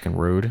fucking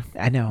rude.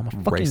 I know I'm a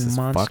fucking Racist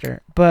fuck.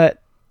 monster.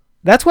 But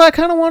That's why I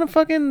kind of want to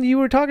fucking. You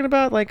were talking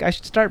about like I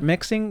should start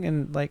mixing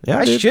and like Yeah,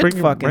 I dude, should bring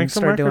fucking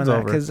some start doing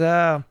records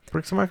that over. because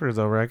Bring some records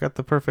over. I got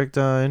the perfect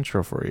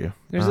intro for you.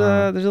 there's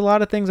a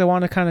lot of things I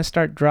want to kind of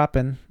start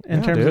dropping in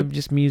Yeah, terms dude. of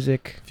just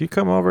music. If you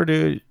come over,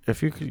 dude,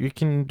 if you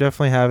can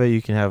definitely have it.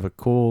 You can have a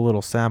cool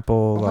little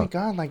sample. Oh my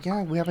god! Like,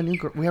 yeah, we have a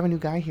new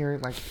guy here.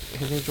 Like,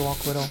 his name's Joel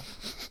Quiddle.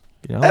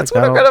 You know, That's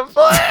like, what I'm gonna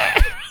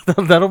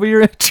play. that'll be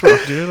your intro,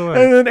 dude.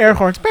 And then air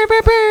horns. Beep,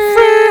 beep,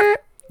 beep.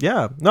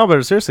 Yeah, no,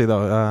 but seriously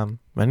though,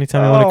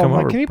 anytime you want to come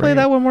over, Can you play bring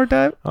that it. one more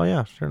time? Oh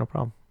yeah, sure, no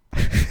problem.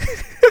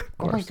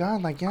 Oh my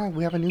god! Like, yeah,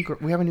 we have a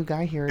new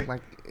guy here.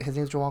 Like, his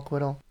name's Joel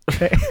Quiddle.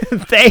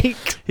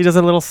 Thanks. He does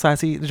a little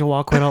sassy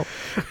Joel Quiddle.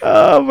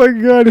 Oh my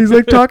god, he's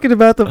like talking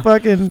about the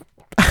fucking.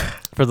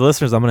 For the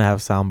listeners, I'm gonna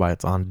have sound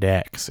bites on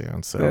deck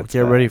soon, so That's,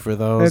 get ready for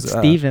those. That's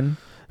Steven.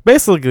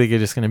 Basically, you're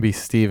just gonna be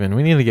Steven.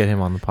 We need to get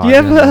him on the Do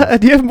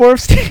podcast. you have more of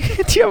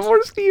Steven? Do you have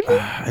more Steven?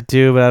 I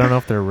do, but I don't know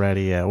if they're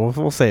ready yet.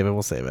 We'll save it.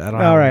 We'll save it. I don't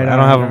All have, right, I all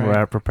don't have right, them all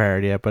right.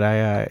 prepared yet, but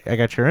I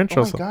got your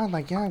intro. Oh my So god!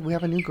 Like, yeah, we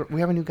have a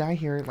new guy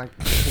here. Like,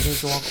 his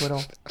name's Joel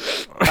Quiddle.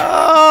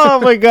 Oh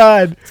my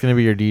god, it's gonna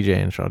be your DJ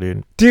intro,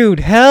 dude. dude!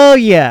 Hell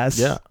yes.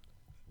 Yeah,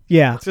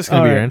 Yeah. it's just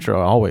gonna All be your right. intro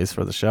always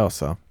for the show.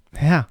 So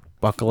Yeah.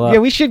 buckle up. Yeah,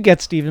 we should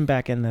get Steven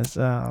back in this.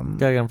 Gotta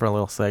get him for a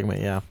little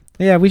segment. Yeah.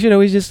 Yeah, we should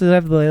always just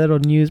have the little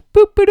news.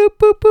 Boop, boop,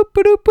 boop, boop,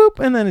 boop,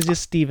 boop, and then it's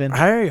just Steven.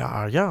 Hey,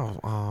 yeah.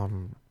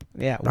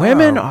 Yeah,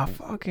 women Oh. are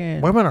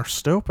fucking Women are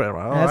stupid.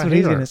 Oh, That's I what hate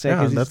he's her. gonna say, Yeah,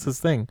 'cause he's- that's his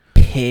thing.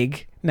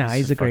 pig. No,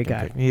 he's a great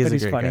fucking guy. pig. He's but a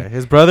he's great funny. guy.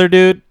 His brother,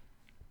 dude,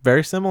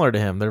 very similar to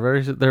him.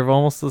 They're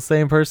almost the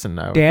same person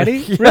now. Danny?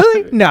 Yeah.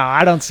 Really? No,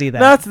 I don't see that.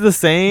 Not the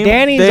same.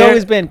 Danny's They're-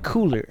 always been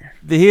cooler.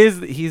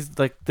 He's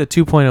like the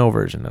 2.0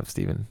 version of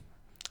Steven.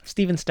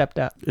 Steven stepped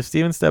up. If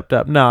Steven stepped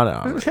up,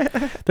 no.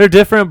 They're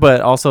different,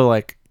 but also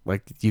like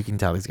you can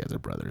tell these guys are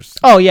brothers.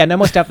 Oh yeah, no,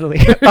 most definitely.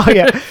 Oh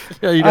yeah,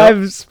 Yeah, you know?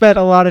 I've spent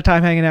a lot of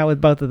time hanging out with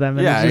both of them,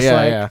 and Yeah, it's just yeah,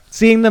 like yeah.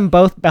 seeing them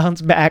both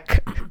bounce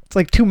back. It's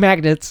like two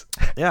magnets,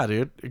 Yeah,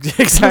 dude. in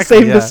Exactly. the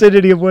same yeah.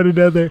 vicinity of one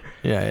another.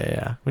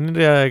 Yeah. We need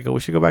to go. We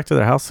should go back to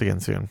their house again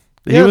soon.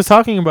 He Yeah. was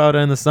talking about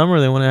in the summer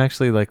they want to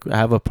actually like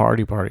have a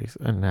party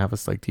and have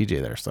us like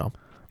DJ there. So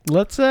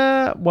Let's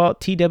well,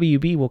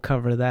 TWB will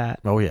cover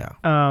that. oh yeah,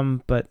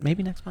 But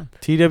maybe next month.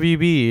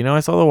 TWB. You know, I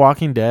saw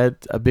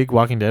a big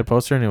Walking Dead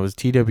poster, and it was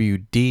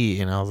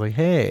TWD, and I was like,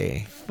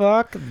 hey,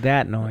 Fuck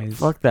that noise.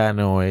 fuck that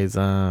noise. It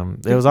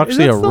was Is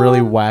actually a that the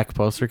really one? whack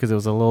poster because it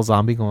was a little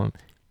zombie going.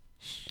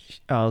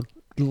 Oh,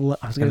 I was And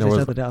gonna there say was-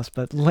 something else,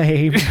 but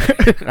lame.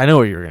 I know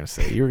what you were gonna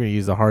say. You were gonna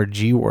use the hard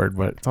G word,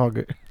 but it's all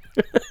good.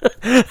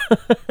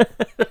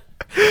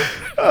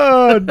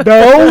 Oh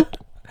no,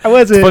 I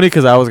wasn't. It's funny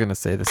because I was gonna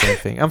say the same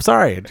thing. I'm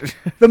sorry.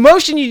 The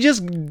motion you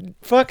just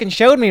fucking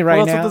showed me right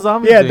Well, that's now. what the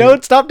zombies yeah, do.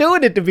 don't stop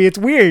doing it to me. It's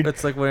weird.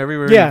 It's like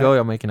whenever Yeah. you go,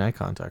 I'm making eye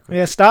contact with you.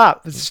 Yeah,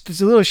 stop.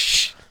 It's a little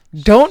shh.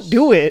 Don't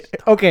do it.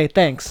 Okay,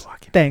 thanks.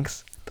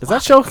 Thanks. Is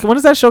that show? When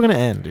is that show gonna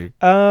end, dude?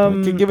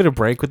 Can we give it a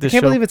break with I this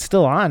can't show? believe it's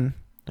still on.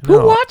 No.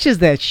 Who watches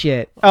that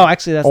shit? Oh,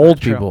 actually, that's Old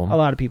not true. people. A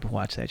lot of people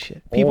watch that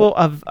shit. People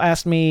have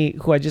asked me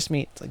who I just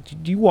meet. It's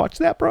like, do you watch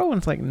that, bro? And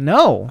it's like,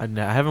 no. I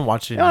haven't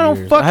watched it in I don't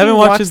years. fucking I haven't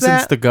watch watched it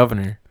since that. The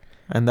Governor,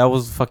 and that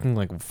was fucking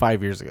like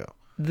 5 years ago.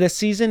 The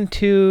season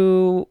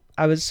 2,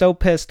 I was so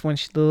pissed when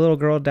the little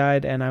girl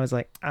died, and I was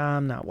like,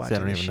 I'm not I watching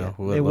don't this even know shit.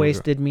 who that It little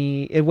wasted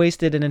me. It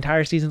wasted an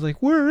entire season. It's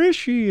like, where is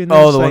she? And Oh,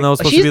 then it's the one like, that was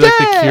supposed to "She's be like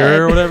The Cure dead."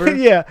 or whatever?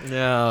 Yeah.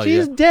 Yeah,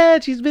 She's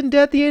dead. She's been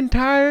dead the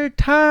entire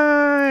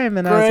time.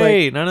 And I was like,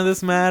 great. None of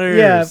this matters.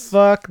 yeah,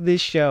 fuck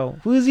this show.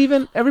 Who's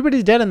even?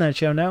 Everybody's dead in that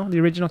show now. The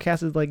original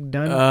cast is like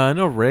done. I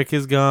know Rick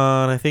is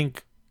gone. I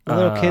think the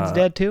little kid's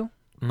dead too.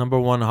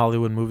 #1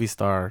 Hollywood movie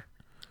star.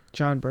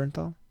 John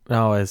Bernthal.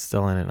 No, is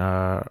still in it.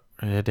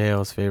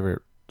 Hideo's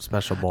favorite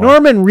special boy.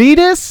 Norman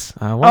Reedus.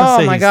 I wanna Oh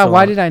say my he's god, still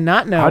why in it. did I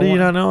not know? How do you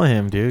not know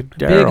him, dude?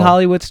 Big Daryl.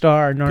 Hollywood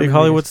star. Norman Big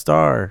Hollywood Reedus.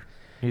 star.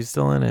 He's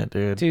still in it,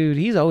 dude. Dude,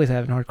 he's always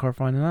having hardcore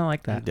fun, and I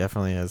like He that.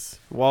 definitely is.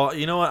 Well,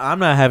 you know what? I'm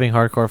not having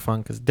hardcore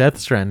fun because Death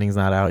Stranding's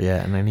not out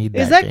yet, and I need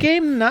that. Is that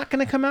game not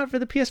going to come out for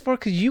the PS4?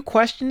 Because you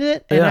questioned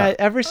it, and Yeah.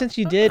 ever since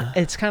you did,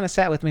 it's kind of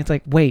sat with me. It's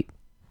like, wait,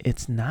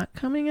 it's not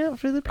coming out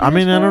for the PS4? I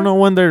mean, I don't know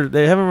when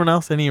they haven't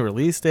announced any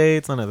release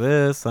dates. None of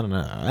this. None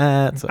of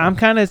that. So. I'm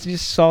kind of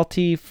just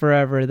salty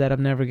forever that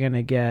I'm never going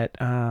to get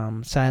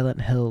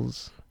Silent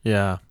Hills.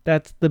 Yeah.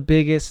 That's the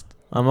biggest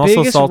I'm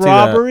also salty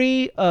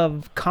robbery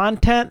of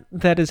content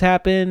that has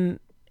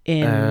happened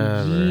in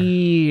Ever.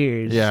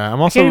 years. Yeah, I'm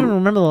I also can't even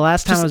remember the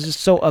last time I just- was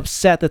just so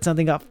upset that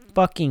something got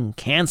fucking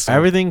canceled.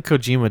 everything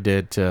Kojima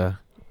did to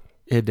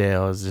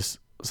Hideo is just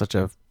such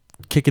a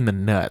kick in the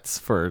nuts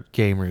for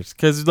gamers.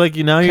 Because like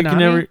you can Konami?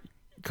 never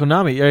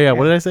Konami. Yeah.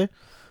 What did I say?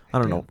 I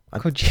don't know.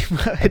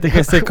 Kojima. I think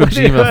I said What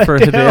did Kojima I for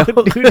do, Hideo.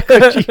 dude?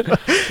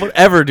 Kojima.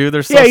 Whatever, dude.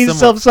 They're so Yeah, he's similar.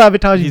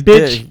 self-sabotage, He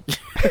bitch.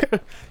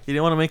 did. He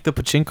didn't want to make the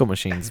pachinko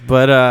machines,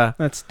 but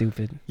That's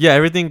stupid. yeah,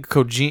 everything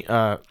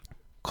Kojima.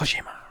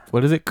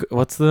 What is it?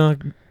 What's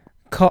the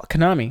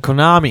Konami.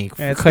 Konami?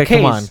 Yeah, it's Okay, the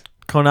come on. case.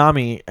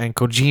 Konami and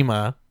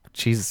Kojima.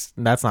 Jeez,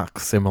 that's not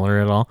similar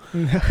at all.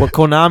 What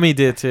Konami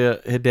did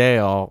to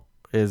Hideo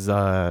is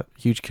a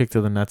huge kick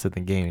to the nuts of the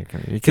gaming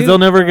community because Dude, you'll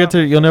never get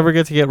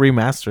to get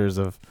remasters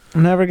of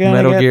I'm never gonna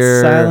Metal get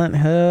Gear, Silent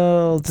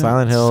Hills.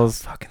 Silent It's so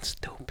Hills. fucking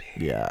stupid.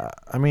 Yeah,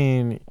 I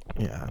mean,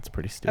 yeah, it's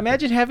pretty stupid.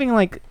 Imagine having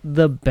like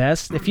the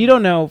best. If you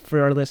don't know,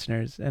 for our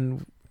listeners,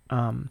 and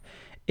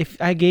if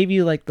I gave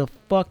you like the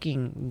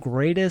fucking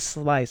greatest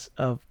slice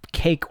of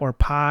cake or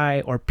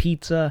pie or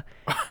pizza,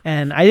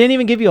 and I didn't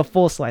even give you a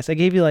full slice. I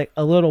gave you like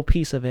a little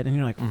piece of it, and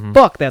you're like,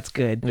 "Fuck, that's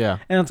good." Yeah,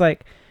 And it's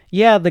like,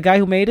 yeah, the guy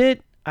who made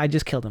it, I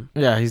just killed him.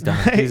 yeah, he's done.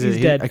 He's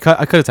dead. I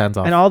cut his hands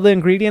off. And all the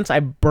ingredients, I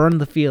burned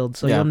the field,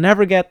 so Yeah. you'll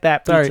never get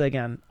that pizza Sorry.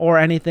 again or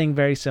anything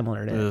very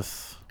similar to it. Ugh.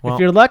 Well, If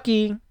you're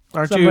lucky,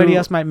 aren't somebody you-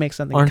 else might make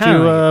something. Aren't kinda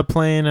you like it.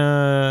 playing?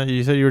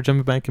 You said you were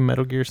jumping back in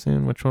Metal Gear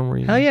soon. Which one were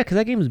you? Hell yeah, because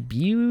that game is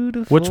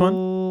beautiful. Which one?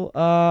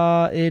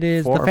 It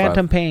is 4 the or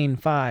Phantom Pain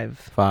 5.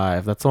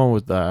 5. That's the one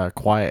with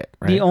Quiet,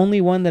 right? The only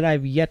one that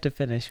I've yet to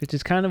finish, which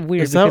is kind of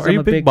weird. Is that, because are I'm you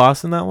a big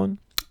boss in that one?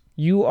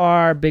 You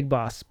are Big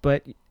Boss,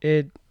 but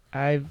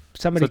somebody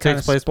So it kind takes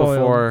of place spoiled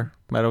before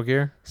Metal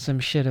Gear. some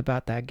shit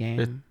about that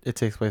game. It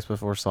takes place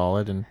before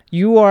Solid, and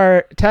You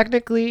are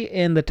technically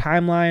in the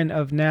timeline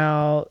of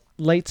now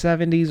late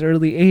 70s,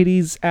 early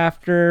 80s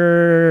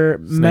after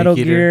Metal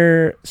Eater.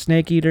 Gear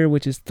Snake Eater,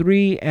 which is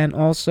 3, and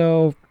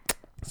also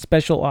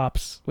Special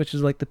Ops, which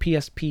is like the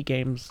PSP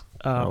games.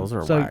 those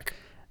are so- whack.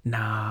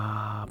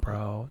 Nah,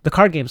 bro. The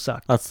card games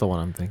suck. That's the one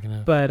I'm thinking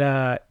of.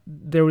 But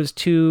there was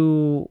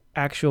 2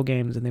 actual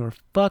games, and they were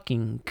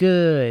fucking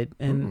good.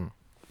 And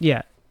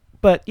yeah.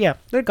 But yeah,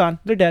 they're gone.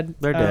 They're dead.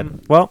 They're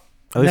dead. Well,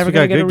 at least never we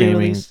gonna got get a good gaming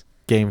re-release.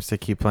 games to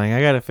keep playing.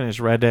 I gotta finish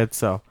Red Dead,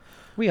 so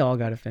We all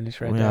got to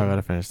finish Red we Dead. all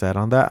gotta finish that.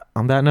 On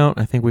that note,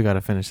 I think we gotta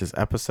finish this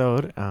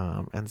episode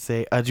and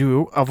say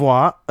adieu, au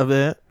revoir,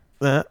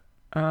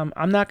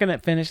 I'm not gonna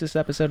finish this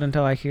episode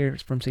until I hear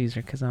from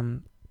Caesar because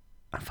I'm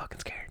fucking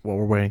scared. Well,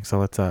 we're waiting, so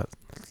let's wait.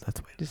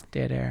 Just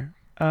dead air.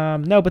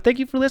 No, but thank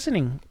you for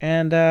listening,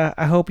 and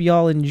I hope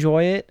y'all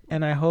enjoy it,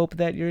 and I hope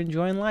that you're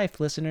enjoying life,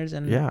 listeners.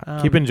 And Yeah,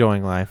 keep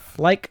enjoying life.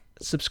 like,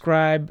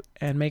 subscribe,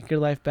 and make your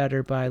life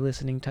better by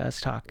listening to us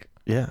talk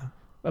Yeah,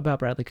 about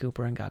Bradley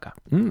Cooper and Gaga.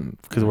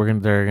 because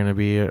they're gonna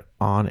be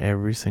on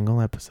every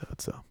single episode.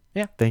 So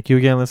Yeah. thank you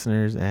again,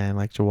 listeners, and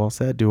like Joel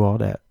said, do all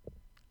that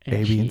And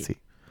A, B, and shit. C.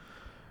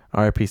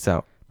 All right, peace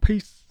out.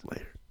 Peace.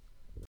 Later.